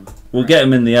waited. Then We'll get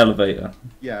him in the elevator.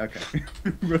 yeah, okay.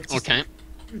 We'll just- Okay.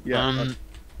 Yeah,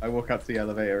 I walk up to the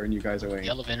elevator, and you guys are The waiting.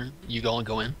 elevator. You go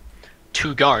in.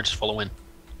 2 guards follow in.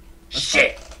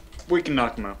 Shit! We can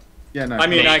knock him out. Yeah, no. I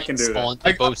mean, They I can do spawn-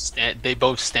 that. They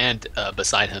both stand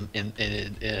beside him in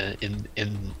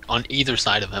on either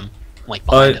side of him, like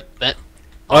behind him.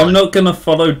 I'm not gonna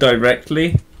follow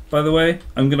directly, by the way.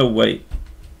 I'm gonna wait.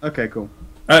 Okay, cool.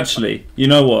 Actually, you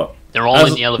know what? They're all As-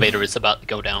 in the elevator. It's about to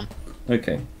go down.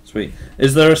 Okay. Sweet.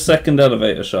 Is there a second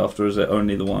elevator shaft, or is it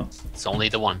only the one? It's only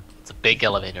the one. It's a big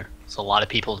elevator. So a lot of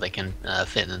people they can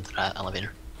fit into that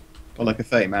elevator. Or like a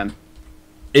 30 man.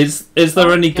 Is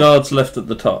there any guards left at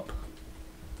the top?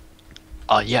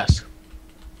 Yes.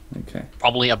 Okay.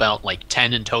 Probably about like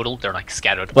 10 in total. They're like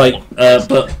scattered. Like, all over.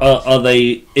 but are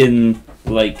they in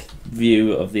like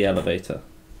view of the elevator?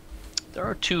 There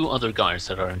are 2 other guards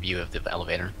that are in view of the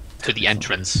elevator to the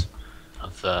entrance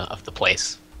of the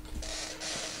place.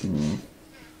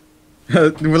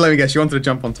 Well, let me guess. You wanted to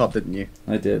jump on top, didn't you?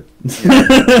 I did.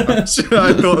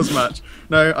 I thought as much.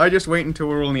 No, I just wait until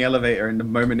we're all in the elevator, and the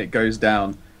moment it goes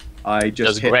down, I just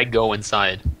Does hit... Greg go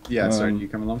inside? Yeah, sorry, you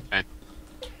come along? Okay.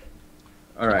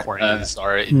 Alright. Aquarians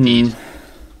are indeed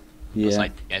Yeah.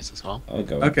 beside you guys as well. I'll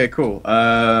go. Okay, cool.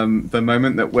 The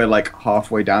moment that we're like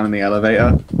halfway down in the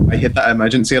elevator, I hit that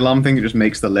emergency alarm thing that just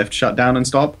makes the lift shut down and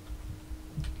stop.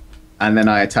 And then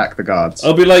I attack the guards.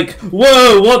 I'll be like,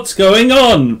 "Whoa, what's going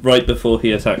on?" right before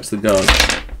he attacks the guard.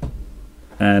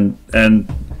 And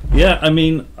yeah, I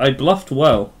mean, I bluffed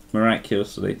well,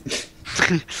 miraculously.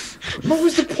 What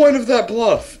was the point of that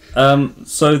bluff?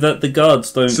 So that the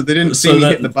guards don't. So they didn't see me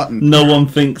that hit the button. No one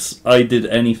thinks I did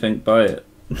anything by it.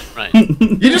 Right.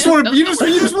 You just want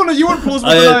plausible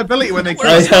deniability when they kill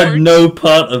I us. had no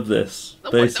part of this.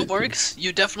 That Basically. works.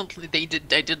 You definitely they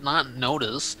did not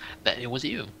notice that it was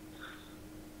you.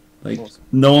 Like,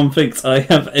 no one thinks I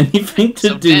have anything to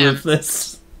So do Dan- with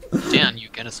this. Dan, you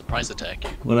get a surprise attack.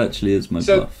 What actually is my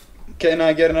So- bluff? Can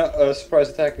I get a surprise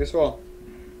attack as well?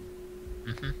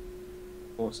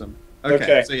 Awesome. Okay.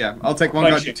 Okay, so yeah, I'll take one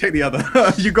guard, you Punching. take the other.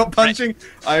 You got punching?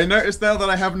 I noticed there that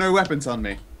I have no weapons on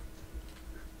me.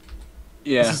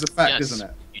 Yeah. This is a fact, Yes. isn't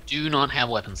it? You do not have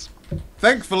weapons.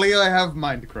 Thankfully, I have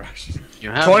Mind Crush. You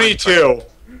have 22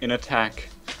 in attack.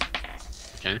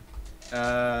 Okay.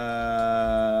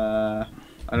 I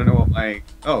don't know what my...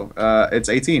 Oh, it's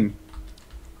 18.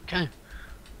 Okay.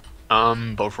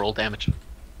 Both roll damage.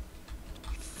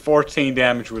 14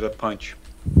 damage with a punch.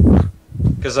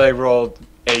 Because I rolled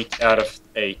 8 out of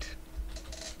 8.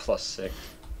 Plus 6.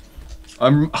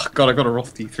 Oh god, I got a roll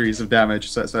d3s of damage,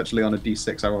 so it's actually on a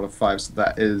d6. I rolled a 5, so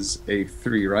that is a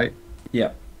 3, right?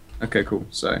 Yeah. Okay, cool.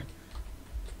 So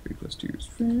 3 plus 2 is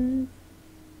 5.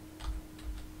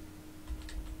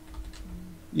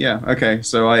 Yeah, okay,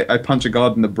 so I punch a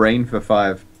guard in the brain for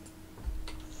 5.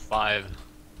 5.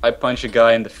 I punch a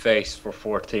guy in the face for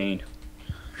 14.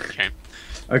 Okay.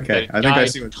 Okay, The I think I guy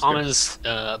see what's going. Thomas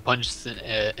punches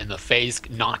in the face,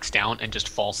 knocks down, and just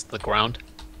falls to the ground.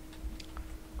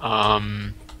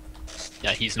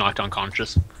 Yeah, he's knocked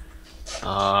unconscious.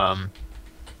 While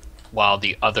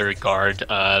the other guard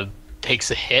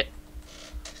takes a hit,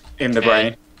 In the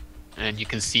brain. and you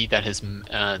can see that his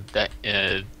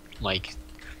like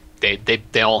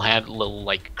they all had little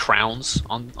like crowns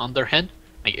on their head.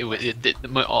 Like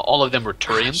all of them were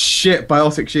Turians. Shit,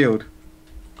 biotic shield.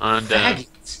 And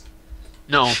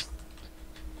no,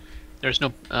 there's no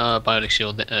biotic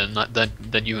shield not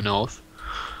that you know of.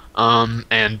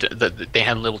 And they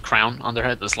had a little crown on their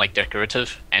head that's like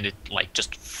decorative, and it like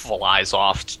just flies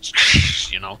off,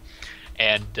 you know.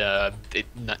 And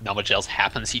not much else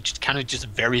happens. He just kind of just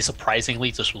very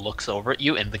surprisingly just looks over at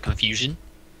you in the confusion.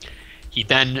 He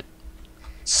then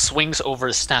swings over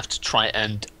his staff to try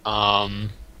and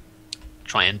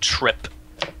trip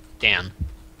Dan.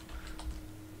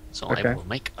 So Okay. I will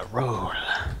make a roll.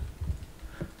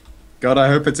 God, I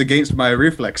hope it's against my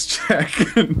reflex check.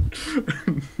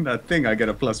 That thing, I get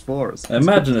a +4. I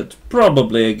imagine it's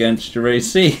probably against your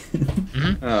AC.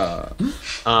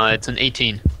 It's an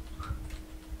 18.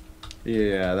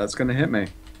 Yeah, that's gonna hit me.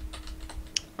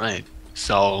 Right.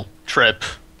 So trip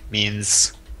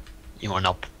means you are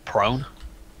now prone,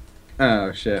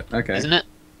 Oh shit. Okay. isn't it?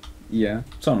 Yeah.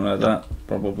 Something like that,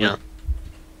 probably. Yeah.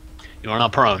 You are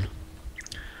not prone.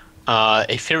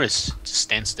 Aetherius just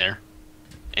stands there,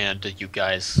 and you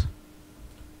guys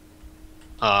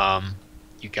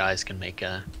can make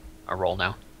a roll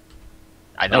now.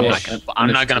 I'm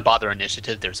not gonna bother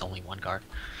initiative. There's only one guard.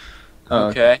 Oh,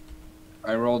 Okay.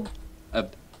 I rolled a.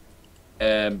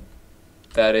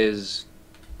 That is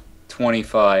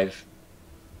 25.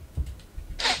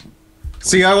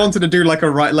 See, I wanted to do like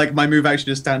like my move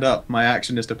action is stand up. My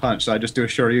action is to punch, so I just do a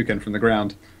Shoryuken from the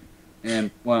ground.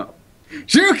 And, well,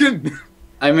 Shoryuken!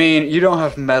 I mean, you don't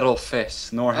have metal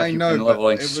fists, nor have I you know, been but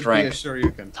leveling it would strength. be a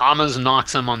Shoryuken. Thomas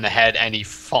knocks him on the head, and he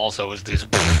falls over.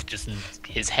 Just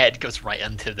his head goes right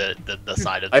into the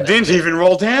side of. I didn't even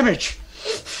roll damage!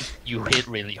 You hit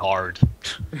really hard.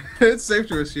 It's safe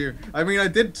to assume. I mean, I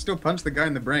did still punch the guy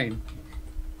in the brain.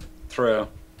 True.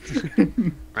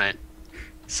 Right.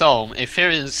 So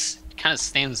Aetherius kind of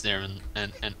stands there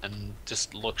and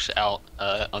just looks out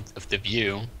of the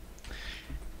view,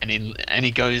 and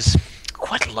he goes,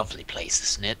 "Quite a lovely place,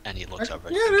 isn't it?" And he looks over.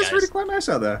 Yeah, at it you is guys. really quite nice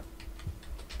out there.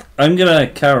 I'm gonna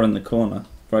cower in the corner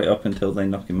right up until they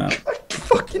knock him out.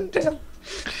 Fucking damn.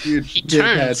 You He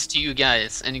dickhead. turns to you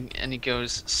guys and he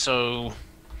goes, "So,"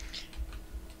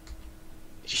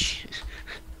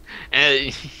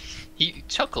 and he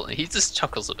just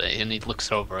chuckles a bit, and he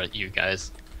looks over at you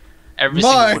guys. Every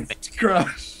My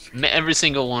crush. every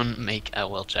single one make a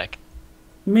will check.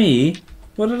 Me?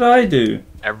 What did I do?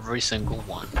 Every single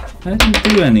one. I didn't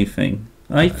do anything.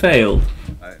 I failed.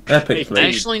 Epically.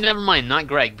 Actually, never mind. Not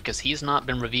Greg, because he's not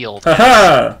been revealed.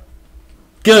 Haha!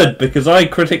 Good, because I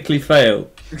critically failed.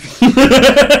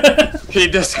 He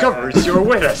discovers you're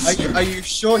with us. Are you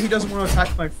sure he doesn't want to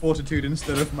attack my fortitude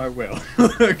instead of my will?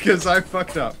 Because I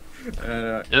fucked up.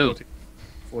 No.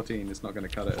 14 is not going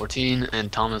to cut it. 14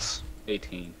 and Thomas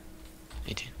 18.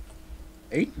 18.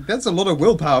 8? That's a lot of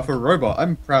willpower for a robot.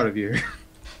 I'm proud of you.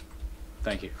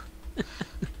 Thank you.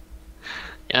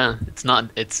 Yeah, it's not.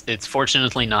 It's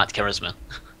fortunately not charisma.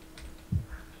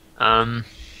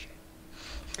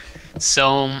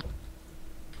 So,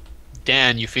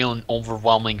 Dan, you feel an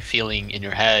overwhelming feeling in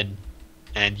your head,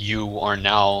 and you are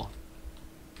now.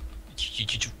 You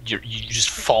just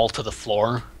fall to the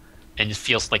floor, and it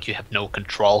feels like you have no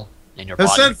control in your I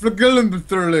body. said flagellum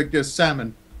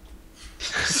salmon.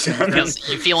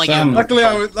 You feel like Sam. you. Luckily,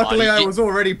 I was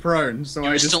already prone, so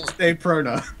I just still- stayed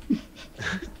proner.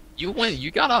 You went. You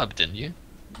got up, didn't you?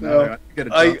 No.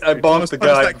 I I bonked the punched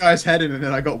guy. that guy's head in, and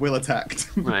then I got will attacked.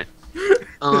 Right.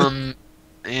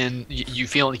 And you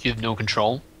feel like you have no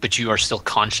control, but you are still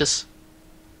conscious.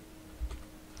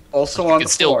 Also You on can the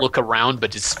still floor. look around,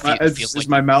 but it feels Does like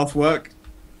my mouth work?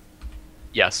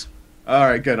 yes, All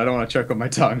right, good. I don't want to choke on my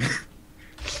tongue.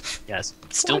 yes.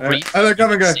 Still Alright, breathe. I look up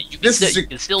and go, You can "This still, is you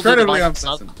can still do the incredibly bicep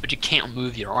stuff, unpleasant." but you can't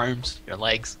move your arms, your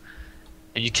legs,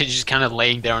 and you can just kind of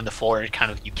laying there on the floor and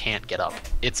kind of you can't get up.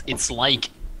 It's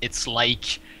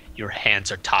like your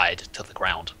hands are tied to the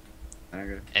ground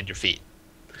Okay. and your feet.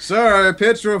 Sir, I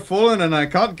appear to have fallen, and I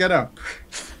can't get up.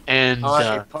 And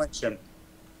I punch him.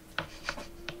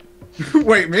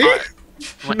 Wait, me?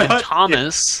 when Not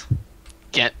Thomas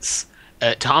gets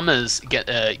goes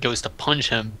to punch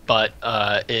him, but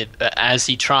as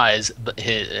he tries,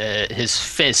 his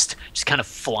fist just kind of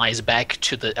flies back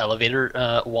to the elevator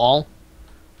wall,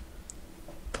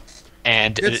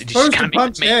 and It's it supposed just to kind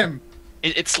punch him.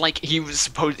 It's like he was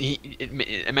supposed.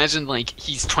 Imagine like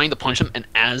he's trying to punch him, and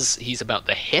as he's about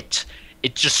to hit,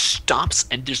 it just stops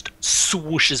and just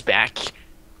swooshes back,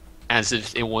 as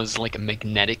if it was like a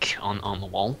magnetic on the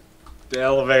wall. The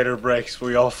elevator breaks.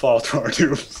 We all fall to our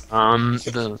dooms.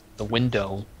 The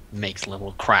window makes a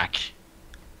little crack.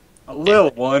 A little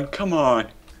one. Come on.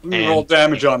 We And- roll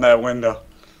damage on that window.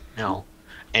 No,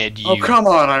 and you. Oh come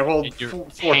on! I rolled and your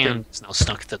 14. hand is now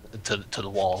stuck to the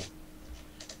wall.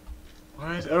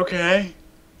 What? Okay.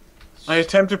 I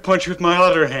attempt to punch with my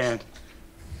other hand.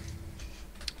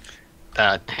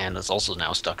 That hand is also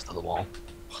now stuck to the wall.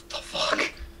 What the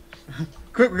fuck?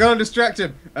 Quick, we gotta distract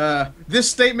him. This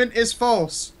statement is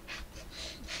false.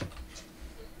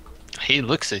 He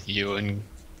looks at you and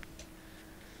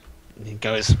he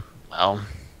goes, "Well,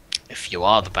 if you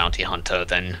are the bounty hunter,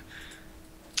 then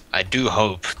I do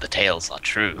hope the tales are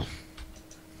true."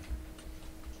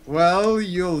 Well,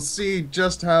 you'll see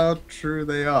just how true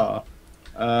they are.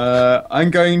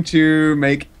 I'm going to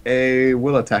make a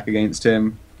will attack against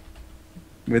him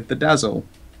with the dazzle.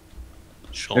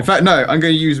 Sure. In fact, no, I'm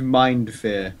going to use mind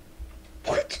fear.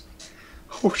 What?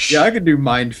 Oh shit. Yeah, I can do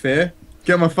mind fear.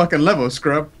 Get my fucking level,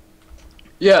 scrub.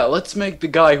 Yeah, let's make the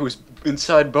guy who's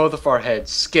inside both of our heads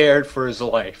scared for his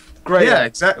life. Great. Yeah,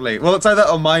 exactly. Well, it's either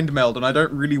that or mind meld, and I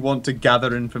don't really want to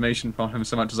gather information from him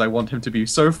so much as I want him to be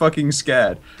so fucking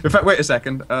scared. In fact, wait a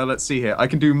second. Let's see here. I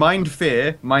can do mind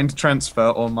fear, mind transfer,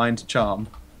 or mind charm.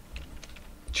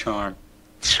 Charm.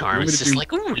 Charm Want me is to just do-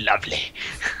 like, ooh, lovely.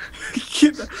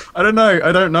 I don't know.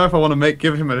 I don't know if I want to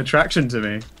give him an attraction to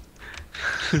me.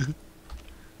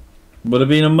 Would have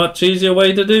been a much easier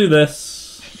way to do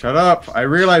this. Shut up. I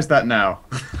realize that now.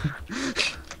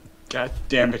 God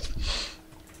damn it.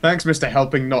 Thanks, Mr.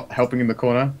 Not helping in the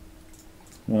corner.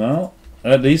 Well,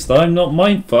 at least I'm not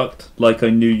mind fucked like I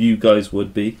knew you guys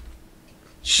would be.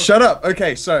 Shut up.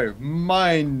 Okay, so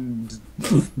mind.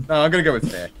 No, I'm gonna go with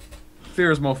fear.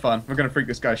 Fear is more fun. We're gonna freak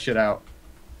this guy's shit out.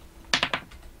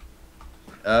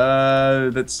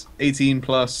 That's 18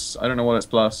 plus. I don't know what it's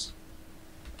plus.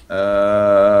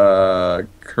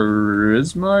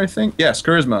 Charisma, I think. Yes,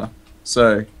 charisma.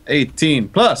 So 18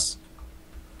 plus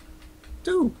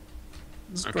 2.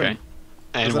 This is Okay. great.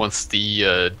 And what's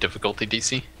the difficulty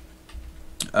DC?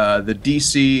 The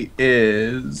DC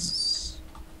is...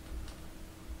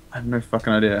 I have no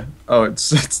fucking idea. Oh,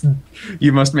 it's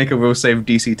you must make a will save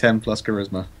DC 10 plus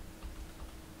charisma.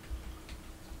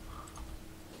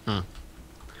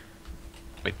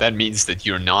 Wait, that means that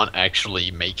you're not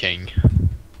actually making...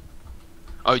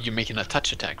 Oh, you're making a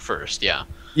touch attack first, yeah.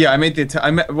 Yeah, I made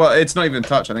the well, it's not even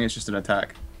touch. I think it's just an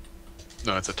attack.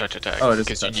 No, it's a touch attack. Oh, it is a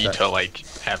because touch you need attack. to like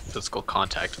have physical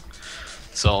contact.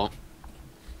 So,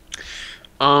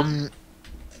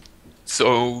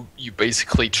 so you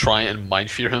basically try and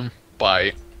mind fear him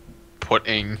by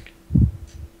putting,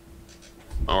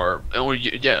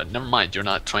 yeah, never mind. You're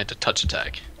not trying to touch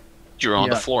attack. You're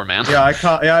on the floor, man. Yeah, I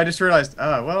can't. Yeah, I just realized.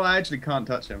 Oh, well, I actually can't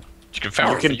touch him. You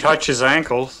You can touch his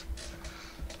ankles.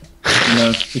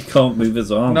 No, he can't move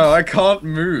his arms. No, I can't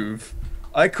move.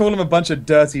 I call him a bunch of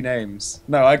dirty names.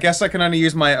 No, I guess I can only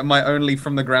use my only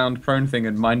from the ground prone thing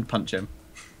and mind punch him.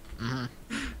 Mm-hmm.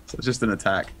 So it's just an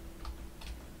attack.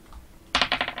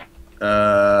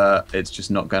 It's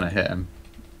just not gonna hit him.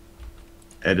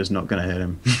 It is not gonna hit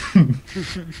him.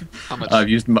 How much? I've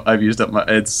used up my.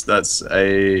 That's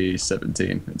a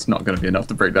 17. It's not gonna be enough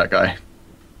to break that guy.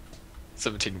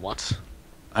 17 what?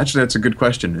 Actually, that's a good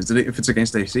question. Is it if it's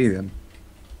against AC then?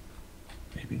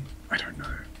 Maybe. I don't know.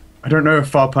 I don't know if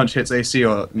far punch hits AC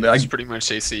or. It's pretty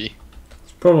much AC.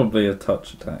 It's probably a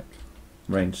touch attack.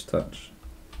 Range touch.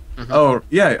 Mm-hmm. Oh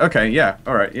yeah. Okay. Yeah.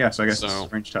 All right. Yeah. So I guess So-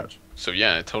 it's range touch. So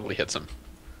yeah, it totally hits him.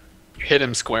 You hit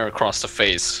him square across the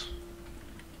face.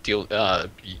 Deal,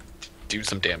 do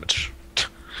some damage.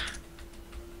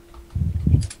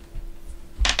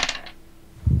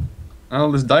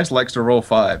 Oh, this dice likes to roll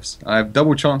 5s. I have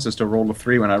double chances to roll a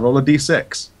 3 when I roll a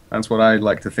d6. That's what I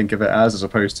like to think of it as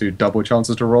opposed to double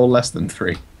chances to roll less than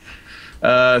 3.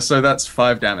 So that's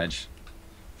 5 damage.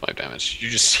 5 damage. You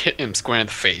just hit him square in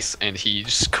the face, and he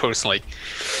just goes like,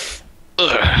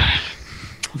 ugh.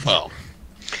 Well,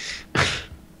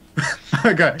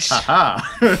 Okay. Haha.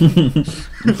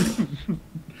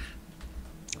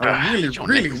 I really, Your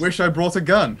really neck. wish I brought a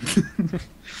gun.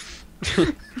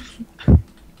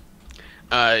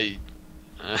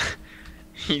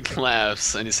 He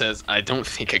laughs and he says, "I don't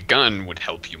think a gun would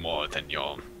help you more than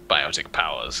your biotic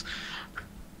powers."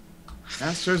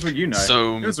 That shows what you know.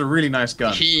 So, it was a really nice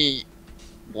gun. He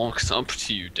walks up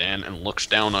to you, Dan, and looks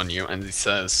down on you, and he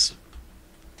says,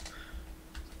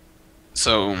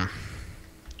 "So,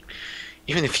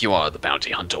 even if you are the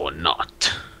bounty hunter or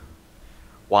not,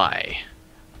 why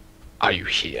are you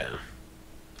here?"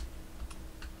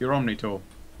 Your Omni tool.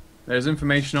 There's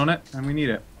information on it, and we need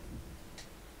it.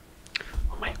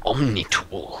 My Omni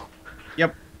tool.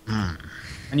 Yep.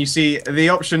 And you see, the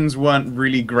options weren't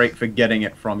really great for getting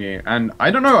it from you. And I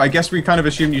don't know, I guess we kind of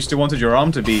assumed you still wanted your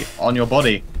arm to be on your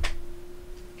body.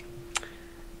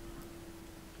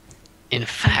 In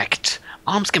fact,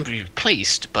 arms can be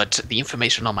replaced, but the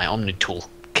information on my Omni tool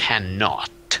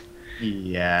cannot.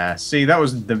 Yeah, see, that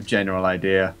was the general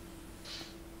idea.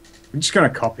 I'm just gonna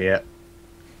copy it.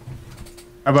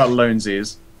 How about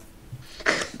Lonesies?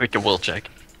 Make a will check.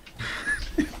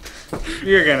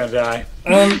 You're gonna die.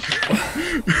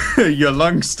 Your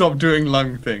lungs stop doing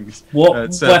lung things. What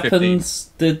It's, 15. weapons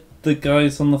did the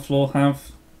guys on the floor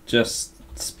have? Just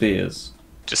spears.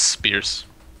 Just spears.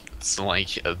 It's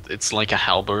like a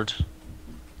halberd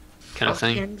kind of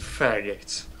thing. Fucking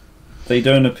faggots. They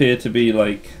don't appear to be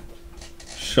like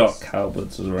shock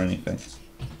halberds or anything.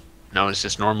 No, it's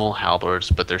just normal halberds,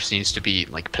 but there seems to be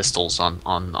like pistols on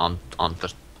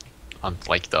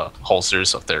like the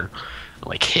holsters of their,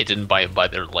 like, hidden by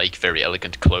their like very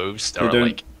elegant clothes. They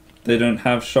don't. They don't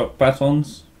have shock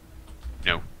batons.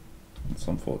 No. It's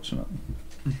unfortunate.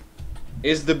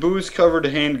 Is the booze-covered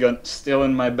handgun still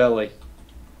in my belly?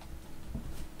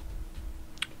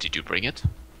 Did you bring it?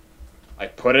 I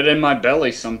put it in my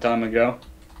belly some time ago.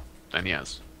 Then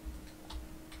yes.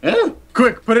 Yeah.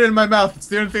 Quick, put it in my mouth. It's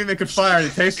the only thing that could fire, and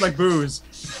it tastes like booze.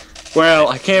 Well,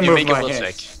 I can't You move make a my will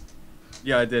hands. check.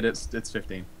 Yeah, I did. It's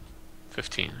 15.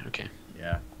 15. Okay.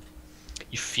 Yeah.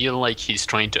 You feel like he's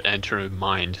trying to enter your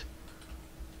mind.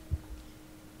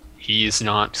 He is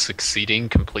not succeeding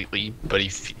completely, but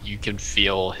you can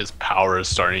feel his power is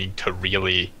starting to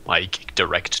really like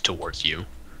direct towards you.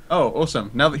 Oh, awesome.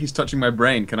 Now that he's touching my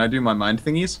brain, can I do my mind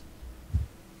thingies?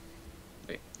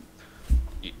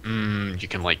 You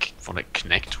can like want to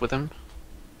connect with him.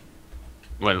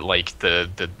 Well, like the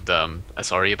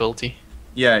Asari ability.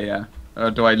 Yeah, yeah.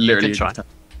 Do I literally... try.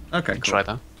 Okay, cool. Try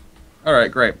that.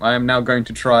 Alright, great. I am now going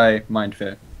to try Mind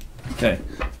Fear. Okay.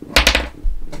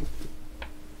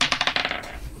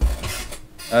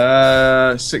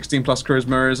 16 plus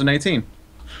charisma is an 18.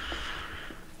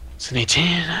 It's an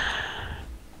 18.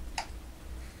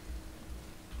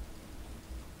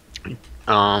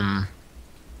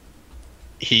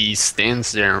 He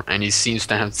stands there and he seems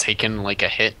to have taken like a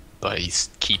hit, but he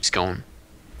keeps going.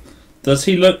 Does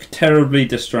he look terribly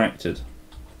distracted?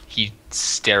 He's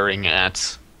staring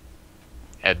at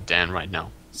Dan right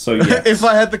now. So yes. If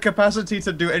I had the capacity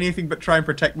to do anything but try and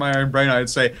protect my own brain, I'd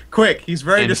say, quick, he's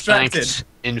very distracted.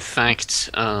 In fact,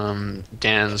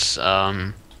 Dan's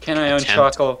Can I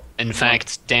unshackle? In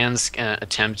fact, Dan's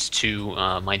attempt to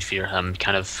mind fear him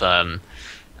kind of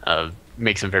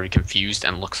makes him very confused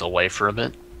and looks away for a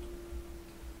bit.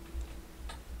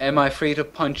 Am I free to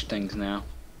punch things now?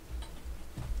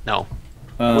 No.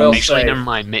 Will Actually, save. never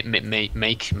mind.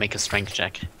 Make a strength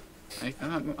check.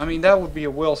 I mean, that would be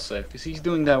a will save, because he's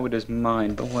doing that with his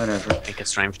mind, but whatever. Make a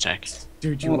strength check.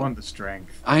 Dude, you want the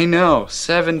strength. I know.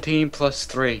 17 plus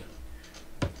 3.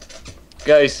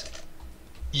 Guys.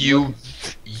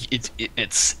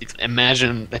 It's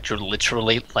imagine that you're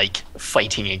literally like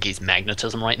fighting against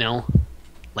magnetism right now.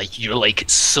 Like you're like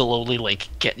slowly like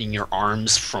getting your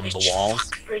arms from the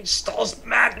walls. Installs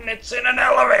magnets in an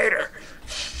elevator.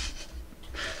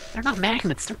 They're not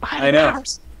magnets. They're I know.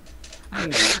 powers.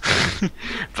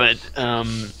 But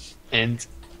and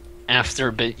after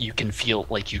a bit you can feel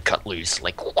like you cut loose.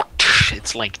 Like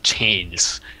it's like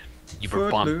chains. You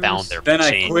were bound there. Then I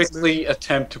chains. quickly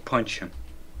attempt to punch him.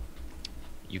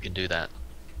 You can do that.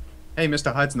 Hey,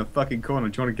 Mr. Hyde's in the fucking corner.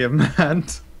 Do you want to give him a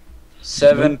hand?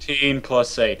 17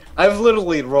 plus 8. I've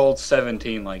literally rolled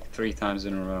 17 like 3 times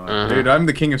in a row. Dude, I'm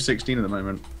the king of 16 at the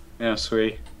moment. Yeah,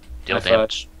 sweet. Deal High five.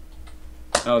 damage.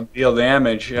 Oh, deal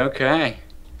damage. Okay.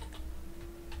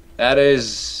 That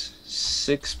is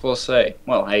 6 plus 8.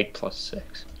 Well, 8 plus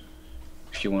 6.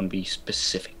 If you want to be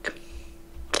specific.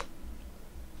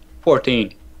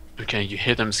 14. Okay, you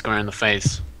hit him square in the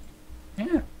face.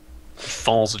 Yeah. He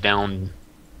falls down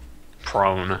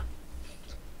prone.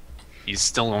 He's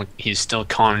still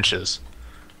conscious.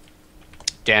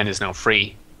 Dan is now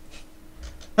free.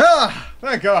 Ah,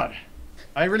 thank God.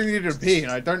 I really needed to pee,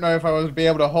 and I don't know if I would be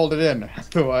able to hold it in.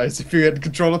 Otherwise, if you had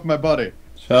control of my body.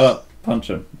 Shut up. Punch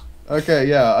him. Okay,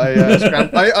 yeah, I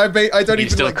don't He's even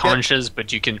still like, conscious,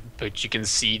 but you can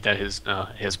see that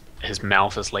his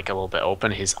mouth is like a little bit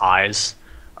open. His eyes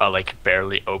are like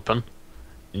barely open,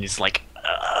 and he's like.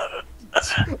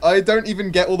 I don't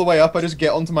even get all the way up. I just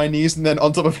get onto my knees and then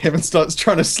on top of him and starts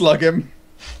trying to slug him.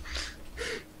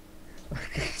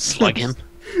 Slug him.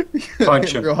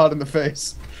 Punch him. Real hard in the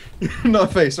face.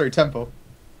 Not face, sorry, temple.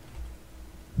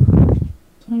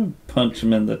 Don't punch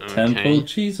him in the temple.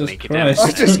 Jesus Make it Christ.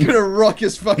 I'm just gonna rock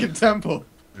his fucking temple.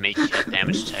 Make a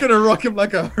damage check. Gonna rock him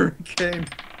like a hurricane.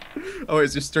 Oh,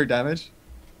 it's just straight damage?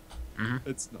 Mhm.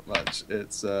 It's not much.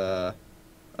 It's,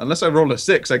 unless I roll a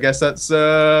 6, I guess that's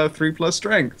 3 plus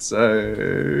strength,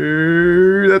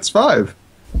 so that's 5.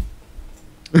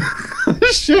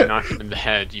 Shit. Knock him in the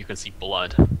head. You can see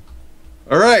blood.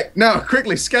 Alright, now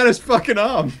quickly scan his fucking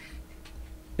arm.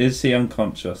 Is he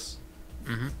unconscious?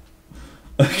 Mm-hmm.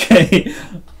 Okay.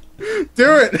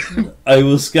 Do it. I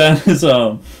will scan his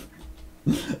arm.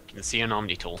 You can see an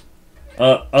Omni tool.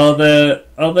 Are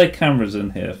there cameras in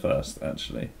here first,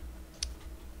 actually?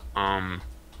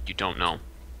 You don't know.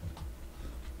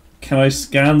 Can I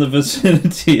scan the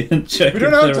vicinity and check We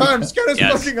if don't have there are time. Scan his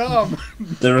Yes. fucking arm.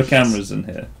 there are cameras in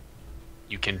here?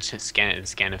 You can scan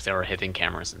if there are hidden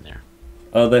cameras in there.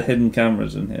 Are there hidden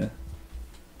cameras in here?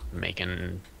 Make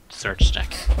a search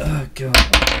check. Oh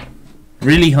god.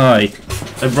 Really high.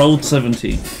 I rolled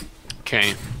 17.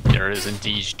 Okay, there is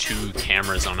indeed 2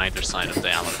 cameras on either side of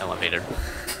the elevator.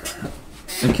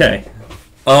 Okay.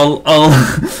 I'll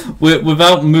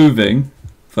without moving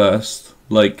first.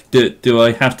 Like, do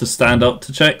I have to stand up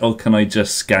to check, or can I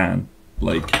just scan,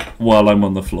 like, while I'm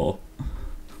on the floor?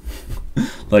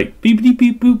 Like, beep beep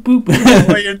beep boop boop.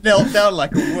 Where you're knelt down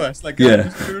like a wuss. Like,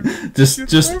 Yeah.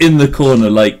 Just in the corner,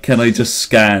 like, can I just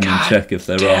scan and check if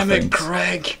there are Damn things? it,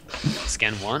 Craig.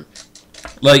 Scan what?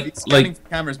 Like, He's scanning for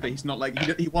cameras, but he's not like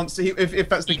he wants to. If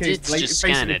that's the He case, did like, just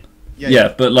basically- scan it.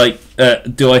 yeah, but like,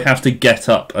 do I have to get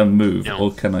up and move, No.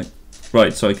 or can I?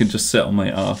 Right, so I can just sit on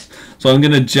my ass. So I'm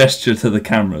gonna gesture to the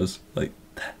cameras, like,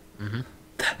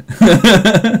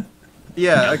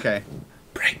 Yeah. Okay.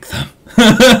 break them.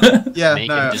 Yeah. Make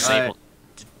no. a disable.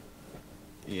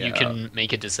 Yeah. You can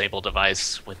make a disable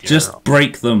device with your. Just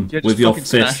break them Yeah, just with your fucking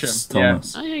smash fists, them, yeah.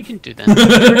 Thomas. Oh, yeah, you can do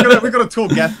that. we got a tall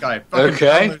Geth guy. Fucking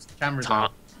Okay. throw those cameras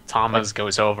out. Thomas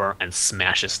goes over and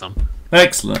smashes them.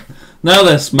 Excellent. Now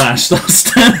they're smashed. I'll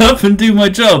stand up and do my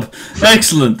job.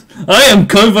 Excellent. I am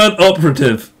covert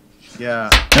operative. Yeah.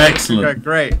 Excellent. Okay,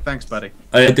 great. Thanks, buddy.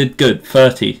 I did good.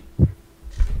 30.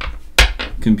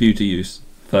 computer use?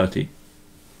 30.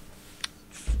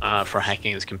 For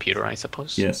hacking his computer, I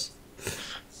suppose. Yes.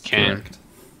 Correct.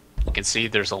 You can see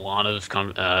there's a lot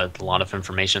of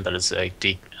information that is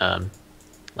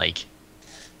like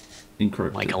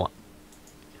Encrypted. like a lot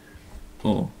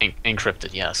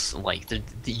encrypted. Yes, like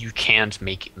you can't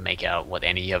make out what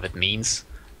any of it means,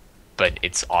 but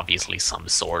it's obviously some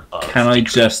sort of. Can I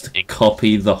just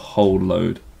copy the whole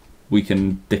load? We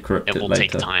can decrypt it later. It will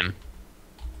take time.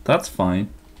 That's fine.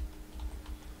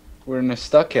 We're in a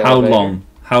stuck elevator. How long?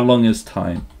 How long is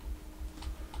time?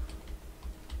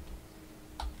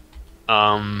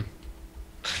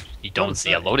 You don't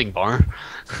see a loading bar.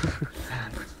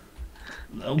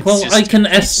 Well, I can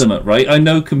estimate, right? I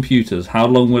know computers. How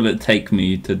long will it take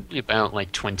me to... About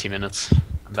like 20 minutes.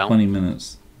 About 20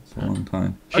 minutes. It's a long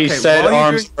time. He said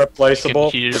arms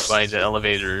replaceable. Computed by the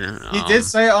elevator. He did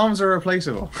say arms are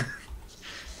replaceable.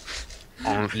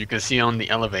 You can see on the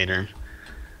elevator.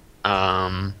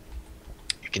 You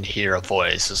can hear a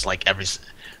voice. It's like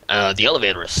the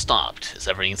elevator is stopped. Is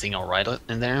everything all right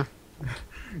in there?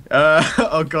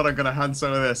 Oh god, I'm gonna hand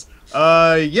some of this.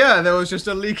 Yeah, there was just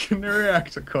a leak in the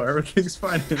reactor core. Everything's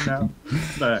fine now.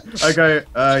 No, I go,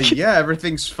 yeah,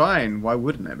 everything's fine. Why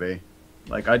wouldn't it be?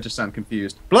 Like, I just sound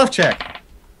confused. Bluff check!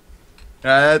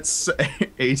 That's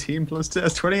 18 plus 10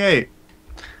 is 28.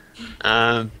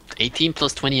 18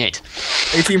 plus 28.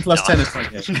 18 plus 10 is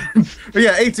 28. But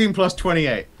yeah, 18 plus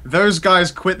 28. Those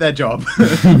guys quit their job.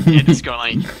 Yeah, just go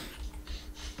like,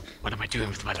 what am I doing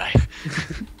with my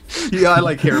life? Yeah, I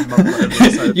like hearing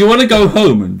mumbling. You want to go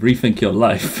home and rethink your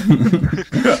life.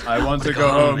 I want to go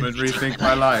home and rethink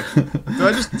my life.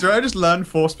 Do I just learn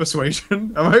force persuasion?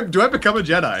 Do I become a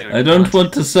Jedi? I don't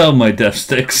want to sell my death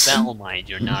sticks. Mind,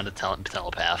 you're not a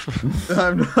telepath.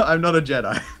 I'm not a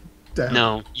Jedi. Damn.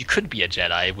 No, you could be a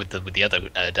Jedi with the other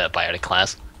biotic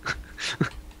class.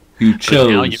 You now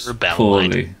chose you're a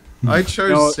poorly. I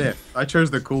chose Sith. I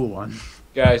chose the cool one.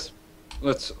 Guys,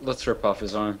 let's rip off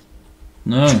his arm.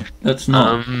 No, that's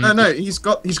not. No, he's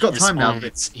got time now.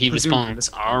 He responds.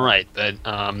 All right, but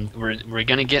we're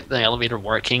gonna get the elevator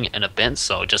working in a bit,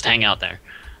 so just hang out there.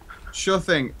 Sure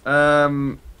thing.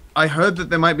 I heard that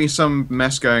there might be some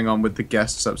mess going on with the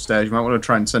guests upstairs. You might want to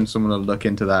try and send someone to look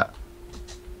into that.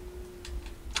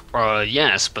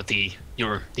 Yes, but the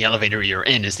elevator you're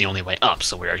in is the only way up,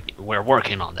 so we're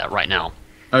working on that right now.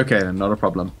 Okay, then, not a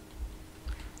problem.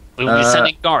 We'll be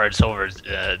sending guards over.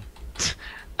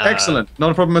 Excellent,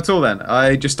 not a problem at all. Then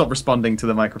I just stopped responding to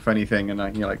the microphone thing, and I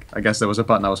guess there was a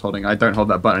button I was holding. I don't hold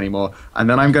that button anymore, and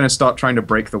then I'm going to start trying to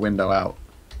break the window out.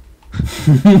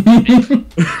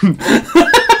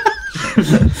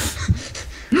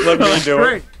 Let me do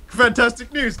Great, it.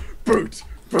 fantastic news! Boot.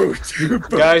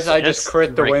 Guys, I just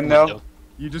crit the window.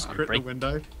 You just crit the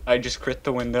window? I just crit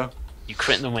the window. You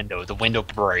crit the window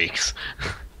breaks.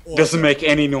 Doesn't make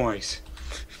any noise.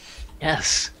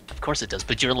 Yes, of course it does,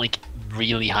 but you're like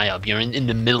really high up. You're in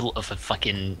the middle of a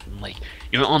fucking, like,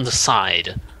 you're on the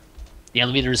side. The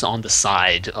elevator is on the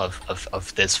side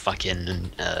of this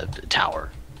fucking tower.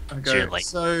 Okay,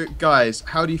 So, so guys,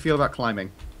 how do you feel about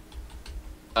climbing?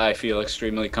 I feel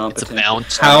extremely it's competent.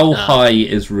 about How high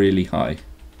is really high?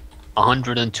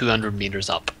 100 and 200 meters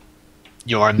up.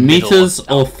 You're Meters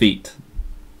or feet?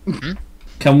 Hmm?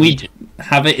 Can we Meter.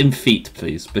 have it in feet,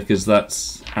 please? Because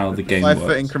that's how the game 5 foot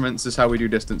works. increments is how we do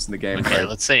distance in the game. Okay, right?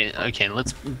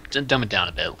 let's dumb it down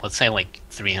a bit. Let's say like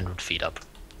 300 feet up.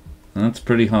 That's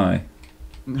pretty high.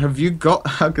 Have you got?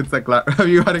 How good's that? Are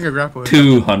you adding a grapple?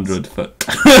 200 foot.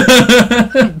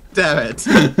 Damn it!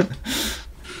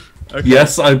 Okay.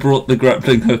 Yes, I brought the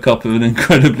grappling hook up of an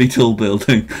incredibly tall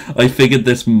building. I figured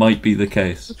this might be the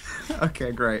case.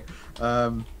 Okay, great.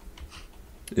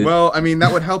 Well, I mean,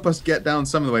 that would help us get down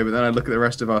some of the way, but then I look at the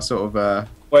rest of our sort of.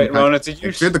 Wait, Ronith, did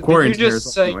you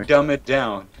just say anyway. dumb it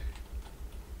down?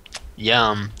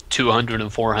 Yeah, 200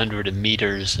 and 400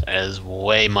 meters is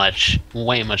way much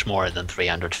more than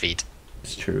 300 feet.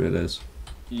 It's true, it is.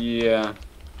 Yeah.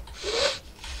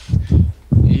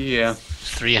 Yeah.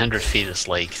 300 feet is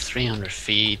like 300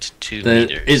 feet, 2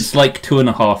 meters. It's like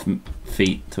 2.5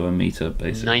 feet to a meter,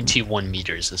 basically. 91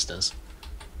 meters this does.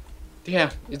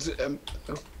 Yeah, it's good.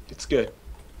 It's good.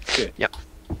 Yep.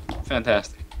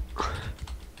 Fantastic.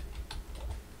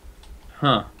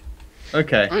 Huh.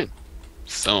 Okay. Right.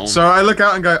 So I look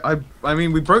out and go. I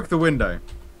mean, we broke the window.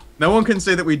 No one can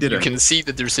say that we you didn't. can see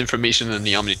that there's information in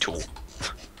the Omni tool,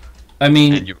 I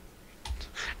mean,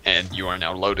 and you are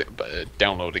now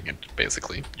downloading it.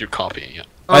 Basically, you're copying it.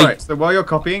 All right. So while you're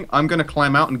copying, I'm gonna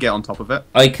climb out and get on top of it.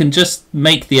 I can just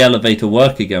make the elevator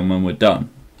work again when we're done.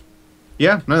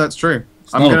 Yeah. No, that's true.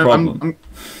 It's not a problem.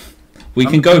 We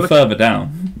can go further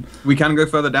down. We can go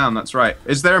further down, that's right.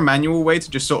 Is there a manual way to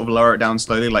just sort of lower it down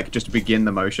slowly, like just to begin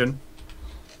the motion?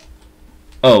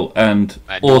 Oh, and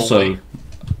also...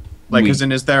 Like, as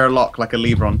in, is there a lock, like a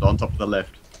lever on top of the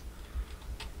lift?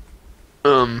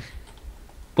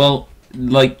 Well,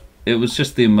 like, it was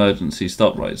just the emergency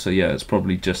stop, right? So yeah, it's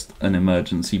probably just an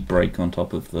emergency brake on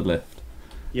top of the lift,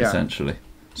 essentially.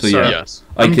 So yeah, yes.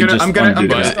 I'm gonna undo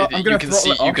that.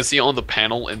 You can see on the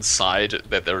panel inside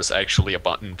that there's actually a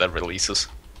button that releases.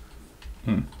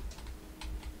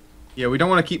 Yeah, we don't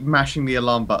want to keep mashing the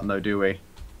alarm button though, do we?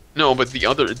 No, but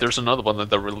there's another button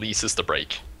that releases the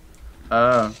brake.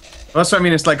 Well, that's what I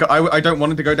mean. It's like I don't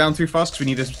want it to go down too fast because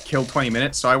we need to kill 20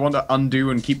 minutes. So I want to undo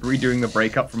and keep redoing the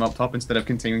breakup from up top instead of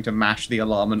continuing to mash the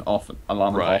alarm and off,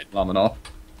 alarm and off, alarm and off.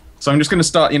 So I'm just going to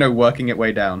start, working it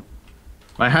way down.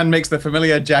 My hand makes the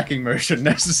familiar jacking motion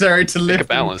necessary to lift. Make a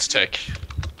balance check.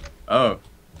 Oh.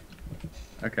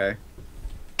 Okay.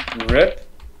 Rip.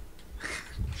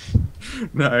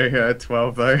 No, yeah,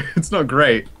 12 though. It's not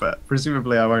great, but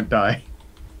presumably I won't die.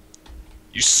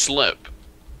 You slip.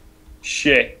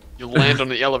 Shit. You land on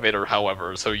the elevator,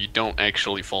 however, so you don't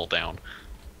actually fall down.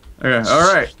 Okay,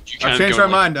 alright. I've changed my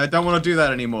like... mind. I don't want to do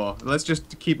that anymore. Let's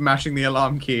just keep mashing the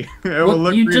alarm key.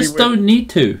 Well, you just don't need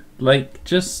to. Like,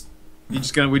 just... We're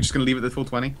just gonna leave it at full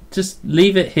 20? Just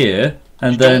leave it here,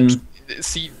 and then...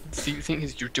 See, the thing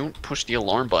is, you don't push the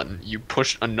alarm button. You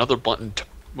push another button to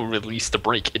release the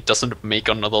brake. It doesn't make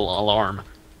another alarm.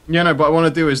 Yeah, no, but what I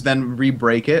want to do is then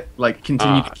re-brake it, like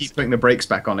continue to keep putting the brakes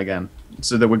back on again,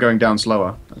 so that we're going down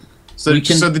slower. So,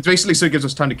 basically, it gives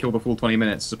us time to kill the full 20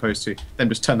 minutes, as opposed to then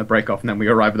just turn the brake off and then we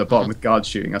arrive at the bottom with guards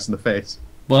shooting us in the face.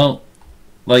 Well,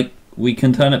 like, we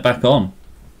can turn it back on.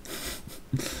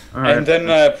 Right. And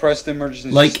then press the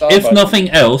emergency stop if button. nothing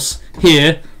else,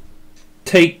 here,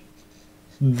 take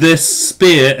this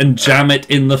spear and jam it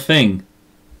in the thing.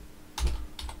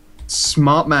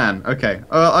 Smart man. Okay.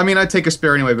 I mean, I take a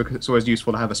spear anyway because it's always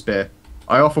useful to have a spear.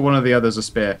 I offer one of the others a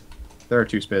spear. There are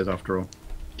 2 spears after all.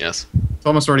 Yes.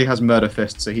 Thomas already has murder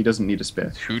fist, so he doesn't need a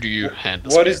spear. Who do you hand the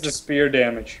What spear is the to? spear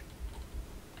damage?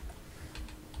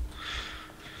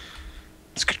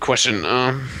 That's a good question.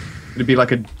 It'd be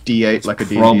like a D8, like a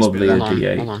D8 Probably spear. a Hold on,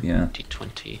 D8, hold on. yeah.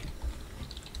 D20.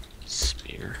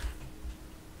 Spear.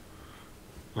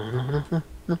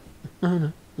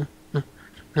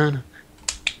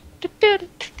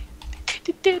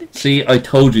 See, I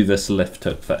told you this lift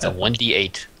took It's a forever.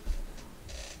 1d8.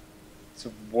 It's a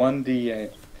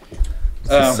 1d8. It's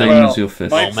the same as your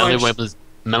fist. my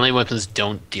Melee weapons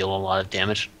don't deal a lot of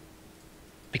damage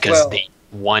because they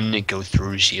go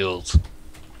through shields.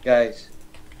 Guys,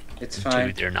 it's And fine.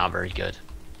 2, they're not very good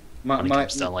My, when it my,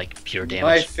 comes to like pure my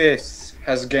damage. fist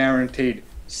has guaranteed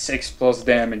 6+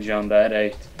 damage on that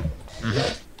 8.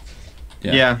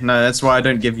 Yeah, no, that's why I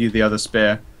don't give you the other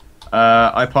spear.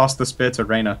 I passed the spear to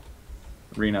Rena.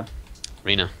 Rena.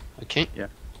 Okay.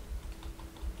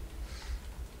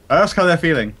 I ask how they're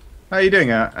feeling. How are you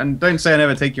doing, and don't say I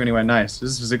never take you anywhere nice.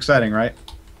 This is exciting, right?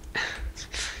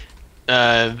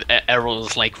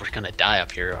 Errol's like, we're gonna die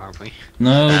up here, aren't we?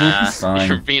 No, this is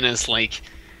fine. Rena's like,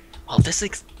 well, this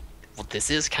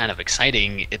is kind of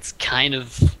exciting. It's kind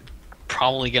of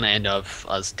probably gonna end up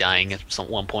us dying at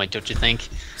one point, don't you think?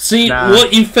 See, Nah.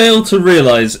 what you fail to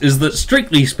realise is that,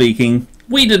 strictly speaking,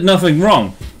 we did nothing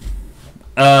wrong.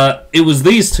 It was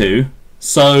these 2,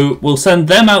 so we'll send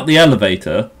them out the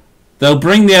elevator, they'll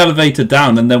bring the elevator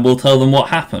down, and then we'll tell them what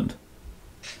happened.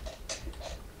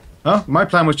 Huh? My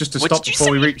plan was just to What stop did you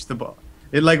before we say? reached the bottom.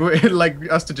 It like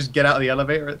us to just get out of the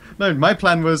elevator. No, my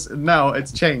plan was now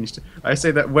it's changed. I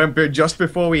say that just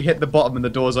before we hit the bottom and the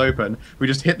doors open, we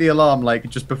just hit the alarm like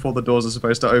just before the doors are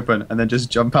supposed to open, and then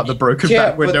just jump out the broken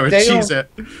back window and cheese it.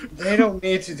 They don't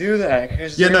need to do that.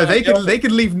 'Cause Yeah, no, they're they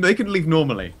could leave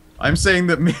normally. I'm saying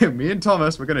that me and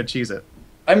Thomas we're gonna cheese it.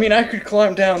 I mean, I could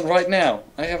climb down right now.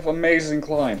 I have amazing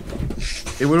climb.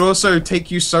 It would also take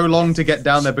you so long to get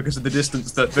down there because of the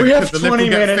distance that the We have lift will 20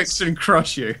 get minutes. fixed and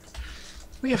crush you.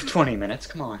 We have 20 minutes.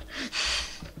 Come on.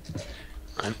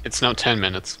 It's now 10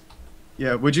 minutes.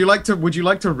 Yeah, would you like to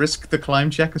risk the climb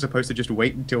check as opposed to just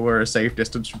wait until we're a safe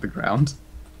distance from the ground?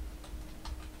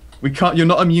 We can't. You're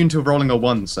not immune to rolling a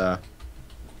 1, sir.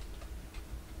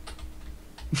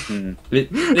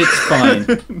 It's fine.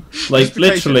 Like, Just be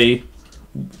literally,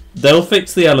 they'll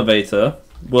fix the elevator,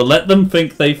 we'll let them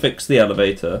think they fixed the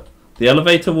elevator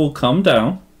will come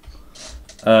down,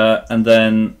 and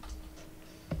then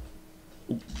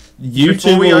you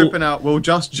Before two we will, open out, we'll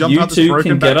just jump you out this two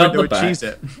broken can back get out window the and back. cheese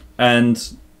it.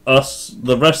 and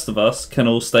the rest of us, can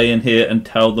all stay in here and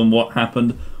tell them what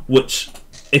happened, which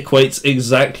equates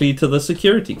exactly to the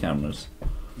security cameras.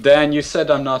 Dan, you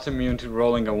said I'm not immune to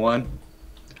rolling a 1.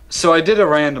 So I did a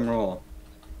random roll.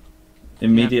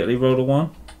 Immediately roll a 1.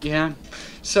 Yeah.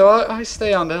 So I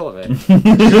stay on the elevator.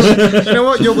 You know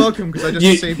what? You're welcome because I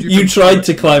just saved you. You tried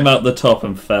to climb out the top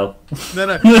and fell.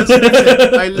 No,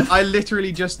 I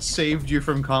literally just saved you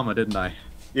from karma, didn't I?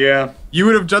 Yeah. You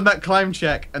would have done that climb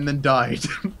check and then died.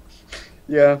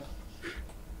 Yeah.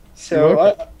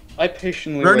 So I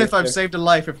patiently. Ronith, I've saved a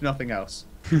life if nothing else.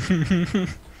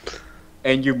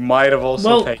 And you might have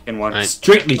also taken one. Right.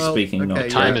 Strictly Well, speaking, okay, no.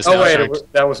 Time is Oh now wait,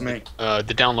 start. that was me.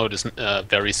 The download is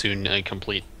very soon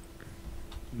complete.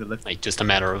 The lift. Like just a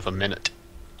matter of a minute.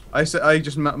 I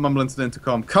just mumble into the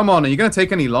intercom. Come on, are you gonna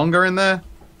take any longer in there?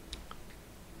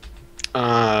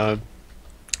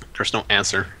 There's no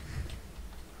answer.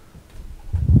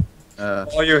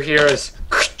 All you hear is.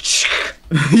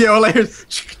 Yeah, all I hear is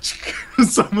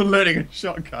someone loading a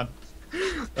shotgun.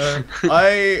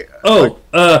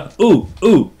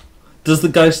 Ooh. Does the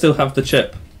guy still have the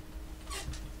chip?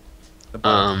 The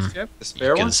box, yep. The You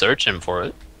spare can one? search him for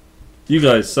it. You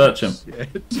guys search him.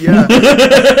 Yeah.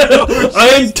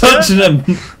 I ain't touching him.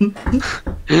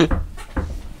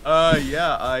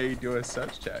 Yeah, I do a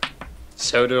search check.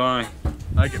 So do I.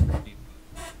 I get 15.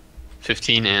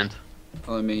 15 and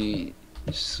Let me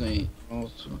see.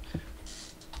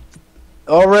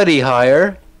 Already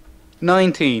higher.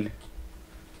 19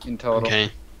 in total.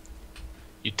 okay.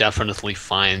 You definitely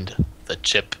find the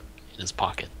chip in his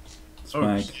pocket.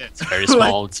 Swag. shit. It's very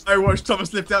small. Like, I watched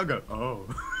Thomas lift out and go, oh.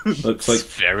 Looks It's like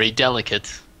very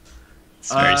delicate.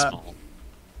 It's very small.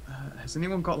 Has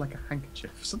anyone got like a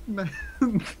handkerchief? Something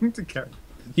to carry?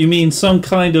 you mean some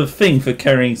kind of thing for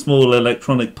carrying small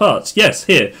electronic parts. Yes,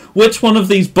 here. Which one of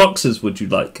these boxes would you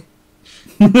like?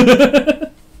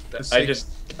 I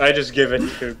just give it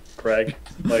to Craig.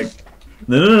 Like,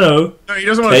 No. No, he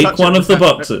doesn't want to Take touch one it. of the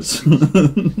boxes.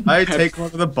 I take one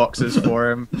of the boxes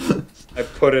for him. I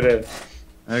put it in.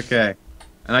 Okay.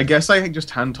 And I guess I just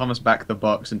hand Thomas back the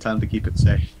box and tell him to keep it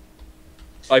safe.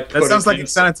 That sounds like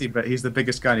insanity, but he's the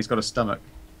biggest guy and he's got a stomach.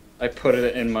 I put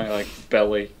it in my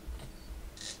belly,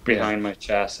 behind my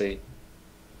chassis.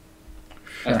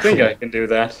 I think I can do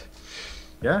that.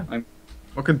 Yeah. I'm-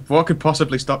 What could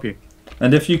possibly stop you?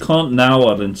 And if you can't now,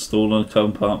 I'll install a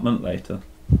compartment later.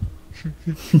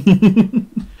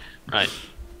 Right.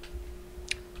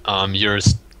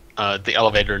 The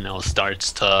elevator now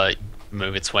starts to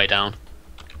move its way down.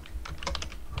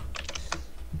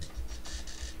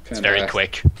 It's very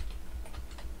quick.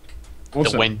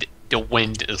 Awesome. The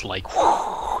wind is like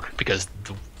because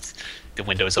the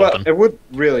window is Well, open. it would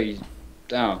really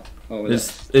down. Oh,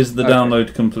 Is the Okay.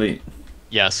 download complete?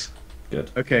 Yes. Good.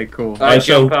 Okay, cool. I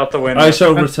shall- jump out the window. I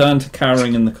shall return to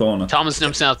cowering in the corner. Thomas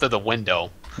jumps out of the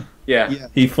window. Yeah. Yeah.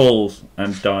 He falls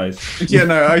and dies. Yeah,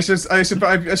 no, I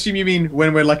assume you mean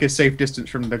when we're like a safe distance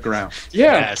from the ground.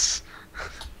 Yeah. Yes.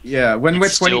 Yeah, when we're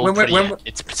It's 20, still when we're, pretty- when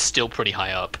it's still pretty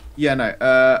high up. yeah,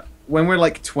 no, when we're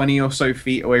like 20 or so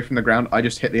feet away from the ground, I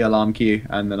just hit the alarm key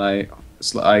and then I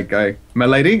go, "My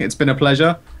lady, it's been a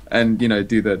pleasure," and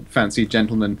do the fancy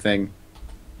gentleman thing.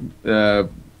 Even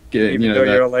though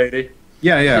you're a lady.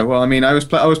 Yeah. Well, I mean, I was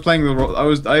playing the role.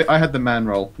 I had the man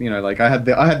role. Like I had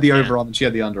the overarm and she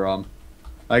had the underarm.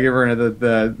 I give her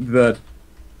the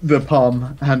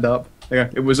palm hand up. I go,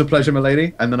 "It was a pleasure, my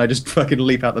lady," and then I just fucking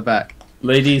leap out the back.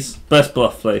 Ladies, best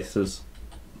bluff places.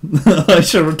 I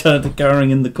shall return to cowering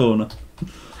in the corner.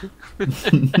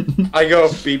 I go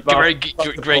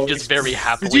beatbox. Greg just very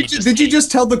happily. Did you just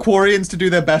tell the Quarians to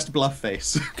do their best bluff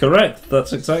face? Correct.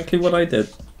 That's exactly what I did.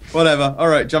 Whatever. All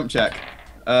right, jump check.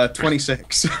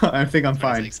 26. I think I'm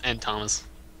fine. And Thomas.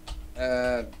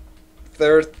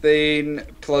 13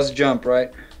 plus jump,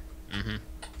 right? Mm-hmm.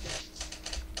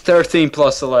 13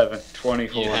 plus 11.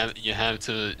 24. You have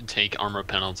to take armor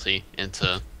penalty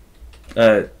into.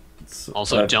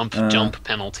 Also, Jump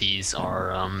penalties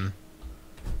are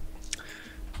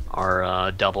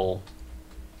double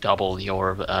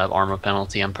your armor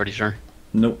penalty. I'm pretty sure.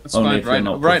 Nope. That's only fine. if you're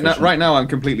not Right proficient. now, I'm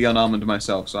completely unarmed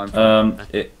myself, so I'm fine.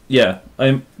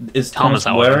 Is Thomas, Thomas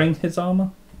however. wearing his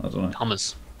armor? I don't know.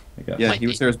 Thomas. Okay. Yeah, he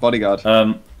was there as bodyguard.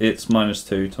 It's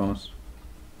 -2, Thomas.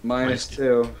 Minus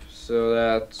 2. So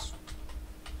that's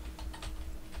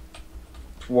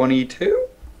 22?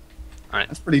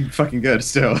 That's pretty fucking good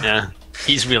still. Yeah,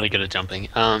 he's really good at jumping.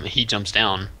 He jumps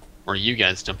down, or you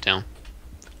guys jump down.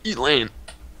 Elaine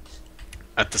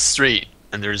at the street,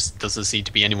 and doesn't seem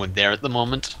to be anyone there at the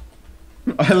moment.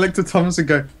 I looked at Thomas and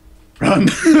go, "Run!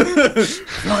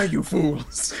 Fly, you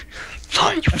fools!"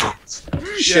 Fly, you fools!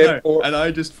 Ship or... and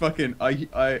I just fucking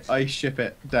I ship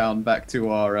it down back to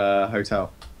our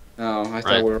hotel. Oh, I thought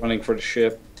Right. we were running for the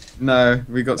ship. No,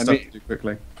 we got I stuff mean- to do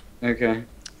quickly. Okay.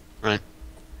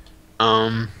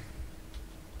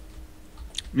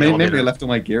 Maybe I left all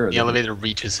my gear. The elevator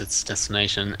reaches its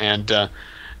destination, and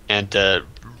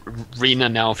Rena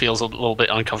now feels a little bit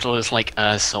uncomfortable. It's like,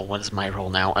 so what is my role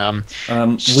now?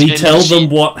 We tell them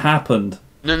what happened.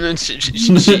 No,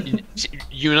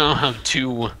 you now have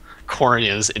 2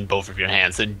 Quarians in both of your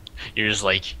hands, and you're just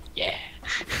like, yeah.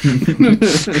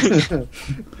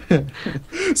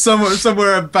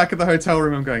 somewhere back at the hotel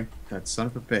room, I'm going, that son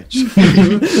of a bitch.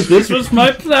 This was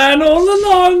my plan all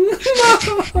along.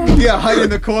 Yeah, hide in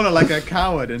the corner like a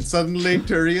coward, and suddenly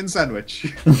Turian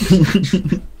sandwich.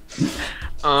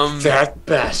 That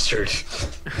bastard.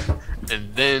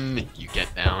 And then you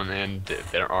get down, and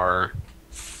there are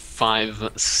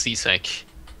 5 CSEC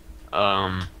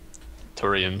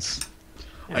Turians.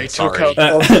 I Sorry. took out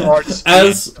all the arts.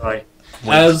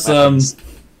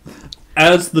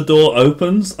 As the door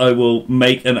opens, I will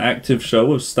make an active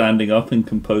show of standing up and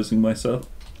composing myself.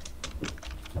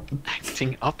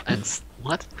 Acting up and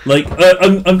what? Like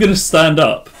I'm gonna stand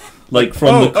up, like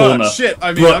from the corner. Oh shit!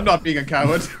 I mean, I'm not being a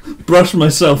coward. Brush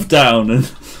myself down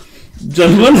and,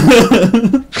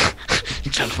 gentlemen.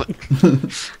 Gentlemen.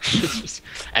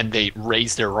 And they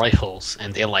raise their rifles,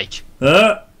 and they're like,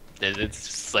 it's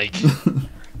just like,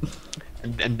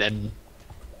 and then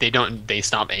they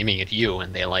stop aiming at you,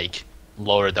 and they like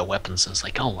lower their weapons, and it's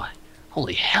like, oh my,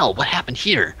 holy hell, what happened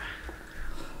here?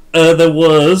 There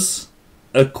was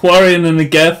a Quarian and a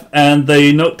Geth, and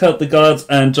they knocked out the guards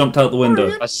and jumped out the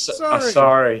window.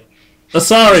 Sorry.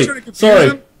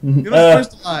 Sorry.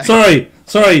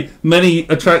 Many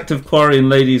attractive Quarian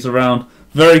ladies around,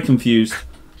 very confused.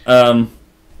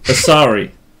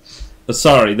 Sorry.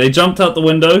 They jumped out the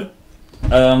window.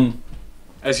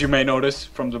 As you may notice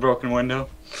from the broken window.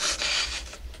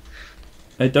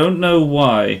 I don't know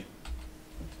why.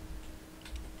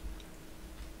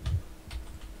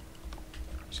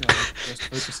 Just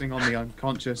focusing on the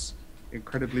unconscious,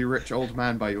 incredibly rich old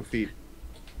man by your feet.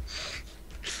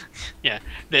 Yeah,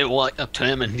 they walk up to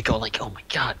him and they go like, "Oh my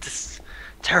god, this is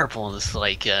terrible!" And it's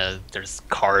like, there's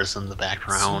cars in the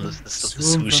background, this stuff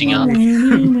is swooshing up,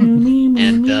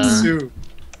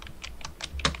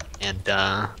 and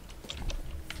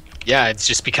yeah, it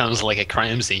just becomes like a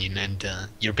crime scene, and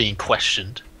you're being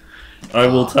questioned. I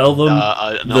will tell them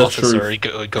an the officer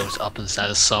truth. goes up and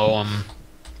says, "So,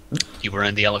 you were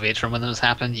in the elevator when this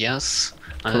happened?" "Yes."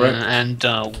 Correct. And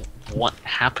what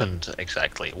happened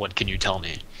exactly? What can you tell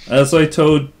me? As I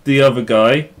told the other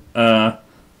guy,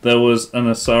 there was an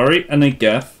Asari and a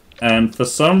Geth, and for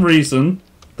some reason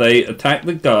they attacked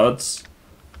the guards,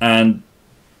 and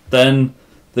then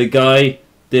the guy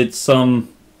did some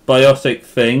biotic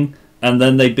thing, and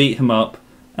then they beat him up,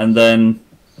 and then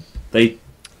they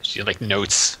She like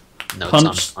notes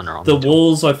punched on the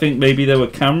walls. I think maybe there were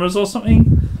cameras or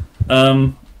something,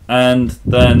 and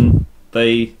then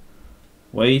they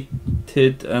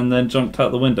waited and then jumped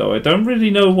out the window. I don't really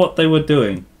know what they were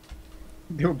doing.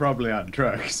 They were probably on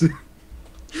drugs.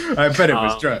 I bet it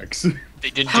was drugs. They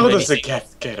didn't How do does a anything.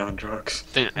 get on drugs?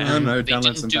 They download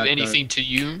didn't some do back anything to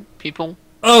you people.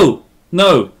 Oh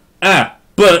no!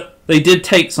 But they did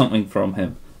take something from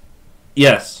him.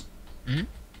 Yes. Hmm?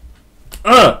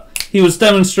 He was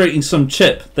demonstrating some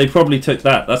chip. They probably took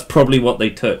that. That's probably what they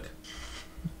took.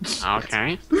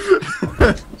 Okay.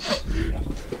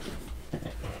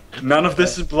 None of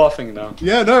this is bluffing, though.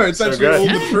 Yeah, no, it's So actually good. all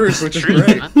the truth, which is True,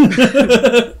 great.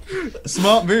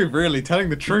 Smart move, really, telling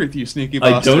the truth, you sneaky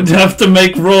I bastard. don't have to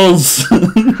make rules.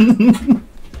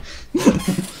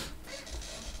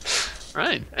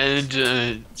 Right,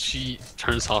 and she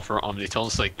turns off her Omnitel.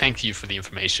 It's like, "Thank you for the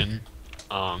information.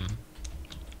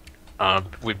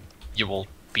 You will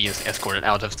be escorted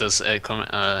out of this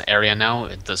area now.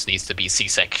 This needs to be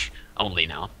CSEC only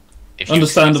now. If you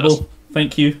excuse us." Understandable.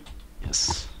 Thank you.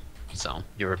 Yes. So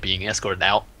you're being escorted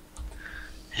out,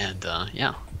 and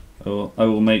yeah. I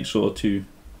will make sure to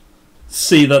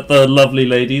see that the lovely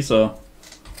ladies are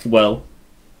well.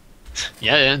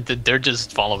 Yeah, they're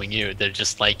just following you. They're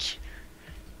just like,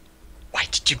 "Why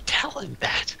did you tell him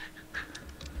that?"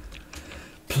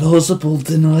 Plausible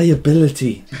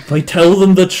deniability. If I tell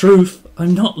them the truth,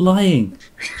 I'm not lying.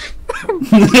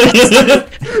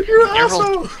 You're an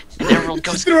asshole! And everyone Just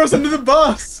goes, throw us under the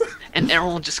bus! and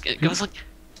everyone just goes like,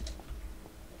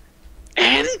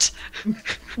 "And?"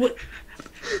 What?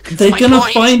 They're my gonna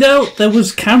point. find out there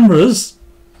was cameras.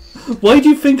 Why do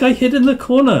you think I hid in the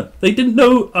corner? They didn't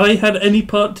know I had any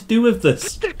part to do with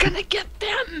this. They're gonna get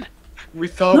them. We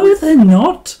thought No, they're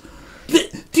not.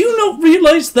 Do you not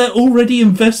realise they're already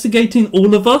investigating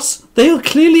all of us? They are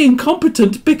clearly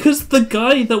incompetent because the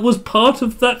guy that was part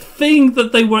of that thing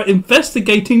that they were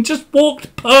investigating just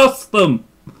walked past them.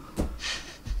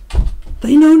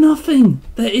 They know nothing.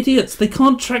 They're idiots. They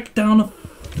can't track down a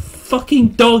fucking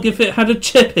dog if it had a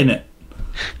chip in it.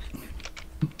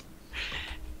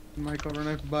 Might got run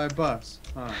over by a bus.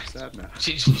 Oh, sad now.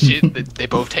 They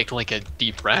both take like a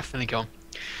deep breath and they go,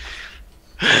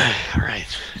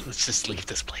 alright, let's just leave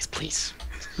this place, please.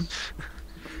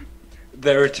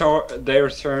 They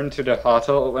return to the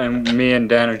hotel, and me and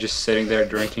Dan are just sitting there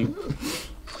drinking.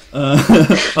 No,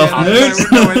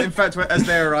 in fact, as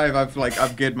they arrive,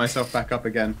 I've geared myself back up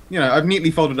again. You know, I've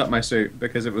neatly folded up my suit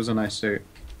because it was a nice suit.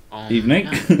 Evening.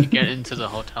 Yeah, you get into the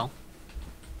hotel.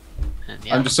 And,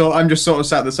 yeah. I'm just sort of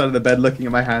sat at the side of the bed looking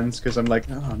at my hands because I'm like,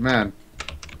 oh man,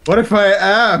 what if I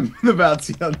am the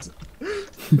bounty hunter?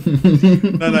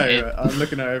 No, I'm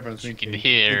looking at everyone You thinking. can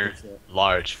hear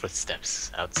large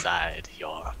footsteps outside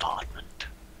your apartment.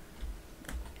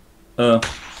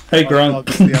 Hey Grunk.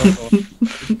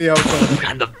 It's the alcohol.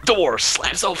 And the door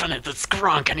slams open and it's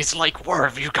Grunk and he's like, where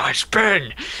have you guys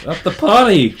been? At the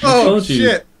party. I Oh told you.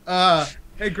 shit!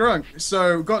 Hey Grunk.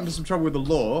 So got into some trouble with the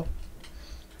law.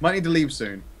 Might need to leave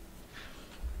soon.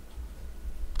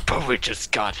 But we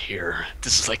just got here.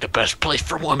 This is like the best place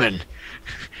for women.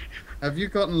 Have you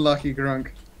gotten lucky, Grunk?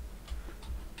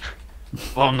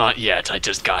 Well, not yet. I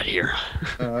just got here.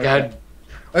 Okay. God,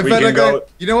 I we better can go. go-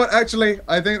 You know what? Actually,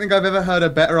 I don't think I've ever heard a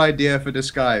better idea for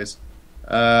disguise.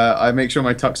 I make sure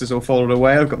my tux is all folded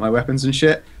away. I've got my weapons and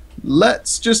shit.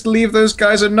 Let's just leave those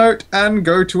guys a note and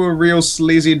go to a real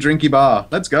sleazy drinky bar.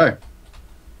 Let's go.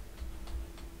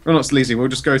 Well, not sleazy. We'll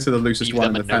just go to the loosest Leave one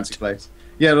in them the a fancy note. place.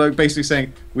 Yeah, like basically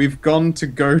saying we've gone to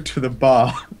go to the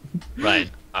bar. Right.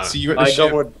 See you at the I ship.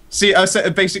 go with See,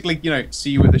 basically, you know, see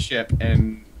you at the ship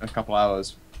in a couple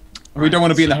hours. We don't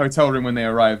want to be in the hotel room when they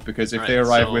arrive because if they Right,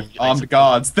 arrive so with you like armed to-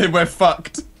 guards, then we're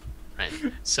fucked. Right.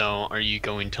 So, are you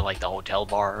going to like the hotel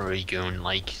bar, or are you going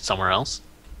like somewhere else?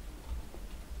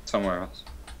 somewhere else.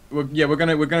 We're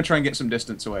gonna try and get some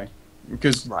distance away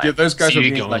because Right. yeah, those guys so are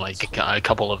you're being, going like a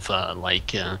couple of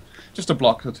just a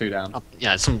block or two down.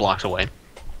 yeah, some blocks away.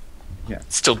 Yeah.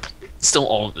 Still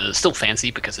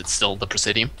fancy because it's still the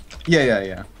Presidium.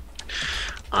 Yeah.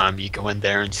 You go in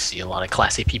there and you see a lot of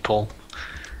classy people.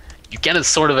 You get a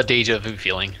sort of a deja vu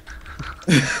feeling.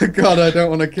 God, I don't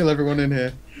want to kill everyone in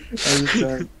here. I just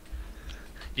don't.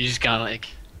 You just gotta like,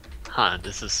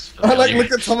 this is I familiar.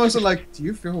 look at Thomas and like, do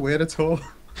you feel weird at all?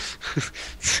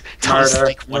 Thomas, Murder,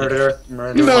 like, what murder,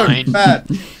 murder. No, Fine. bad.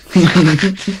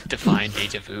 define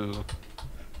deja vu.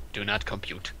 Do not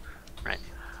compute. Right.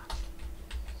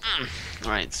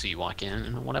 Alright, so you walk in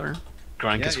and whatever.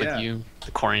 Grunk Yeah, is with yeah. you.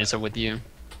 The Corians are with you.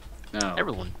 No.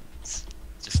 Everyone's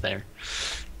just there.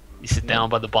 You sit down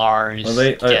by the bar and you Well,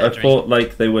 just get a I drink. thought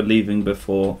like they were leaving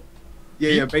before.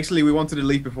 Yeah. Basically, we wanted to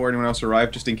leave before anyone else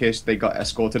arrived, just in case they got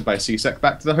escorted by CSEC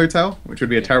back to the hotel, which would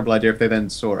be a terrible idea if they then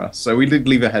saw us. So we did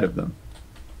leave ahead of them.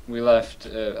 We left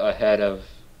ahead of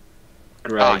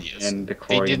Greg Ah, yes. and the They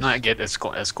Corians. did not get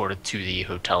escorted to the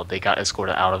hotel. They got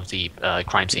escorted out of the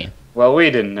crime scene. Well,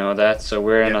 we didn't know that, so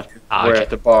we're in Yeah. we're Okay. at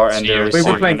the bar, So and you're they're We're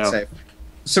Sorry, playing no. safe.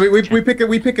 So we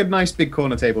pick a nice big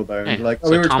corner table though. Hey, And like, so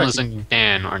we were Thomas expecting. and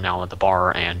Dan are now at the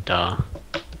bar, and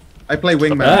I play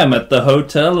wingman. I'm at the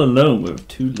hotel alone with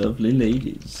two lovely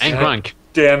ladies. and Grunk.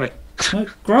 Damn it!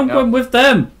 Grunk No. went with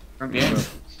them. Yeah.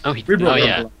 Oh, We brought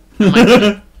yeah. Grunk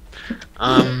along.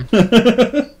 Um.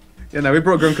 Yeah, no, we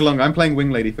brought Grunk along. I'm playing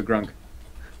wing lady for Grunk.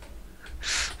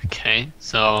 Okay.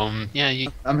 So yeah,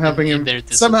 you. I'm helping him.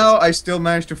 This- Somehow, I still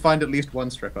managed to find at least one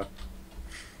stripper.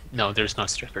 No, there's no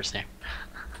strippers there.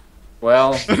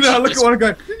 Well, No, look at one and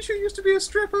go. Didn't you used to be a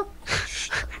stripper?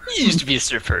 She used to be a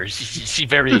stripper. She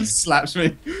very. Slaps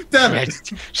me. Damn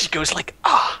it. She goes like,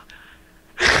 ah.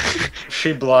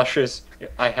 she blushes.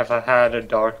 I have had a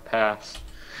dark past.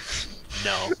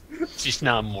 No, she's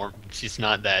not more. She's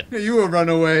not that. You will run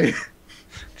away.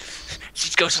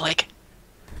 She goes like,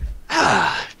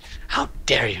 ah, how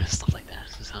dare you, and stuff like that.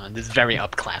 So, this is very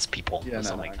upclass people, Yeah, and no,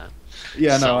 stuff no, like that.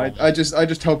 Yeah, no, So- I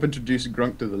just help introduce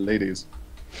Grunk to the ladies.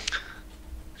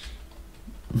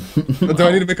 Do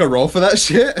I need to make a roll for that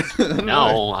shit? I don't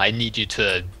know. No, I need you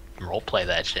to roleplay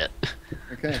that shit.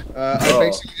 Okay. I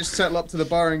basically just settle up to the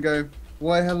bar and go,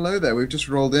 why, hello there. We've just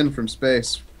rolled in from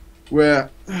space. We're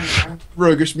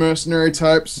roguish mercenary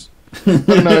types. I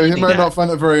don't know. You might not find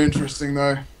that very interesting,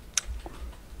 though.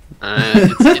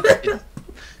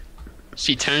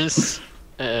 She turns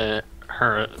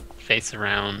her face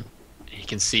around. You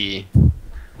can see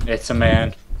It's a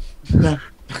man.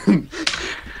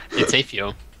 it's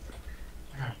Afio.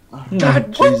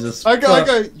 God, Jesus. I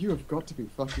go, you have got to be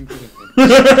fucking kidding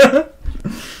me.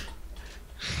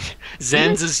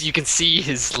 Zan's, you can see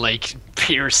his like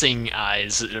piercing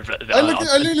eyes. I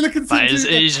literally look at eyes.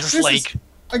 him. He's just like,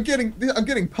 I'm getting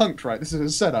punked, right? This is a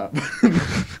setup.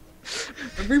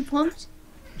 I'm being punked.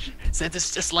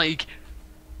 Zan's just like,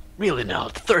 really now,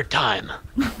 the third time.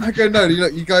 I go, no,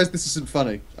 you guys, this isn't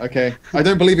funny. Okay, I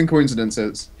don't believe in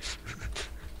coincidences.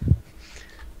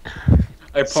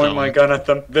 I point my gun at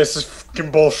them. This is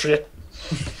fucking bullshit.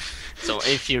 So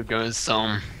Aphir goes,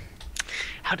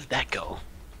 how did that go?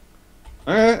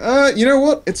 You know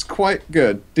what? It's quite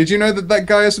good. Did you know that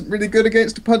guy isn't really good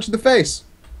against a punch in the face?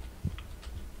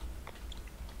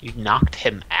 You knocked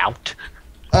him out?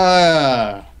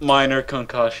 Minor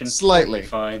concussion. Slightly.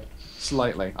 Fine.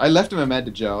 Slightly. I left him a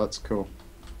med jail, that's cool.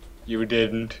 You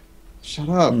didn't. Shut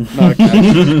up. No, okay.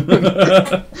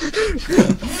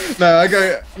 No, I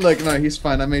go, look, no, he's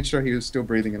fine. I made sure he was still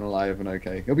breathing and alive and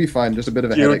okay. He'll be fine, just a bit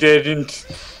of a You headache. didn't.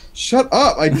 Shut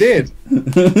up, I did.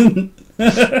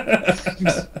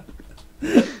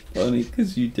 Funny,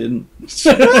 because you didn't.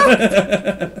 Shut up!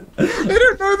 They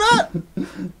don't know that!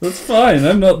 That's fine,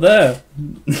 I'm not there.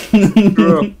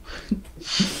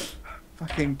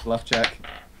 Fucking bluff check.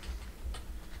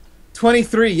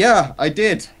 23, yeah, I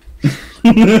did.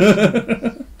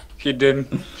 You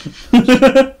didn't.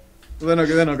 Well, they're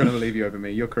not going to believe you over me.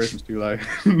 Your charisma's too low.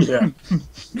 Yeah.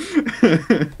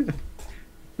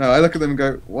 No, I look at them and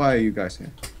go, why are you guys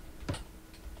here?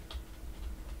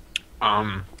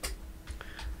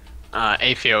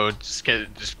 Aphio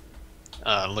just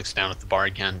looks down at the bar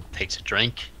again, takes a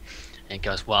drink, and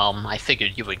goes, well, I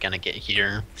figured you were gonna get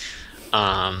here.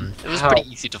 It was pretty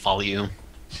easy to follow you.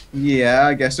 Yeah,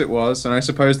 I guess it was, and I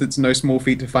suppose it's no small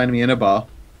feat to find me in a bar.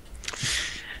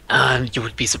 You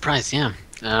would be surprised, yeah.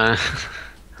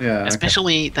 Yeah.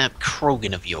 Especially that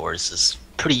Krogan of yours is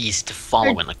pretty easy to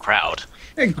follow in a crowd.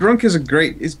 Hey, Grunk is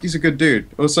he's a good dude.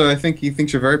 Also, I think he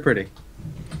thinks you're very pretty.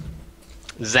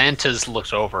 Xantas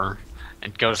looks over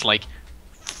and goes like,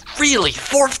 really?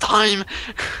 Fourth time?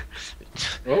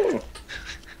 Oh.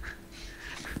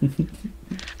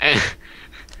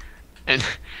 and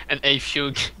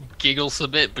Aphio giggles a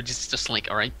bit, but he's just like,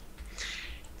 alright,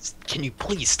 can you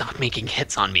please stop making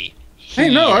hits on me? Hey,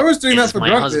 no, I was doing He that is for my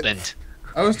Grunk. husband.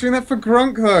 I was doing that for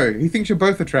Grunk, though. He thinks you're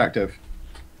both attractive.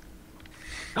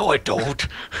 No, I don't.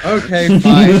 Okay,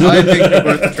 fine. I think you're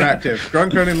both attractive.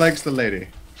 Grunk only likes the lady.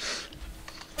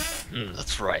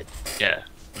 That's right. Yeah,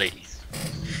 ladies.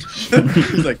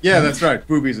 He's like, yeah, that's right,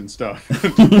 boobies and stuff.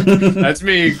 That's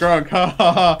me, Grunk. Ha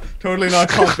ha ha. Totally not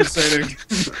compensating.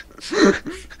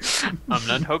 I'm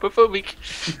not homophobic.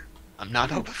 I'm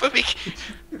not homophobic.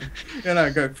 Yeah, no,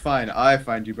 go, fine. I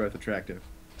find you both attractive.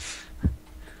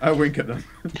 I wink at them.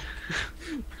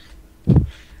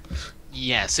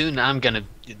 Yeah, soon I'm gonna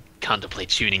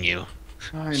contemplate shooting you.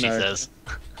 I She know. says.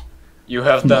 You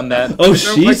have done that. Oh,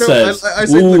 she says. I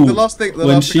said, look, the last thing I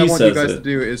want you says guys it. to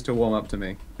do is to warm up to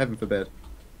me. Heaven forbid.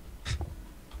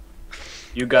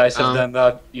 You guys have done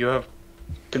that. You have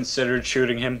considered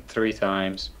shooting him 3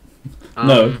 times.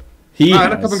 No, he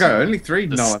Alright, come and has. go. Only 3?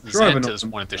 The No, I'm sure I've Santas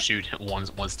enough.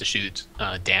 wants to shoot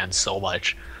Dan so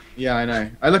much. Yeah, I know.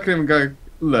 I look at him and go,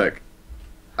 look,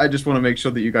 I just want to make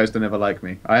sure that you guys don't ever like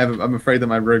me. I'm afraid that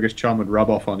my roguish charm would rub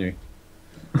off on you.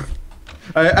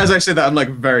 As I said that, I'm like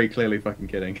very clearly fucking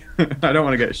kidding. I don't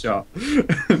want to get shot.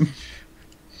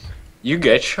 You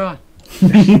get shot.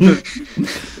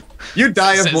 You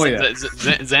die of Moya.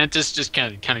 Xantas just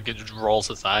kind of rolls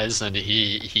his eyes and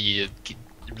he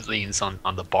leans on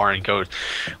the bar and goes,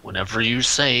 "Whenever you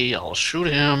say, I'll shoot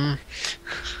him."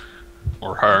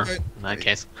 Or her, in that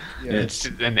case. Yeah.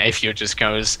 And Aphio just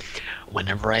goes,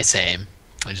 "Whenever I say," and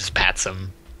just pats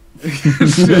him.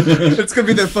 It's gonna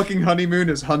be their fucking honeymoon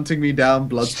is hunting me down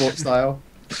Bloodsport style.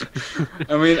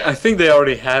 I mean, I think they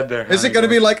already had their. Is it gonna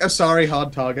be like a sorry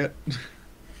hard target?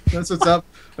 That's what's up.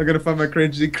 I'm gonna find my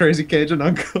crazy Cajun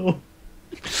uncle.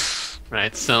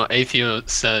 Right, so Aphio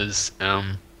says,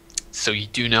 so you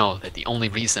do know that the only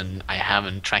reason I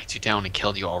haven't tracked you down and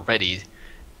killed you already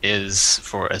is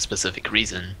for a specific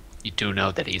reason. You do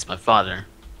know that he's my father.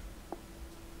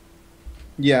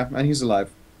 Yeah, and he's alive.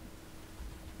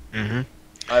 Mm-hmm.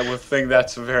 I would think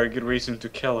that's a very good reason to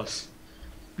kill us.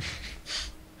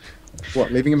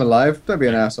 What, leaving him alive? Don't be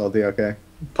an asshole, D, okay?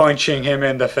 Punching him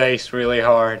in the face really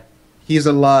hard. He's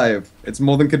alive. It's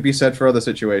more than could be said for other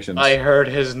situations. I heard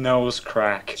his nose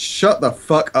crack. Shut the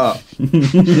fuck up.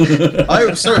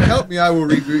 So help me, I will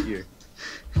reboot you.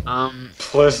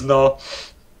 Please no.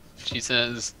 She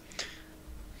says,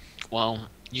 well,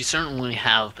 you certainly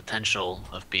have potential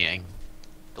of being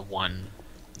the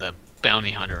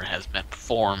bounty hunter has met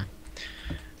before.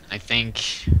 I think.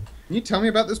 Can you tell me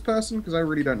about this person? Because I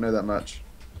really don't know that much.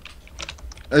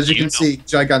 As you You can know- see,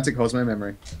 gigantic holds my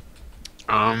memory.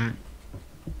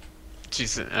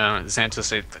 Xanta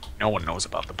said that no one knows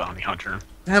about the bounty hunter.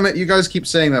 Damn it, you guys keep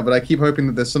saying that, but I keep hoping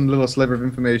that there's some little sliver of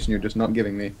information you're just not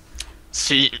giving me.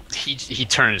 See, he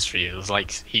turns for you. It's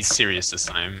like he's serious this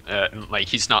time. Like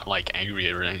he's not like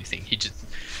angry or anything. He just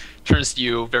turns to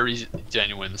you, very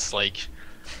genuine. It's like,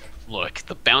 look,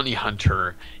 the bounty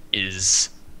hunter is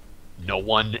no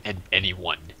one and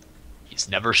anyone. He's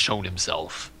never shown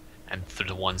himself, and for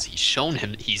the ones he's shown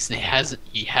him, he hasn't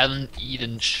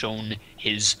even shown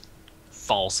his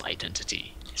false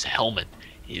identity, his helmet,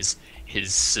 his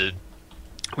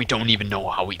we don't even know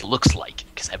how he looks like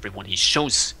because everyone he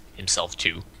shows himself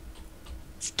to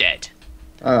is dead.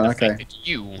 Oh, The okay. fact that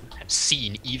you have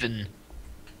seen even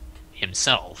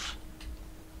himself.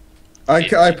 I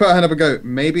put a hand up and go,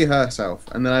 maybe herself.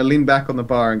 And then I lean back on the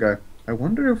bar and go, I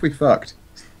wonder if we fucked.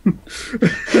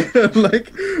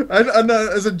 Like, I know,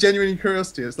 as a genuine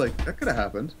curiosity, it's like, that could have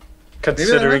happened.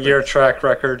 Considering happened. your track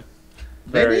record,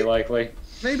 very Maybe? likely.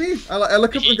 Maybe. I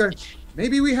look up and go,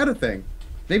 maybe we had a thing.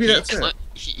 Maybe that's it.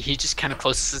 He just kind of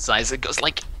closes his eyes and goes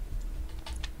like,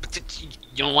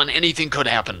 you know what, anything could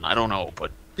happen. I don't know,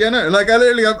 but Yeah, no, like,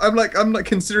 I'm like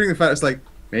considering the fact it's like,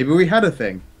 maybe we had a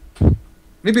thing.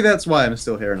 Maybe that's why I'm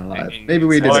still here and alive. Maybe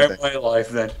we did Why a am thing. I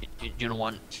alive then? you know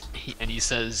what? He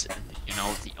says,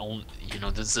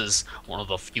 this is one of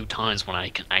the few times when I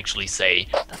can actually say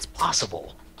that's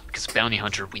possible because bounty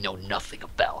hunter we know nothing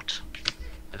about,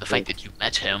 and the fact that you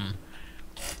met him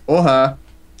Or her.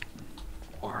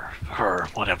 or her,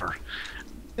 whatever.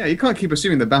 Yeah, you can't keep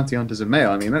assuming the bounty hunters are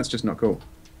male. I mean, that's just not cool.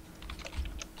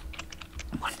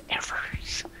 Whatever.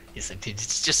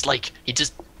 It's just like he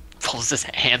just pulls his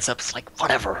hands up. It's like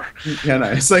whatever. Yeah, no,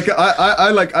 it's like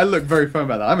I look very firm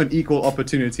about that. I'm an equal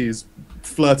opportunities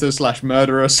flirter slash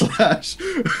murderer slash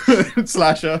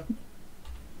slasher.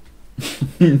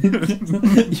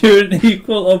 You're an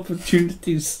equal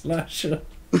opportunity slasher.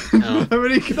 No. I'm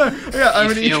an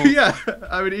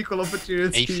equal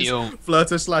opportunities Afio-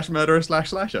 flirter slash murderer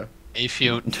slash slasher.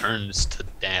 Afio turns to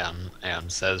Dan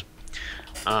and says,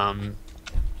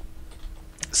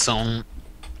 so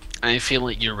I feel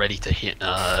like you're ready to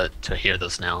hear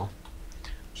this now.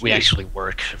 We actually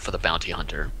work for the bounty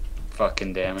hunter.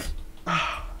 Fucking damn it.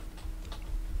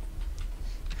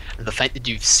 And the fact that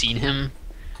you've seen him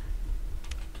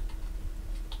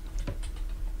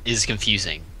is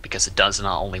confusing because it does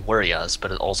not only worry us,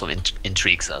 but it also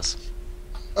intrigues us.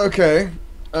 Okay.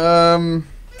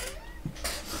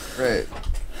 Right.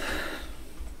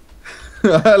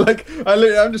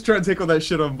 I'm just trying to take all that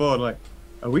shit on board. Like,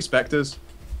 are we specters?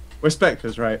 We're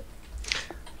specters, right?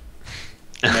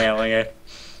 Nailing it.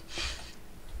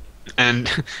 And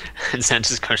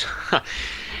Sanchez goes,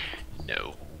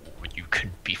 no, you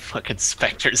couldn't be fucking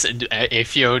specters. And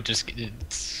Afio just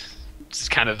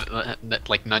kind of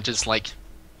like nudges, like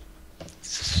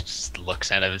just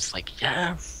looks at him. It's like,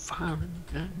 yeah, fine.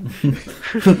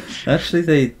 Yeah. Actually,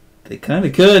 they kind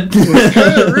of could.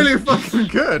 We're really fucking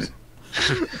good.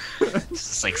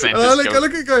 It's like I Sanchez look goes,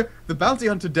 at it go, the bounty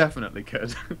hunter definitely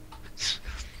could.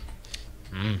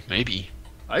 maybe.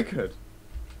 I could.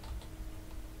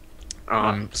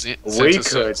 We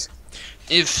could.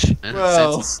 If and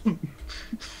Well,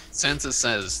 Sansa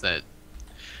says that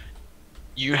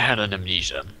you had an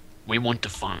amnesia, we want to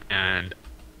find, and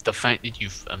the fact that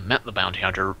you've met the bounty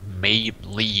hunter may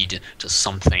lead to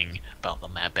something about the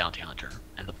mad bounty hunter,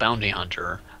 and the bounty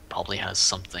hunter probably has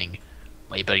something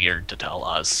way bigger to tell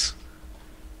us.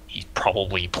 He's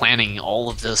probably planning all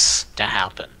of this to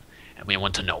happen, and we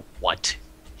want to know what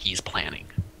he's planning.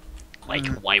 Like,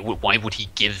 why would he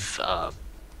give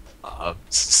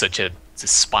such a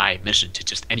spy mission to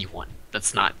just anyone?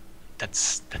 That's not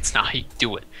how you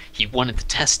do it. He wanted to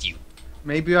test you,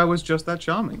 maybe I was just that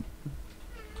charming.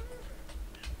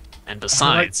 and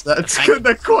besides, That's the fact- good.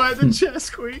 That quiet the chest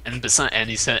squeak. And besides, and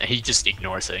he just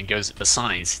ignores it and goes.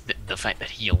 Besides, the fact that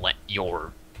he let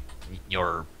your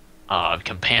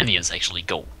companions actually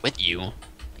go with you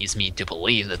leads me to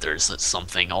believe that there's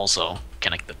something also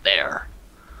connected there.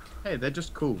 Hey, they're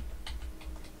just cool.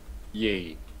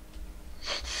 Yay.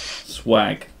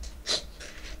 Swag.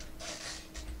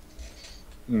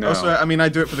 No. Also, I mean, I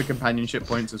do it for the companionship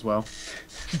points as well.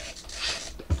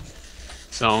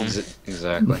 So,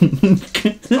 Exactly.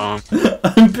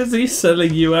 I'm busy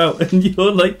selling you out, and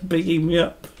you're like bigging me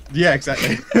up. Yeah,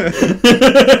 exactly.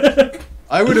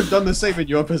 I would have done the same in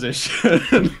your position.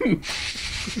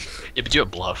 yeah, but you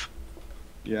have bluff.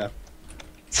 Yeah.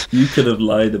 You could have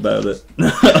lied about it.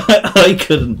 I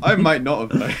couldn't. I might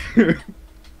not have though.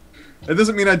 It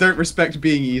doesn't mean I don't respect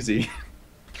being easy.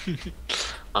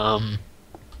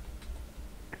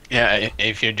 Yeah,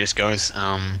 Aether just goes,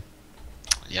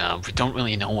 yeah, we don't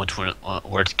really know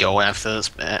where to go after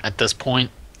this at this point,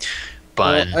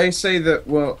 but Well, I say that,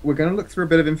 well, we're going to look through a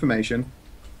bit of information.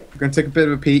 We're going to take a bit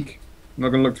of a peek. I'm not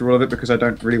going to look through all of it because I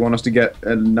don't really want us to get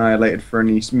annihilated for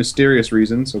any mysterious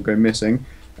reasons or go missing.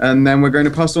 And then we're going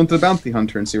to pass on to the bounty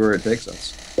hunter and see where it takes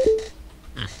us.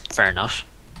 fair enough.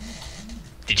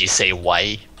 Did you say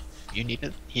why he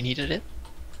needed it?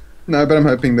 No, but I'm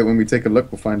hoping that when we take a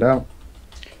look, we'll find out.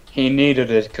 He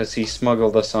needed it because he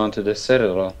smuggled us onto the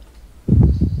Citadel.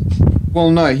 Well,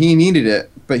 no, he needed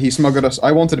it, but he smuggled us.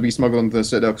 I wanted to be smuggled into the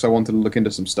Citadel because I wanted to look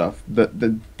into some stuff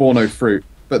that bore no fruit.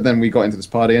 But then we got into this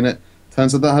party and it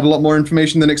turns out that had a lot more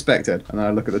information than expected. And then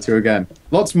I look at the two again.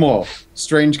 Lots more.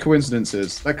 Strange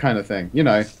coincidences. That kind of thing. You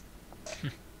know.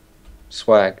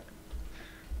 Swag.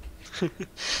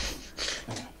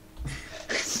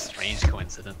 Strange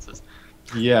coincidences.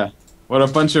 Yeah. What a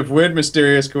bunch of weird,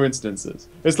 mysterious coincidences.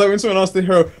 It's like when someone asks the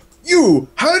hero, "You,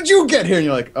 how did you get here?" And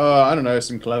you're like, I don't know,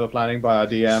 some clever planning by our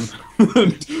DM.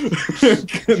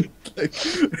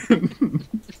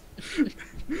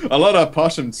 A lot of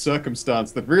posh and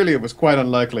circumstance that really was quite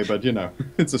unlikely, but you know,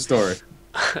 it's a story.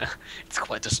 It's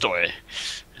quite a story.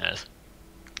 Yes.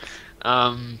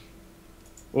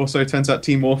 Also, turns out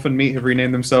Team Orphan Meat have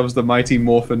renamed themselves the Mighty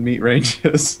Morphin Meat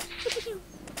Rangers.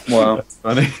 Wow. That's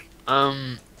funny.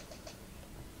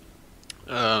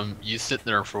 You sit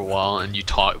there for a while and you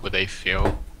talk with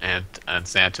Aphio and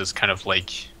Xanta's kind of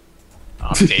like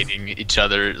updating each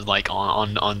other like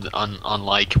on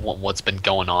like what's been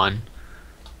going on.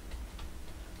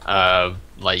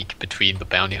 Like between the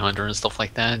bounty hunter and stuff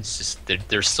like that. It's just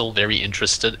they're still very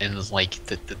interested in like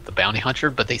the bounty hunter,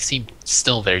 but they seem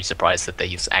still very surprised that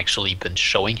he's actually been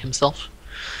showing himself.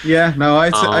 Yeah, no,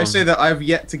 I say that I've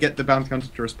yet to get the bounty hunter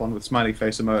to respond with smiley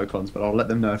face emoticons, but I'll let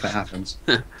them know if it happens.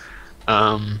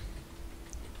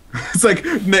 It's like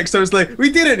next time it's like,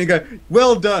 "We did it," and you go,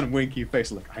 "Well done," winky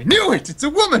face, like, "I knew it, it's a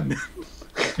woman."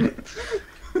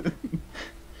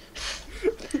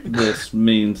 This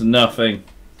means nothing.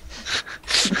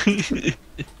 It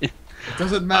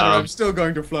doesn't matter, I'm still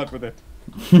going to flirt with it.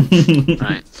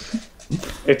 Right.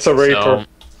 It's a raper.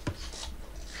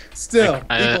 Still.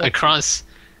 Across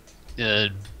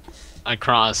the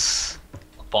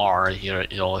bar, you're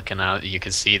looking out. You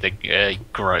can see the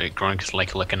Grunk's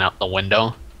like looking out the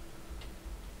window,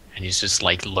 and he's just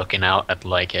like looking out at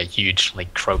like a huge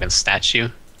like Krogan statue.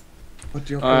 What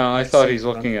do your I thought he's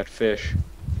looking at fish.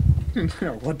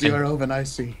 What do your elven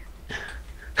eyes see?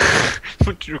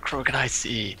 What do your Krogan eyes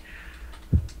see?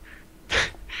 They're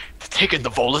taking the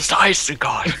Volus to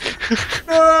Isengard.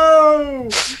 No!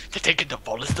 They're taking the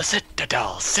Volus to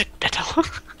Citadel.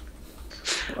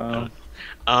 Wow.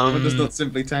 One does not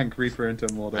simply tank Reaper into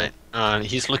Mordor. Right.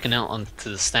 He's looking out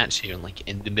onto the statue, and like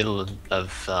in the middle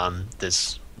of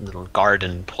this little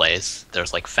garden place,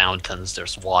 there's like fountains,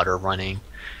 there's water running.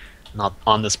 Not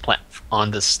on this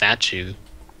on this statue.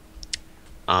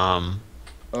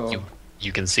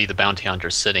 You can see the bounty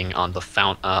hunter sitting on the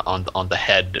on the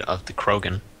head of the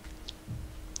Krogan.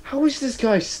 How is this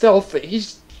guy stealthy?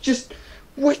 He's just...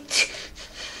 What?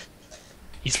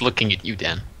 He's looking at you,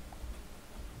 Dan.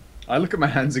 I look at my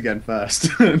hands again first,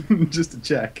 just to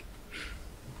check.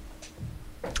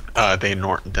 They're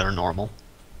normal.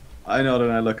 I nod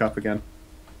and I look up again.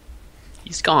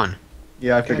 He's gone.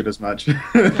 Yeah, I figured as much.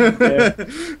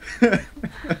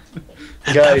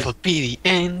 And Guys. that will be the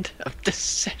end of this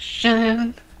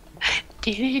session.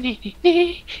 Very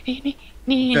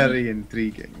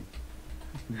intriguing.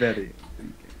 Very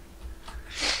intriguing.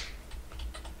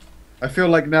 I feel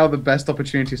like now the best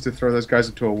opportunity is to throw those guys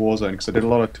into a war zone because I did a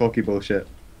lot of talky bullshit,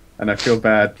 and I feel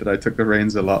bad that I took the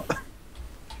reins a lot.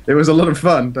 It was a lot of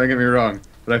fun, don't get me wrong,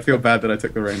 but I feel bad that I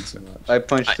took the reins so much. I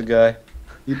punched the guy.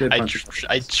 You did punch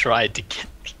I tried to get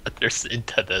the others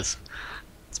into this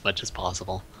as much as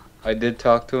possible. I did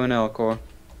talk to an Elcor.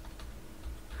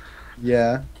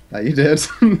 Yeah, that you did.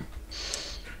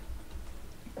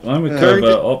 I'm a covert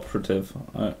operative.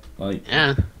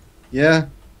 Yeah. Yeah,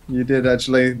 you did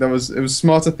actually. It was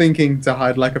smarter thinking to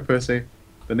hide like a pussy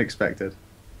than expected.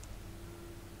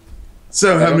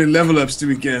 So, how many level ups do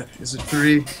we get? Is it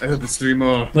 3? I hope it's 3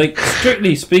 more. Like,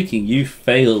 strictly speaking, you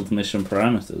failed mission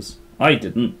parameters. I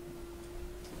didn't.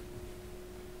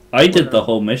 I did the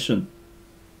whole mission.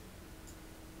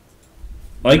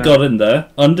 I got in there,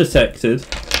 undetected,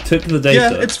 took the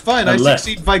data. Yeah, it's fine. I left.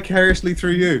 succeed vicariously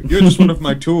through you. You're just one of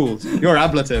my tools. You're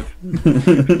ablative.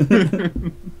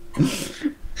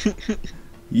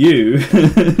 You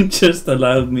just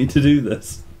allowed me to do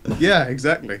this. Yeah,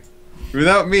 exactly.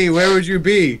 Without me, where would you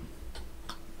be?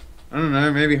 I don't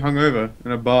know, maybe hungover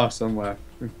in a bar somewhere.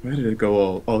 Where did it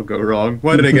go all go wrong?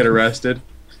 Why did I get arrested?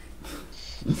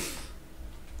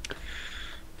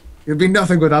 It'd be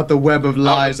nothing without the web of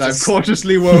lies I've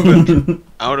cautiously woven.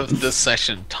 Out of this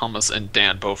session, Thomas and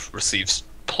Dan both received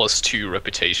 +2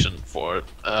 reputation for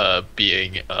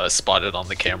being spotted on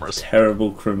the cameras.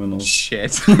 Terrible criminals.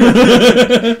 Shit.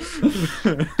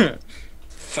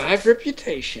 5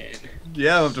 reputation.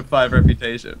 Yeah, I'm up to 5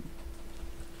 reputation.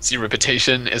 See,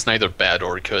 reputation is neither bad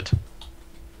or good.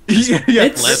 Yeah,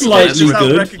 It's Less- slightly less-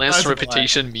 good. Less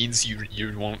reputation means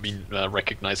you won't be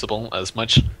recognizable as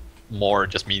much. More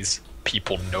just means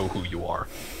people know who you are.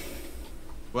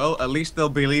 Well, at least they'll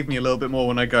believe me a little bit more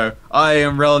when I go, I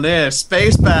am Ronith,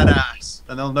 space badass!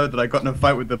 And they'll know that I got in a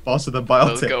fight with the boss of the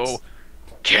They'll Biotics. go,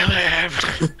 kill him!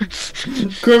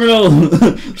 Criminal!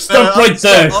 Stop right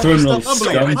there, criminal Stop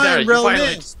scum. mumbling. I am There, you Ronith,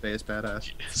 violate- space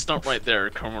badass. Stop right there,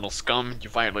 criminal scum. You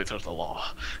violated the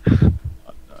law.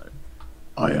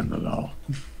 I am the law.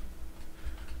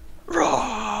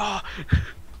 Raw!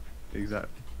 Exactly.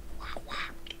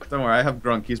 Don't worry, I have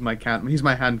Grunk. He's my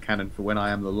hand cannon for when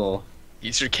I am the law.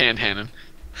 He's your cannon.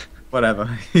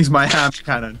 Whatever. He's my ham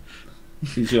cannon.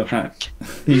 He's your hack.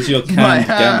 He's your My canned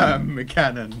gammon. ham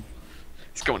cannon.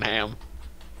 He's going ham.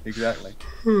 Exactly.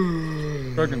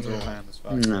 Broken's all ham as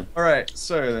fuck. No. Alright,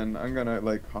 so then I'm gonna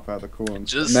like hop out of the call and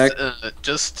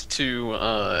Just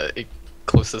to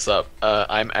close this up,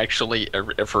 I'm actually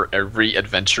for every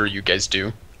adventure you guys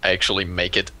do, I actually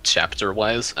make it chapter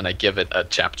wise, and I give it a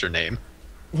chapter name.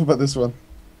 What about this one?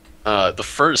 The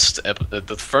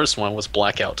first one was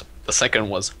Blackout. The second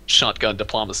was Shotgun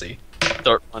Diplomacy. The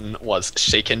third one was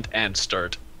Shaken and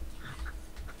Stirred.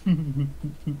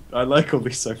 I like all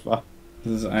these so far.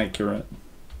 This is accurate.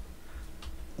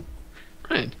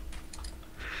 Right.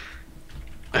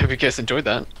 I hope you guys enjoyed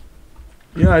that.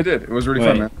 Yeah, I did. It was really Wait.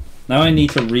 fun, man. Now I need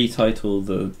to retitle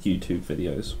the YouTube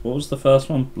videos. What was the first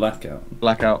one? Blackout.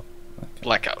 Blackout.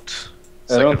 Blackout.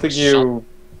 I don't Second think was you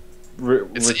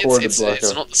It's recorded Blackout.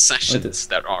 it's not the sessions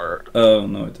that are. Oh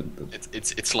no, I didn't.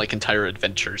 It's like entire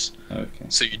adventures. Okay.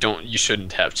 So you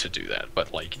shouldn't have to do that.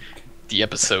 But like the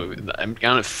episode, I'm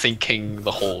kind of thinking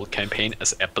the whole campaign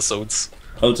as episodes.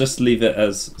 I'll just leave it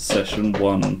as session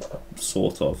 1,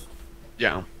 sort of.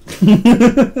 Yeah.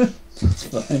 It's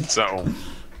fine. So,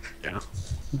 yeah.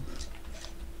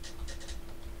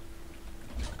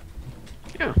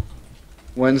 Yeah.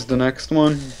 When's the next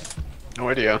one? No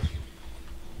idea.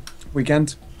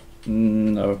 Weekend.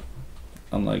 No,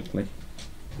 unlikely.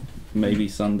 Maybe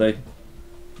Sunday.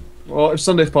 Well, if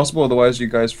Sunday's possible, otherwise you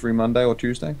guys free Monday or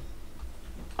Tuesday?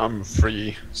 I'm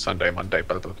free Sunday, Monday,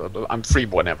 blah, blah, blah, blah. I'm free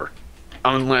whenever.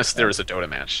 Unless there is a Dota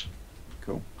match.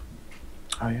 Cool.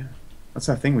 Oh yeah. That's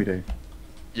that thing we do.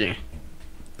 Yeah.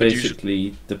 But you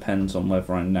Basically, depends on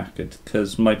whether I'm knackered.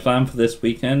 Because my plan for this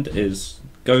weekend is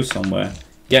go somewhere,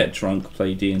 get drunk,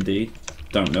 play D&D.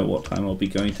 Don't know what time I'll be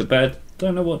going to bed.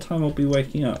 Don't know what time I'll be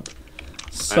waking up.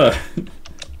 So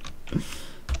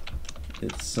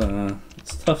it's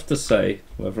tough to say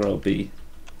whether I'll be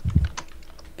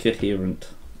coherent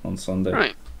on Sunday.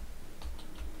 Right.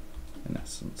 In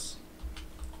essence.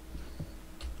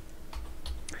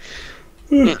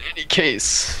 In any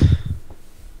case,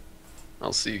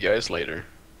 I'll see you guys later.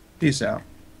 Peace out.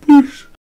 Peace.